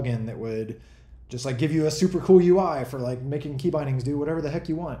with a plugin that would just like give you a super cool UI for like making key bindings do whatever the heck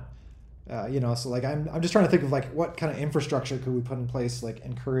you want. You know, so like I'm just trying to think of like what kind of infrastructure could we put in place, like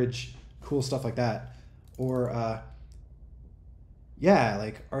encourage cool stuff like that, or yeah,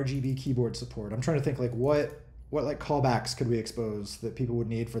 like RGB keyboard support. I'm trying to think like what what like callbacks could we expose that people would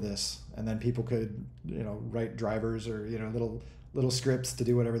need for this, and then people could write drivers or little scripts to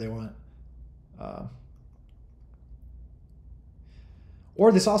do whatever they want. Uh,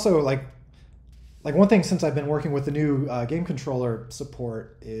 or this also like one thing since I've been working with the new game controller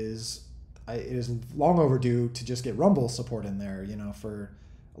support is it is long overdue to just get Rumble support in there. For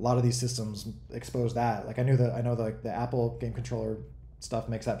a lot of these systems, expose that. Like I know like the Apple game controller stuff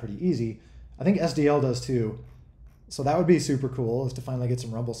makes that pretty easy. I think SDL does too. So that would be super cool, is to finally get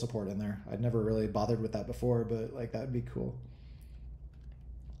some Rumble support in there. I'd never really bothered with that before, but like that would be cool.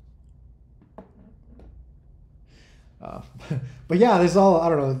 But yeah, this all, I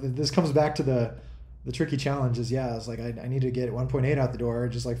don't know. This comes back to the tricky challenge is, it's like I need to get 1.8 out the door,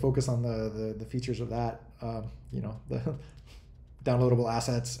 just like focus on the features of that, the downloadable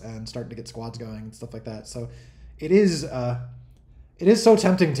assets, and start to get squads going and stuff like that. So it is so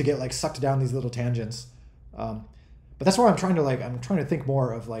tempting to get like sucked down these little tangents. But that's where I'm trying to think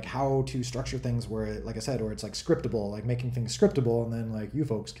more of like how to structure things where like I said, where it's like scriptable, like making things scriptable, and then like you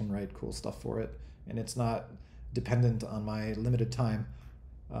folks can write cool stuff for it, and it's not dependent on my limited time.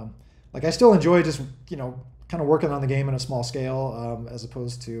 Like I still enjoy just kind of working on the game in a small scale, as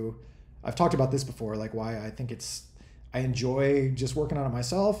opposed to, I've talked about this before, like why I think I enjoy just working on it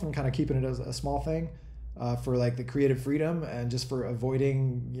myself and kind of keeping it as a small thing, for like the creative freedom, and just for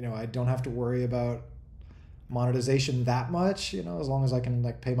avoiding, I don't have to worry about monetization that much, as long as I can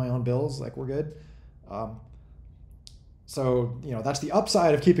like pay my own bills, like we're good. So that's the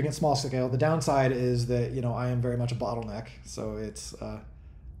upside of keeping it small scale. The downside is that I am very much a bottleneck, so it's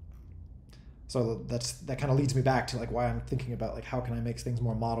so that kind of leads me back to like why I'm thinking about like how can I make things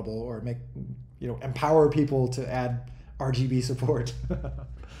more moddable, or make empower people to add RGB support,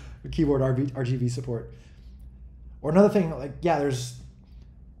 keyboard RGB support. Or another thing, like there's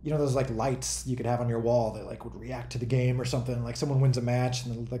those like lights you could have on your wall that like would react to the game or something. Like someone wins a match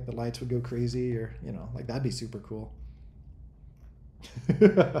and like the lights would go crazy, or like that'd be super cool.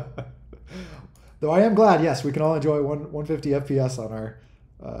 Though I am glad, yes, we can all enjoy 150 FPS on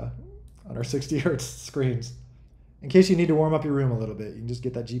our 60 hertz screens. In case you need to warm up your room a little bit, you can just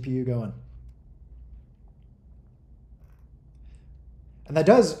get that GPU going. And that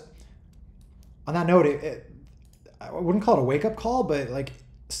does, on that note, I wouldn't call it a wake-up call, but like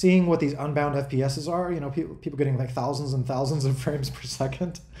seeing what these unbound FPSs are, people getting like thousands and thousands of frames per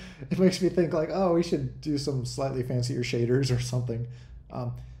second, it makes me think like, oh, we should do some slightly fancier shaders or something.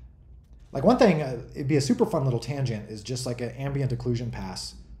 Like one thing, it'd be a super fun little tangent, is just like an ambient occlusion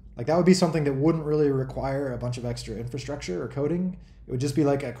pass. Like that would be something that wouldn't really require a bunch of extra infrastructure or coding. It would just be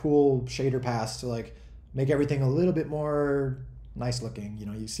like a cool shader pass to like make everything a little bit more nice looking.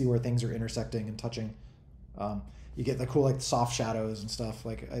 You see where things are intersecting and touching. You get the cool like soft shadows and stuff.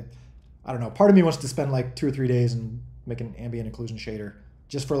 Like I don't know. Part of me wants to spend like 2 or 3 days and make an ambient occlusion shader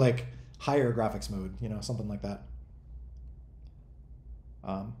just for like higher graphics mode. Something like that.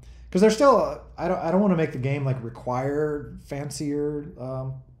 Because there's still I don't want to make the game like require fancier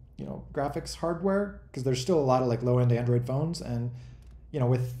graphics hardware, because there's still a lot of like low end Android phones, and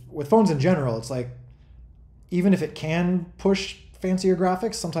with phones in general, it's like even if it can push fancier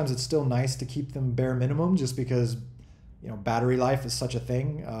graphics, sometimes it's still nice to keep them bare minimum, just because battery life is such a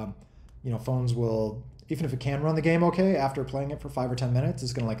thing. Phones will, even if it can run the game okay, after playing it for 5 or 10 minutes,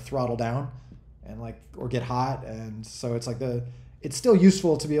 it's gonna like throttle down and like or get hot, and so it's like it's still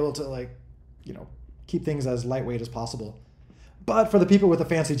useful to be able to like keep things as lightweight as possible. But for the people with the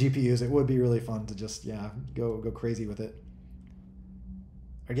fancy GPUs, it would be really fun to just go crazy with it.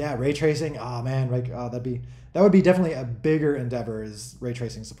 Or ray tracing. Oh man, like that would be definitely a bigger endeavor, is ray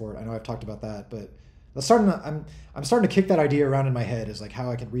tracing support. I know I've talked about that, but I'm starting to kick that idea around in my head, is like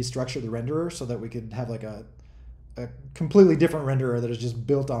how I could restructure the renderer so that we could have like a completely different renderer that is just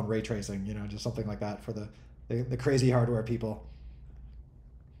built on ray tracing. Just something like that for the crazy hardware people.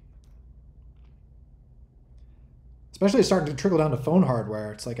 Especially starting to trickle down to phone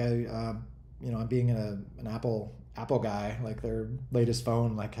hardware. It's like I'm being an Apple guy, like their latest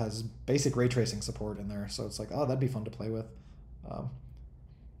phone like has basic ray tracing support in there, so it's like, oh, that'd be fun to play with.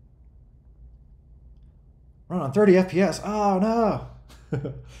 Run on 30 FPS. Oh no.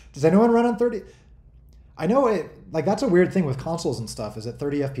 Does anyone run on 30? I know it, like that's a weird thing with consoles and stuff, is that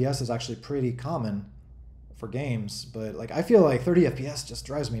 30 FPS is actually pretty common for games, but like I feel like 30 FPS just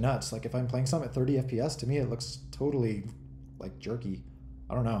drives me nuts. Like if I'm playing something at 30 FPS, to me it looks totally like jerky.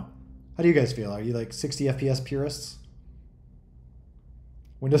 I don't know. How do you guys feel? Are you like 60 FPS purists?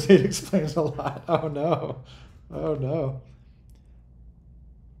 Windows 8 explains a lot. Oh no. Oh no.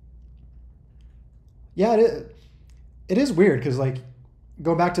 Yeah, it is weird, because like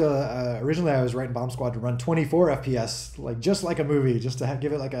going back to originally I was writing Bomb Squad to run 24 FPS, like just like a movie, just to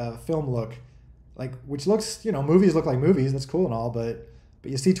give it like a film look, like which looks, movies look like movies. That's cool and all, but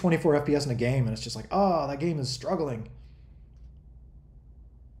you see 24 FPS in a game, and it's just like, oh, that game is struggling.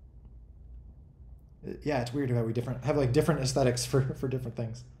 Yeah, it's weird how we have like different aesthetics for different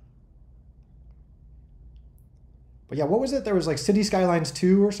things. But yeah, what was it? There was like City Skylines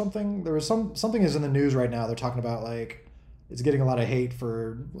 2 or something. There was something is in the news right now. They're talking about like it's getting a lot of hate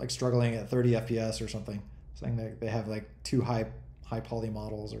for like struggling at 30 FPS or something, saying that they have like too high poly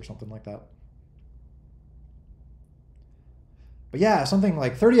models or something like that. But yeah, something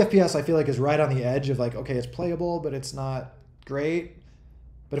like 30 FPS I feel like is right on the edge of like, okay, it's playable, but it's not great.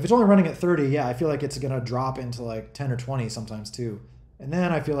 But if it's only running at 30, yeah, I feel like it's going to drop into like 10 or 20 sometimes too. And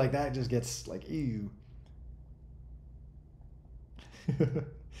then I feel like that just gets like, ew.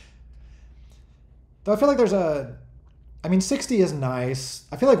 Though I feel like I mean, 60 is nice.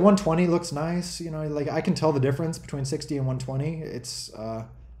 I feel like 120 looks nice. Like I can tell the difference between 60 and 120. It's,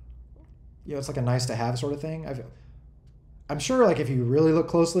 it's like a nice to have sort of thing. I'm sure like if you really look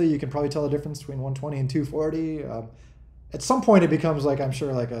closely, you can probably tell the difference between 120 and 240. At some point it becomes like, I'm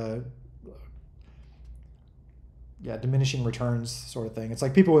sure like a diminishing returns sort of thing. It's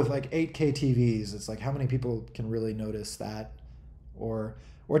like people with like 8K TVs. It's like how many people can really notice that? Or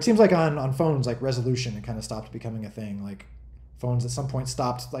it seems like on phones, like resolution, it kind of stopped becoming a thing. Like phones at some point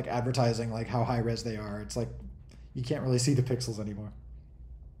stopped like advertising like how high res they are. It's like you can't really see the pixels anymore.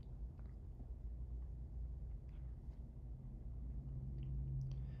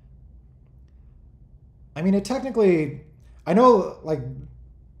 I mean, I know like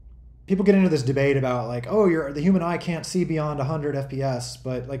people get into this debate about like, oh, the human eye can't see beyond 100 FPS,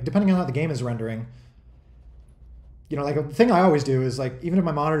 but like depending on how the game is rendering, like a thing I always do is like, even if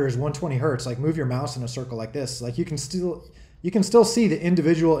my monitor is 120 hertz, like move your mouse in a circle like this, like you can still see the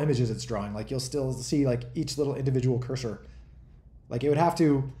individual images it's drawing. Like you'll still see like each little individual cursor. Like it would have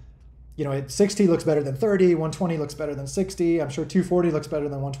to, 60 looks better than 30, 120 looks better than 60. I'm sure 240 looks better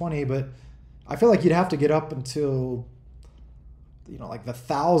than 120, but I feel like you'd have to get up until, like the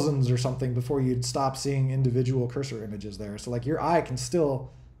thousands or something before you'd stop seeing individual cursor images there. So like your eye can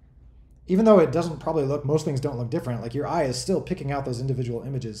still, even though it doesn't probably look, most things don't look different, like your eye is still picking out those individual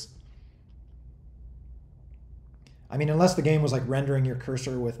images. I mean, unless the game was like rendering your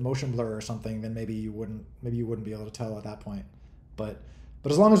cursor with motion blur or something, then maybe you wouldn't be able to tell at that point. But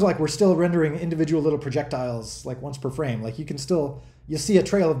as long as like we're still rendering individual little projectiles like once per frame, like you see a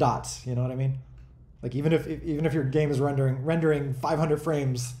trail of dots, you know what I mean? Like even if your game is rendering 500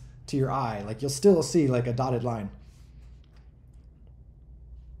 frames to your eye, like you'll still see like a dotted line.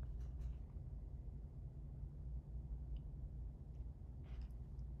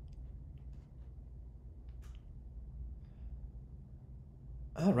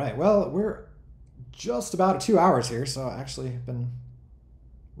 All right. Well, we're just about 2 hours here, so I actually been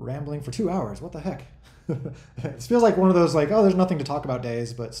rambling for 2 hours. What the heck? It feels like one of those like, oh, there's nothing to talk about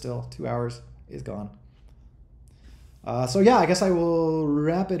days, but still 2 hours is gone. So yeah, I guess I will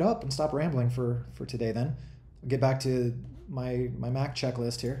wrap it up and stop rambling for today then. I'll get back to my Mac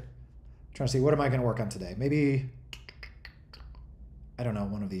checklist here. I'm trying to see, what am I going to work on today? Maybe, I don't know,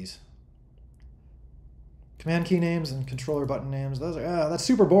 one of these. Command key names and controller button names. Those are, that's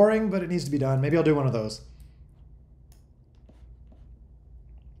super boring, but it needs to be done. Maybe I'll do one of those.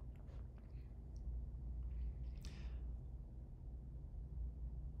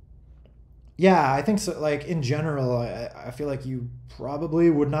 Yeah, I think so. Like in general, I feel like you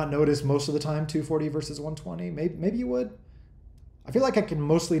probably would not notice most of the time 240 versus 120. Maybe you would. I feel like I can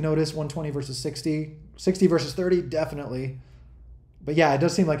mostly notice 120 versus 60. 60 versus 30, definitely. But yeah, it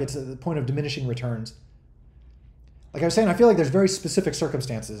does seem like it's a point of diminishing returns. Like I was saying, I feel like there's very specific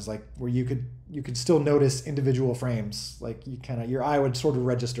circumstances, like where you could still notice individual frames. Like your eye would sort of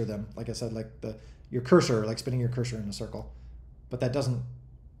register them. Like I said, like your cursor, like spinning your cursor in a circle. But that doesn't,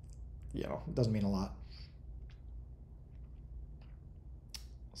 it doesn't mean a lot.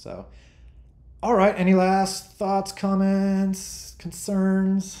 So, all right. Any last thoughts, comments,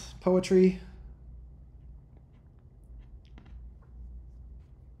 concerns, poetry?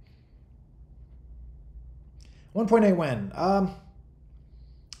 $1.8 when? As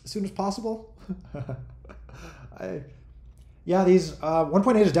soon as possible. These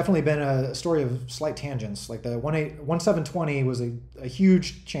 1.8 has definitely been a story of slight tangents. Like the 1720 was a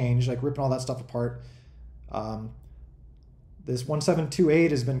huge change, like ripping all that stuff apart. This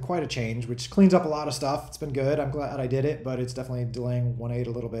 1728 has been quite a change, which cleans up a lot of stuff. It's been good. I'm glad I did it, but it's definitely delaying 1.8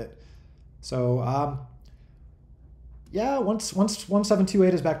 a little bit. So once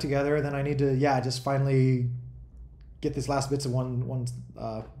 1728 is back together, then I need to just finally get these last bits of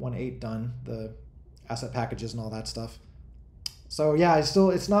 1.8 done, the asset packages and all that stuff. So yeah, it's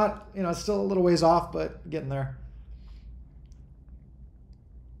not, it's still a little ways off, but getting there.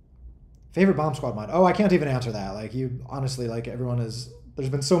 Favorite Bomb Squad mod? Oh, I can't even answer that. Like, honestly, like, there's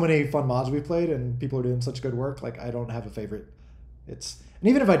been so many fun mods we've played and people are doing such good work. Like, I don't have a favorite. And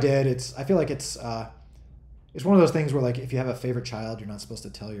even if I did, I feel like it's one of those things where, like, if you have a favorite child, you're not supposed to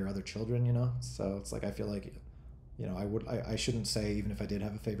tell your other children, So it's like, I feel like, I shouldn't say even if I did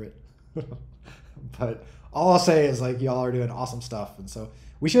have a favorite. But all I'll say is, like, y'all are doing awesome stuff. And so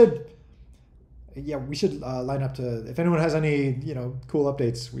we should line up to, if anyone has any, cool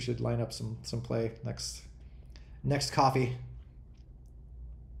updates, we should line up some play next coffee.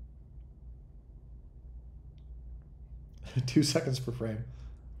 Two seconds per frame.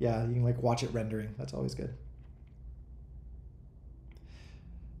 Yeah, you can like watch it rendering. That's always good.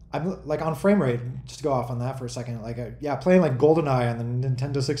 I'm like on frame rate, just to go off on that for a second. Like, playing like GoldenEye on the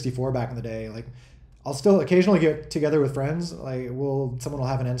Nintendo 64 back in the day. Like, I'll still occasionally get together with friends. Like, someone will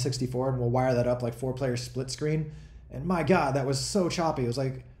have an N64 and we'll wire that up like 4-player split screen. And my God, that was so choppy. It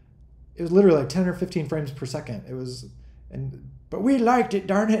was literally like 10 or 15 frames per second. But we liked it,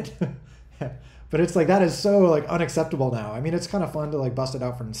 darn it. But it's like, that is so like unacceptable now. I mean, it's kind of fun to like bust it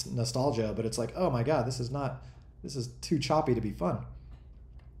out for nostalgia, but it's like, oh my God, this is too choppy to be fun.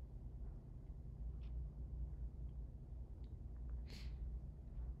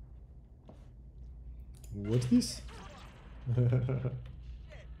 What's this?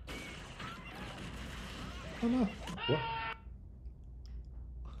 Oh no. What?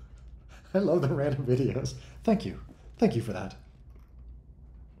 I love the random videos. Thank you. Thank you for that.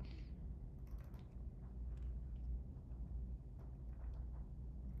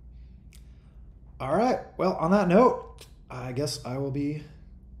 All right. Well, on that note, I guess I will be...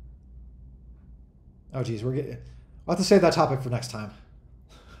 Oh, geez. I'll have to save that topic for next time.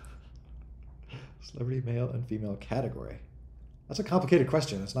 Celebrity male and female category. That's a complicated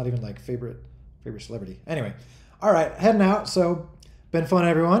question. It's not even like favorite celebrity. Anyway. All right. Heading out. So, been fun,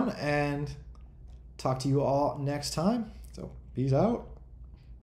 everyone. And talk to you all next time. So, peace out.